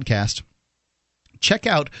commercial-free podcast check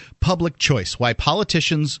out Public Choice, Why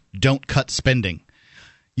Politicians Don't Cut Spending.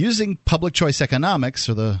 Using public choice economics,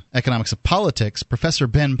 or the economics of politics, Professor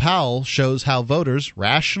Ben Powell shows how voters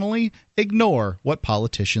rationally ignore what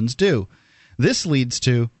politicians do. This leads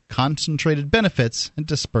to concentrated benefits and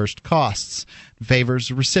dispersed costs, favors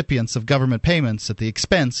recipients of government payments at the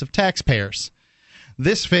expense of taxpayers.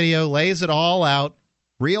 This video lays it all out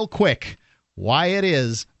real quick, why it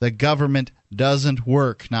is the government doesn't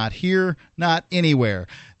work, not here, not anywhere,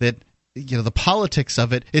 that the politics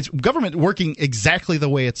of it, it's government working exactly the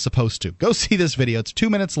way it's supposed to. Go see this video. It's 2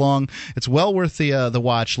 minutes long. It's well worth the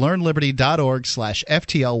watch.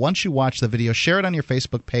 LearnLiberty.org/FTL. Once you watch the video, share it on your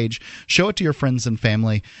Facebook page, show it to your friends and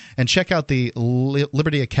family, and check out the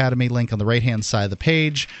Liberty Academy link on the right-hand side of the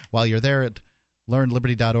page while you're there at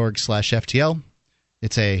LearnLiberty.org/FTL.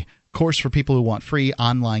 It's a course for people who want free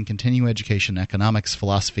online continuing education, economics,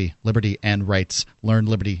 philosophy, liberty, and rights.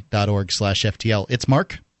 LearnLiberty.org/FTL. It's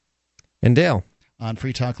Mark. And Dale. On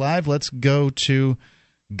Free Talk Live, let's go to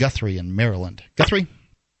Guthrie in Maryland. Guthrie?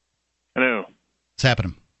 Hello. What's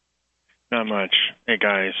happening? Not much. Hey,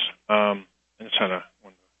 guys. I just want to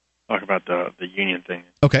talk about the union thing.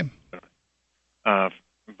 Okay.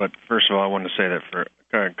 But first of all, I wanted to say that for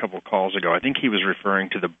a couple of calls ago, I think he was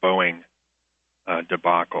referring to the Boeing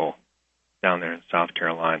debacle down there in South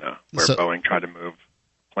Carolina, where Boeing tried to move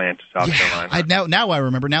a plant to South Carolina. Now I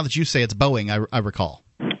remember. Now that you say it's Boeing, I recall.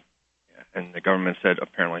 And the government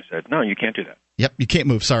apparently said, no, you can't do that. Yep, you can't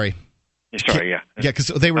move. Sorry. Sorry, yeah. Yeah, because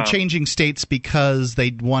they were changing states because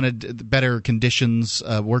they wanted better conditions,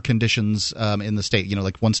 work conditions in the state.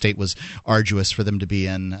 Like one state was arduous for them to be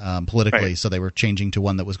in politically, right. So they were changing to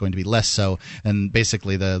one that was going to be less so. And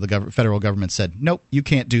basically the federal government said, nope, you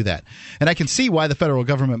can't do that. And I can see why the federal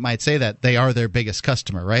government might say that. They are their biggest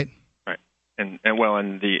customer, right? Right. And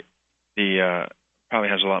the probably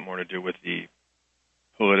has a lot more to do with the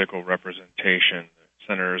political representation, the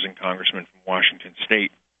senators and congressmen from Washington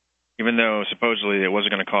State. Even though supposedly it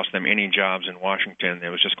wasn't going to cost them any jobs in Washington, it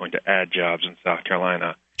was just going to add jobs in South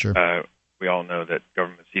Carolina. Sure. We all know that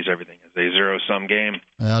government sees everything as a zero-sum game.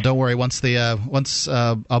 Don't worry. Once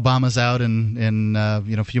Obama's out in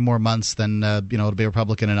a few more months, then it'll be a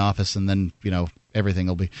Republican in office, and then everything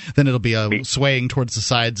will be. Then it'll be swaying towards the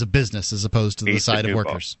sides of business as opposed to the side of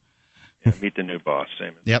workers. Yeah, meet the new boss.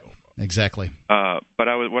 Same. Yep. Exactly. But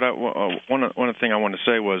one thing I wanted to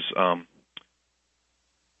say was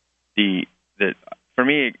that for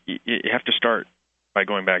me, you have to start by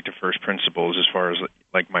going back to first principles as far as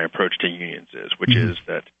like my approach to unions is, which is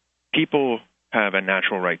that people have a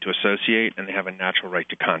natural right to associate and they have a natural right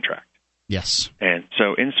to contract. Yes. And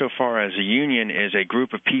so insofar as a union is a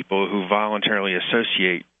group of people who voluntarily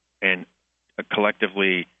associate and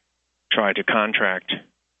collectively try to contract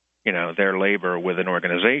their labor with an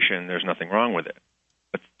organization, there's nothing wrong with it.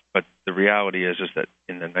 But the reality is that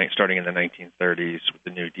starting in the 1930s with the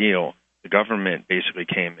New Deal, the government basically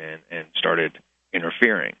came in and started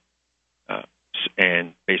interfering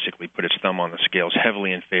and basically put its thumb on the scales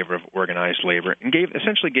heavily in favor of organized labor and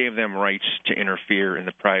essentially gave them rights to interfere in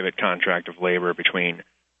the private contract of labor between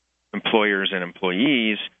employers and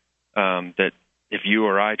employees, that if you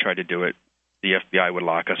or I tried to do it, the FBI would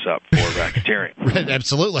lock us up for racketeering. Right,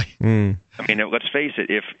 absolutely. Mm. I mean, let's face it.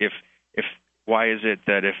 If why is it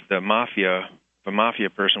that if a mafia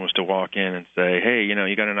person was to walk in and say, "Hey,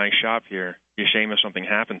 you got a nice shop here. Be ashamed if something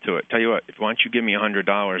happened to it. Tell you what, why don't you give me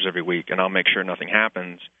 $100 every week and I'll make sure nothing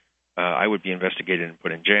happens," I would be investigated and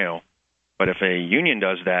put in jail. But if a union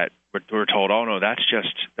does that, we're told, "Oh no, that's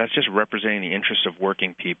just representing the interests of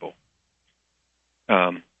working people."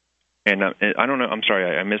 And I don't know. I'm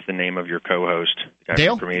sorry, I missed the name of your co-host.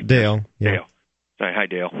 Dale. Dale. Yeah. Dale. Sorry. Hi,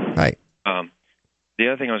 Dale. Hi. The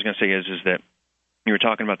other thing I was going to say is that you were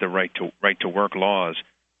talking about the right to work laws.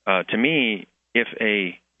 To me, you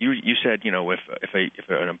said if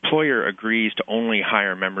an employer agrees to only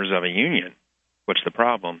hire members of a union, what's the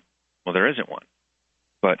problem? Well, there isn't one.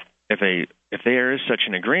 But if there is such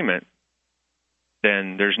an agreement,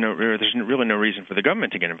 then there's really no reason for the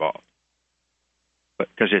government to get involved.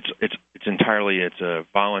 Because it's a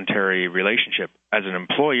voluntary relationship. As an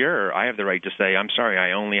employer, I have the right to say, "I'm sorry,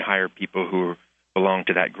 I only hire people who belong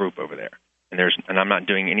to that group over there," and I'm not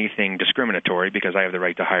doing anything discriminatory because I have the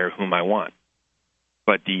right to hire whom I want.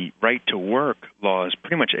 But the right to work laws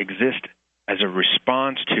pretty much exist as a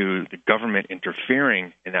response to the government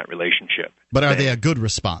interfering in that relationship. But are they a good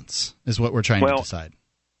response? Is what we're trying to decide.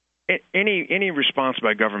 Any response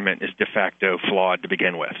by government is de facto flawed to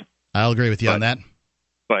begin with. I'll agree with you on that.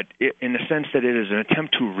 But in the sense that it is an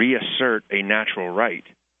attempt to reassert a natural right,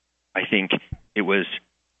 I think it was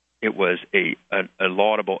a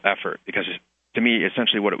laudable effort because to me,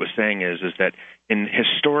 essentially what it was saying is that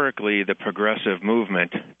historically the progressive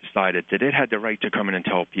movement decided that it had the right to come in and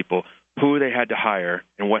tell people who they had to hire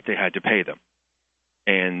and what they had to pay them.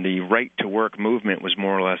 And the right to work movement was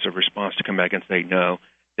more or less a response to come back and say, no,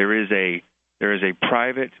 there is a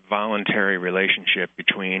private, voluntary relationship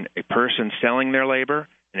between a person selling their labor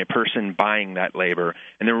and a person buying that labor.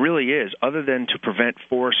 And there really is, other than to prevent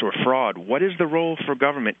force or fraud, what is the role for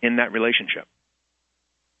government in that relationship?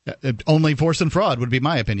 Only force and fraud would be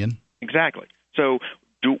my opinion. Exactly. So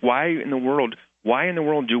why in the world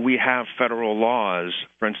do we have federal laws,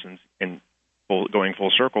 for instance, going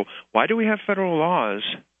full circle, why do we have federal laws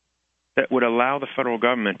that would allow the federal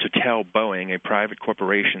government to tell Boeing, a private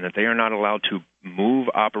corporation, that they are not allowed to move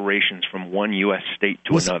operations from one U.S. state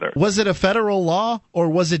to another? Was it a federal law, or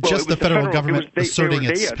was it just the federal government asserting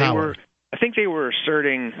its power? I think they were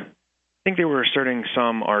asserting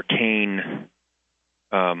some arcane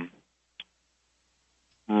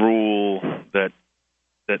rule that's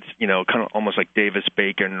kind of almost like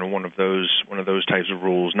Davis-Bacon or one of those types of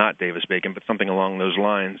rules, not Davis-Bacon, but something along those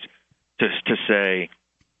lines, to say,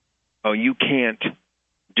 oh, you can't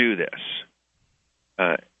do this.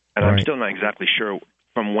 And I'm still not exactly sure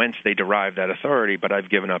from whence they derive that authority, but I've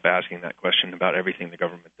given up asking that question about everything the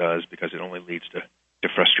government does because it only leads to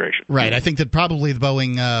frustration. Right. I think that probably the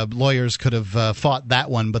Boeing lawyers could have fought that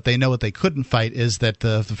one, but they know what they couldn't fight is that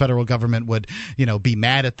the federal government would, be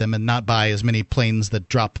mad at them and not buy as many planes that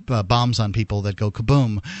drop bombs on people that go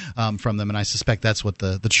kaboom from them. And I suspect that's what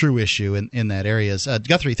the true issue in that area is.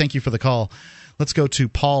 Guthrie, thank you for the call. Let's go to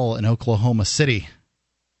Paul in Oklahoma City.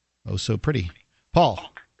 Oh, so pretty.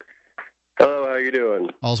 Paul. Hello, how you doing?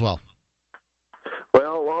 All's well.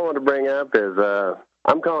 Well, what I want to bring up is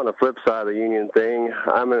I'm calling the flip side of the union thing.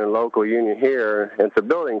 I'm in a local union here. It's a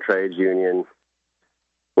building trades union.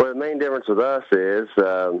 Well, the main difference with us is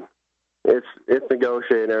it's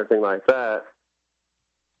negotiated and everything like that.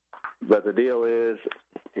 But the deal is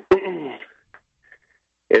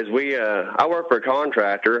I work for a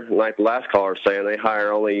contractor, like the last caller was saying, they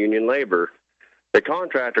hire only union labor. The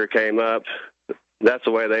contractor came up, that's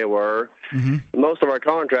the way they were. Mm-hmm. Most of our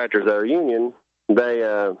contractors that are union,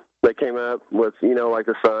 they came up with, like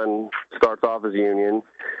the son starts off as union,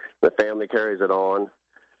 the family carries it on.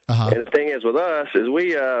 Uh-huh. And the thing is with us is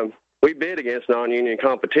we bid against non-union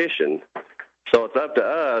competition. So it's up to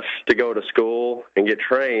us to go to school and get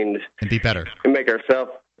trained. And be better. And make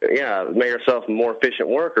ourselves a more efficient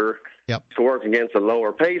worker. Yep. To work against a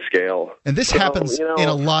lower pay scale. And this happens in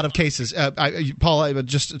a lot of cases. Paul,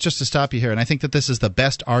 just to stop you here, and I think that this is the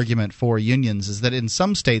best argument for unions, is that in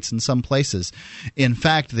some states, in some places, in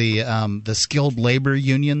fact, the skilled labor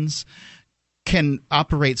unions can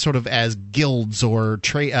operate sort of as guilds or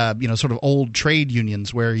sort of old trade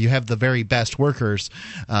unions where you have the very best workers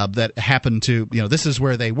that happen to, this is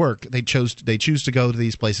where they work. They choose to go to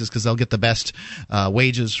these places because they'll get the best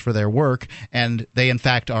wages for their work, and they in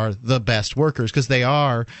fact are the best workers because they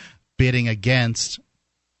are bidding against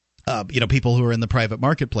people who are in the private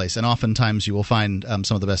marketplace, and oftentimes you will find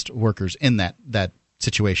some of the best workers in that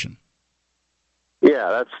situation.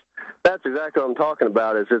 Yeah, that's exactly what I'm talking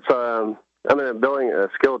about. I'm in a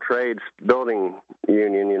skilled trades building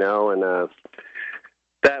union, and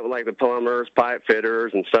that like the plumbers, pipe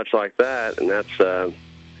fitters, and such like that, and that's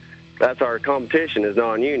our competition is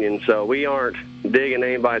non-union, so we aren't digging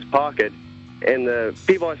anybody's pocket. And the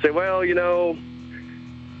people I say, well,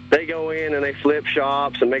 they go in and they flip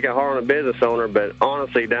shops and make it hard on a business owner, but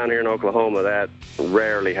honestly, down here in Oklahoma, that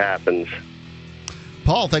rarely happens.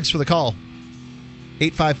 Paul, thanks for the call.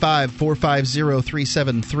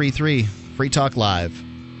 855-450-3733. Free Talk Live.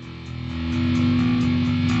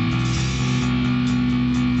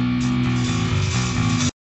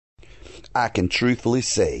 I can truthfully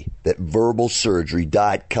say that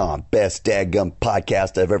verbalsurgery.com, best dadgum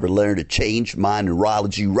podcast I've ever learned to change my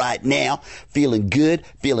neurology right now. Feeling good,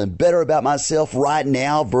 feeling better about myself right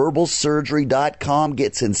now. Verbalsurgery.com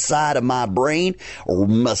gets inside of my brain, or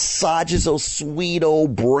massages those sweet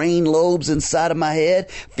old brain lobes inside of my head.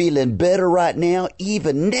 Feeling better right now.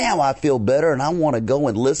 Even now I feel better, and I want to go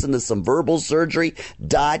and listen to some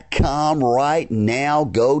verbalsurgery.com right now.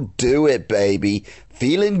 Go do it, baby.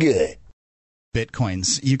 Feeling good.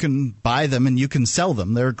 Bitcoins. You can buy them and you can sell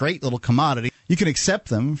them. They're a great little commodity. You can accept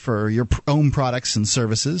them for your own products and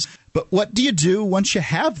services. But what do you do once you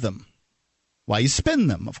have them? Why, you spend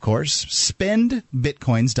them, of course.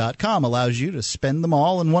 SpendBitcoins.com allows you to spend them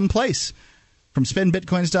all in one place. From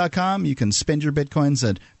SpendBitcoins.com, you can spend your Bitcoins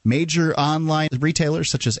at major online retailers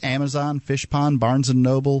such as Amazon, Fishpond, Barnes &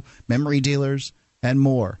 Noble, memory dealers, and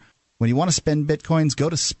more. When you want to spend Bitcoins, go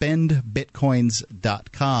to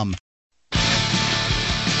SpendBitcoins.com.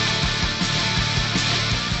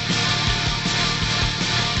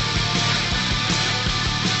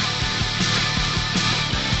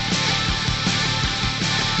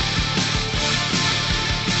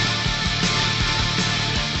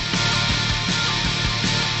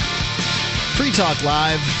 Free Talk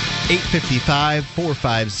Live,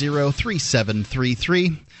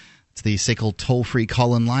 855-450-3733. It's the SACL toll-free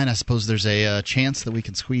call-in line. I suppose there's a chance that we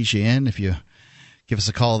can squeeze you in if you give us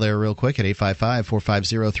a call there real quick at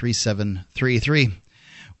 855-450-3733.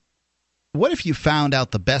 What if you found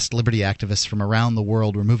out the best liberty activists from around the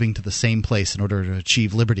world were moving to the same place in order to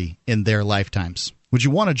achieve liberty in their lifetimes? Would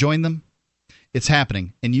you want to join them? It's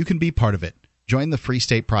happening, and you can be part of it. Join the Free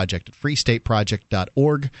State Project at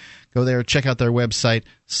freestateproject.org. Go there, check out their website,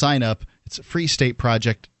 sign up. It's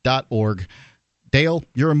freestateproject.org. Dale,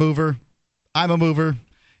 you're a mover. I'm a mover.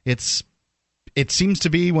 It seems to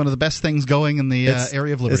be one of the best things going in the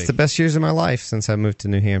area of liberty. It's the best years of my life since I moved to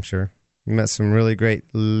New Hampshire. I met some really great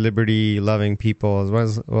liberty-loving people, as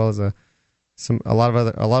well as a lot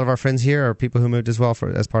of our friends here are people who moved as well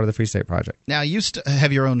as part of the Free State Project. Now, you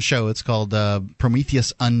have your own show. It's called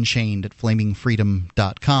Prometheus Unchained at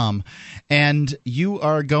flamingfreedom.com, and you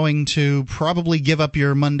are going to probably give up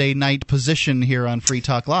your Monday night position here on Free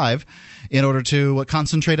Talk Live in order to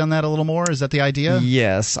concentrate on that a little more. Is that the idea?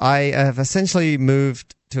 Yes, I have essentially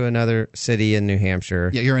moved to another city in New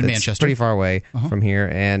Hampshire. Yeah, you're in Manchester, pretty far away from here,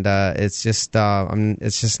 and it's just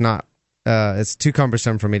not. It's too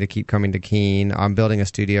cumbersome for me to keep coming to Keene. I'm building a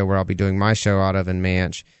studio where I'll be doing my show out of in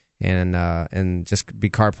Manch, and just be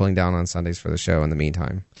carpooling down on Sundays for the show in the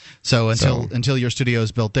meantime. So until your studio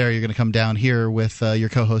is built there, you're going to come down here with your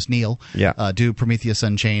co-host Neil. Yeah. Do Prometheus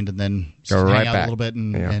Unchained, and then go hang right out back a little bit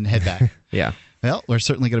and head back. Yeah. Well, we're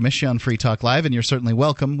certainly going to miss you on Free Talk Live, and you're certainly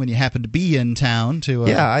welcome when you happen to be in town to.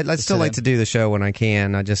 I'd still like to do the show when I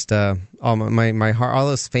can. I just all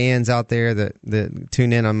those fans out there that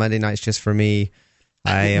tune in on Monday nights just for me.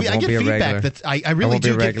 I won't be a regular. I really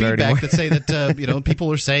do get feedback that say that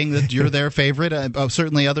people are saying that you're their favorite.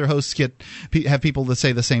 Certainly, other hosts have people that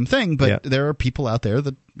say the same thing, but there are people out there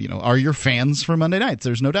that are your fans for Monday nights.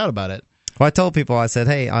 There's no doubt about it. Well, I told people, I said,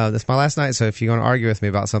 hey, this is my last night, so if you want to argue with me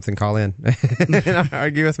about something, call in.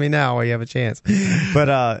 Argue with me now while you have a chance. But,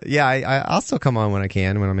 I'll still come on when I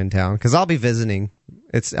can, when I'm in town, because I'll be visiting.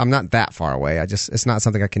 I'm not that far away. It's not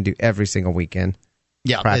something I can do every single weekend.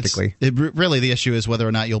 Yeah, practically. Really, the issue is whether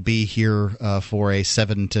or not you'll be here for a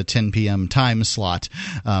 7 to 10 p.m. time slot.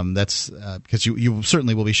 That's because you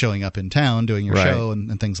certainly will be showing up in town doing your show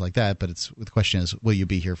and things like that. But the question is, will you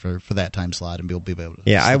be here for that time slot and we'll be able to?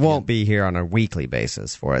 Yeah, I won't be here on a weekly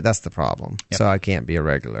basis for it. That's the problem. Yep. So I can't be a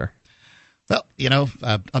regular. Well,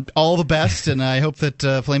 all the best, and I hope that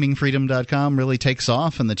FlamingFreedom.com really takes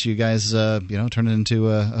off, and that you guys, turn it into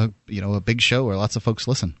a big show where lots of folks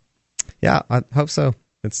listen. Yeah, I hope so.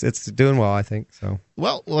 It's doing well, I think. So.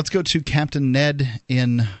 Well, let's go to Captain Ned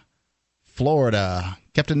in Florida.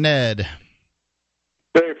 Captain Ned.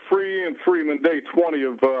 Hey, Free and Freeman, day 20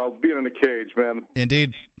 of being in a cage, man.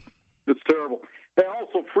 Indeed. It's terrible. Hey,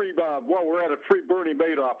 also free, while we're at it, free Bernie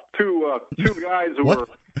Madoff. Two guys who were...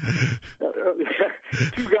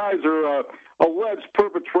 two guys are alleged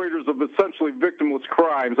perpetrators of essentially victimless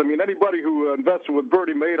crimes. I mean, anybody who invested with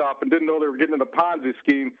Bernie Madoff and didn't know they were getting in a Ponzi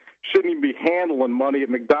scheme shouldn't even be handling money at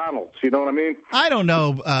McDonald's. You know what I mean? I don't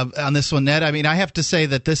know on this one, Ned. I mean, I have to say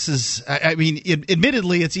that this is,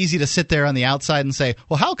 admittedly, it's easy to sit there on the outside and say,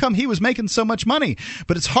 well, how come he was making so much money?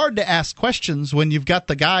 But it's hard to ask questions when you've got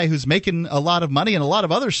the guy who's making a lot of money and a lot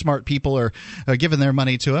of other smart people are giving their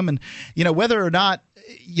money to him. And, whether or not,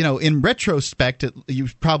 in retrospect, you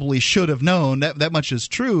probably should have known that much is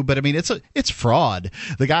true. But I mean, it's fraud.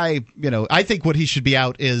 The guy, I think what he should be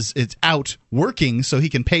out is it's out working so he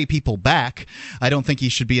can pay people back. I don't think he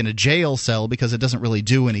should be in a jail cell because it doesn't really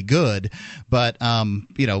do any good. But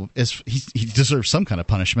he deserves some kind of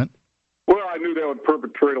punishment. Well, I knew that would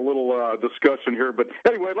perpetrate a little discussion here, but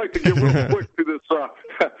anyway, I'd like to get real quick to this.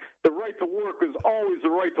 The right to work is always the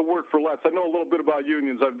right to work for less. I know a little bit about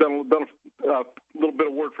unions. I've done a little bit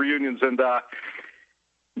of work for unions, and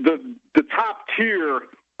the top tier.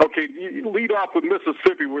 Okay, you lead off with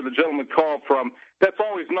Mississippi, where the gentleman called from. That's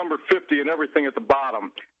always number 50, and everything at the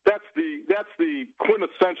bottom. That's the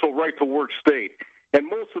quintessential right to work state. And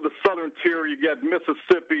most of the southern tier, you get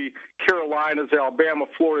Mississippi, Carolinas, Alabama,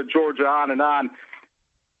 Florida, Georgia, on and on.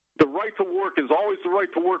 The right to work is always the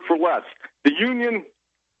right to work for less. The union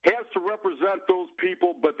has to represent those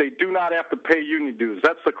people, but they do not have to pay union dues.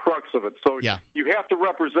 That's the crux of it. So you have to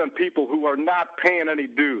represent people who are not paying any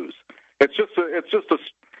dues. It's just I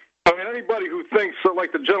mean, anybody who thinks,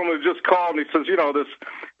 like the gentleman who just called and he says,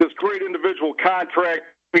 this great individual contract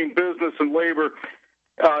between business and labor,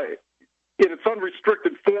 in its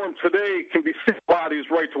unrestricted form today can be seen by these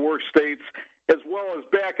right-to-work states, as well as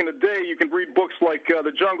back in the day. You can read books like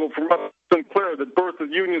The Jungle from Sinclair that birthed the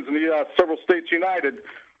unions in the several states united.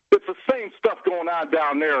 But it's the same stuff going on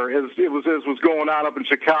down there as was going on up in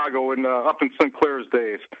Chicago and up in Sinclair's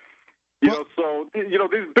days. So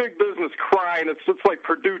these big business crying. It's like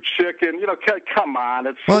Purdue Chicken. Come on.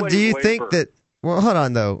 It's well. Do you labor. think that? Well, hold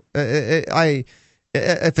on though.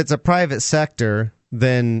 If it's a private sector,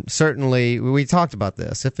 then certainly we talked about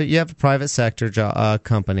this. If you have a private sector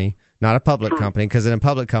company, not a public company, because in a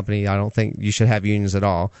public company, I don't think you should have unions at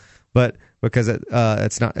all. But because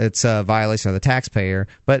it's a violation of the taxpayer.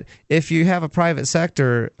 But if you have a private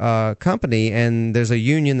sector company and there's a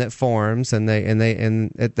union that forms, and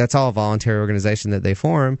that's all a voluntary organization that they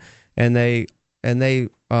form, and they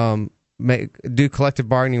do collective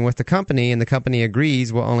bargaining with the company, and the company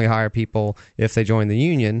agrees we'll only hire people if they join the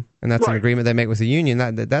union, and that's an agreement they make with the union.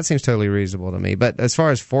 That seems totally reasonable to me. But as far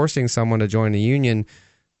as forcing someone to join the union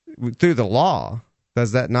through the law,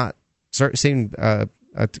 does that not seem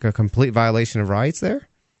a complete violation of rights there?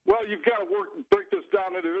 Well, you've got to break this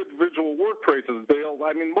down into individual workplaces, Dale.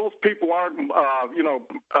 I mean, most people aren't,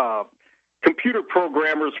 computer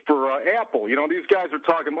programmers for Apple. These guys are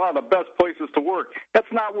talking about the best places to work.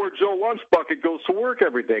 That's not where Joe Lunchbucket goes to work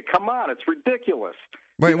every day. Come on, it's ridiculous.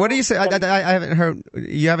 Wait, what do you say? I haven't heard.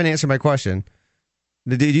 You haven't answered my question.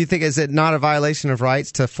 Do you think is it not a violation of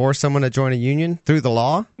rights to force someone to join a union through the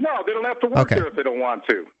law? No, they don't have to work there if they don't want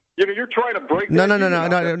to. You're trying to break. No.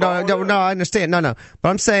 I understand. No. But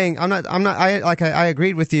I'm saying I'm not. I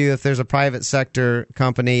agreed with you. If there's a private sector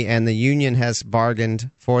company and the union has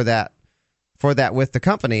bargained for that with the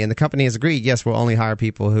company, and the company has agreed, yes, we'll only hire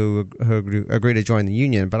people who agree to join the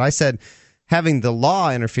union. But I said having the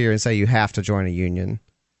law interfere and say you have to join a union,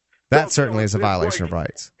 that certainly is a violation of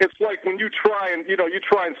rights. It's like when you try and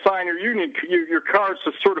sign your union, your cards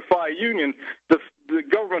to certify a union. The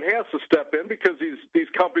government has to step in because these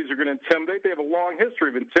companies are going to intimidate. They have a long history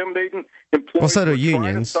of intimidating employees. Well, so do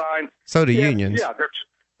unions. So do unions. Yeah,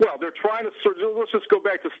 they're trying to. Let's just go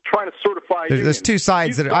back to trying to certify. There's two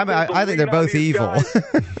sides that I think they're both evil.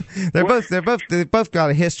 They've both got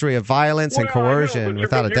a history of violence and coercion,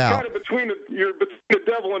 without a doubt. You're between the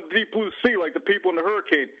devil and the deep blue sea, like the people in the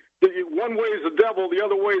hurricane. One way is the devil, the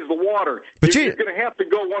other way is the water. But you're going to have to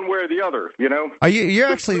go one way or the other, Are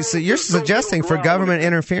you're suggesting for government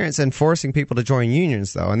interference and forcing people to join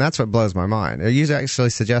unions, though, and that's what blows my mind. Are you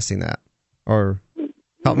actually suggesting that, or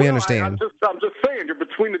help me understand? I'm just saying you're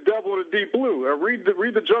between the devil and the deep blue. Read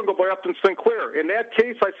the Jungle by Upton Sinclair. In that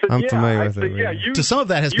case, I said I'm familiar with it. So some of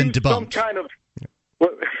that has been debunked. Some kind of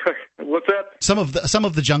what's that? Some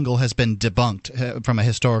of the Jungle has been debunked from a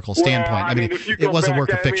historical standpoint. I mean, it was a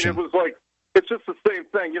work of fiction. It's just the same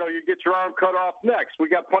thing. You get your arm cut off next. We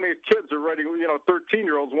got plenty of kids already.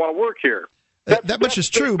 13-year-olds want to work here. That much is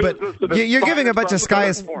true, but you're giving a bunch of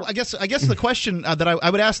skies. I guess the question that I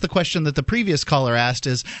would ask, the question that the previous caller asked,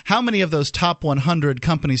 is how many of those top 100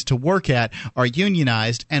 companies to work at are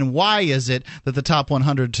unionized, and why is it that the top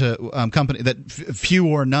 100 few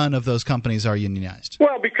or none of those companies are unionized?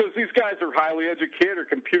 Well, because these guys are highly educated, or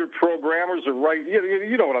computer programmers, or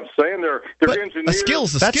you know what I'm saying. They're engineers. A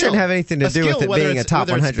skill's a skill. That shouldn't have anything to do with it being a top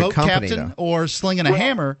 100 company, captain or slinging a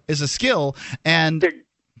hammer is a skill, and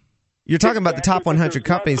you're talking about the top 100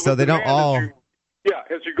 companies, though. They don't all. As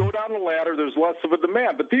you go down the ladder, there's less of a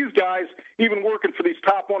demand. But these guys, even working for these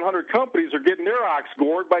top 100 companies, are getting their ox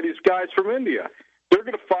gored by these guys from India. They're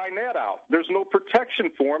going to find that out. There's no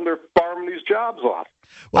protection for them. They're farming these jobs off.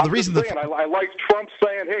 Well, the reason I like Trump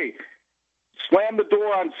saying, "Hey, slam the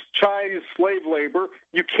door on Chinese slave labor.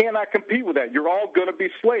 You cannot compete with that. You're all going to be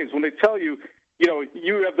slaves." When they tell you,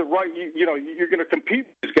 you have the right, you're going to compete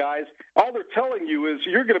with these guys. All they're telling you is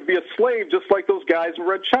you're going to be a slave just like those guys in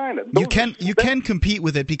Red China. You can compete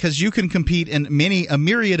with it because you can compete in a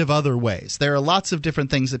myriad of other ways. There are lots of different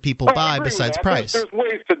things that people buy besides price. There's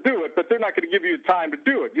ways to do it, but they're not going to give you time to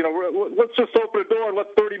do it. Let's just open the door and let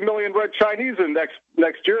 30 million Red Chinese in next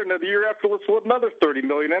year, and then the year after let's let another 30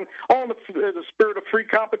 million in, all in the spirit of free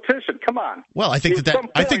competition. Come on. Well, I think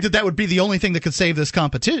that would be the only thing that could save this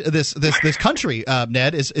competition, this country.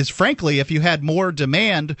 Ned, is frankly, if you had more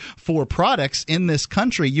demand for products in this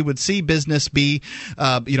country, you would see business be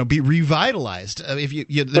revitalized.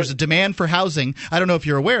 There's a demand for housing. I don't know if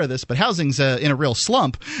you're aware of this, but housing's in a real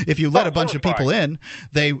slump. If you let a bunch of people in,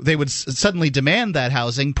 they would suddenly demand that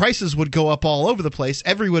housing. Prices would go up all over the place.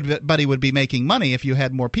 Everybody would be making money if you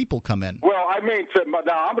had more people come in. Well, I maintain.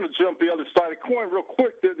 Now I'm going to jump the other side of the coin real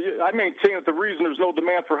quick. I maintain that the reason there's no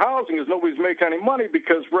demand for housing is nobody's making any money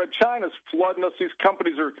because Red China's flooding us. These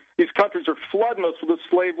countries are flooding us with the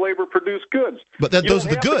slave labor produced goods. But those are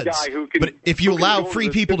the goods. But if you allow free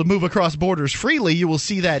people to move across borders freely, you will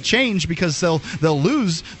see that change because they'll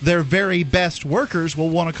lose their very best workers will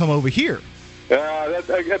want to come over here.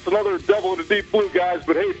 That's another double in the deep blue, guys.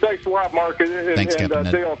 But hey, thanks a lot, Mark. Thanks, Captain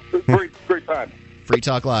Ned. Dale. Great time. Free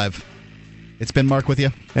Talk Live. It's been Mark with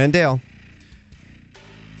you. And Dale.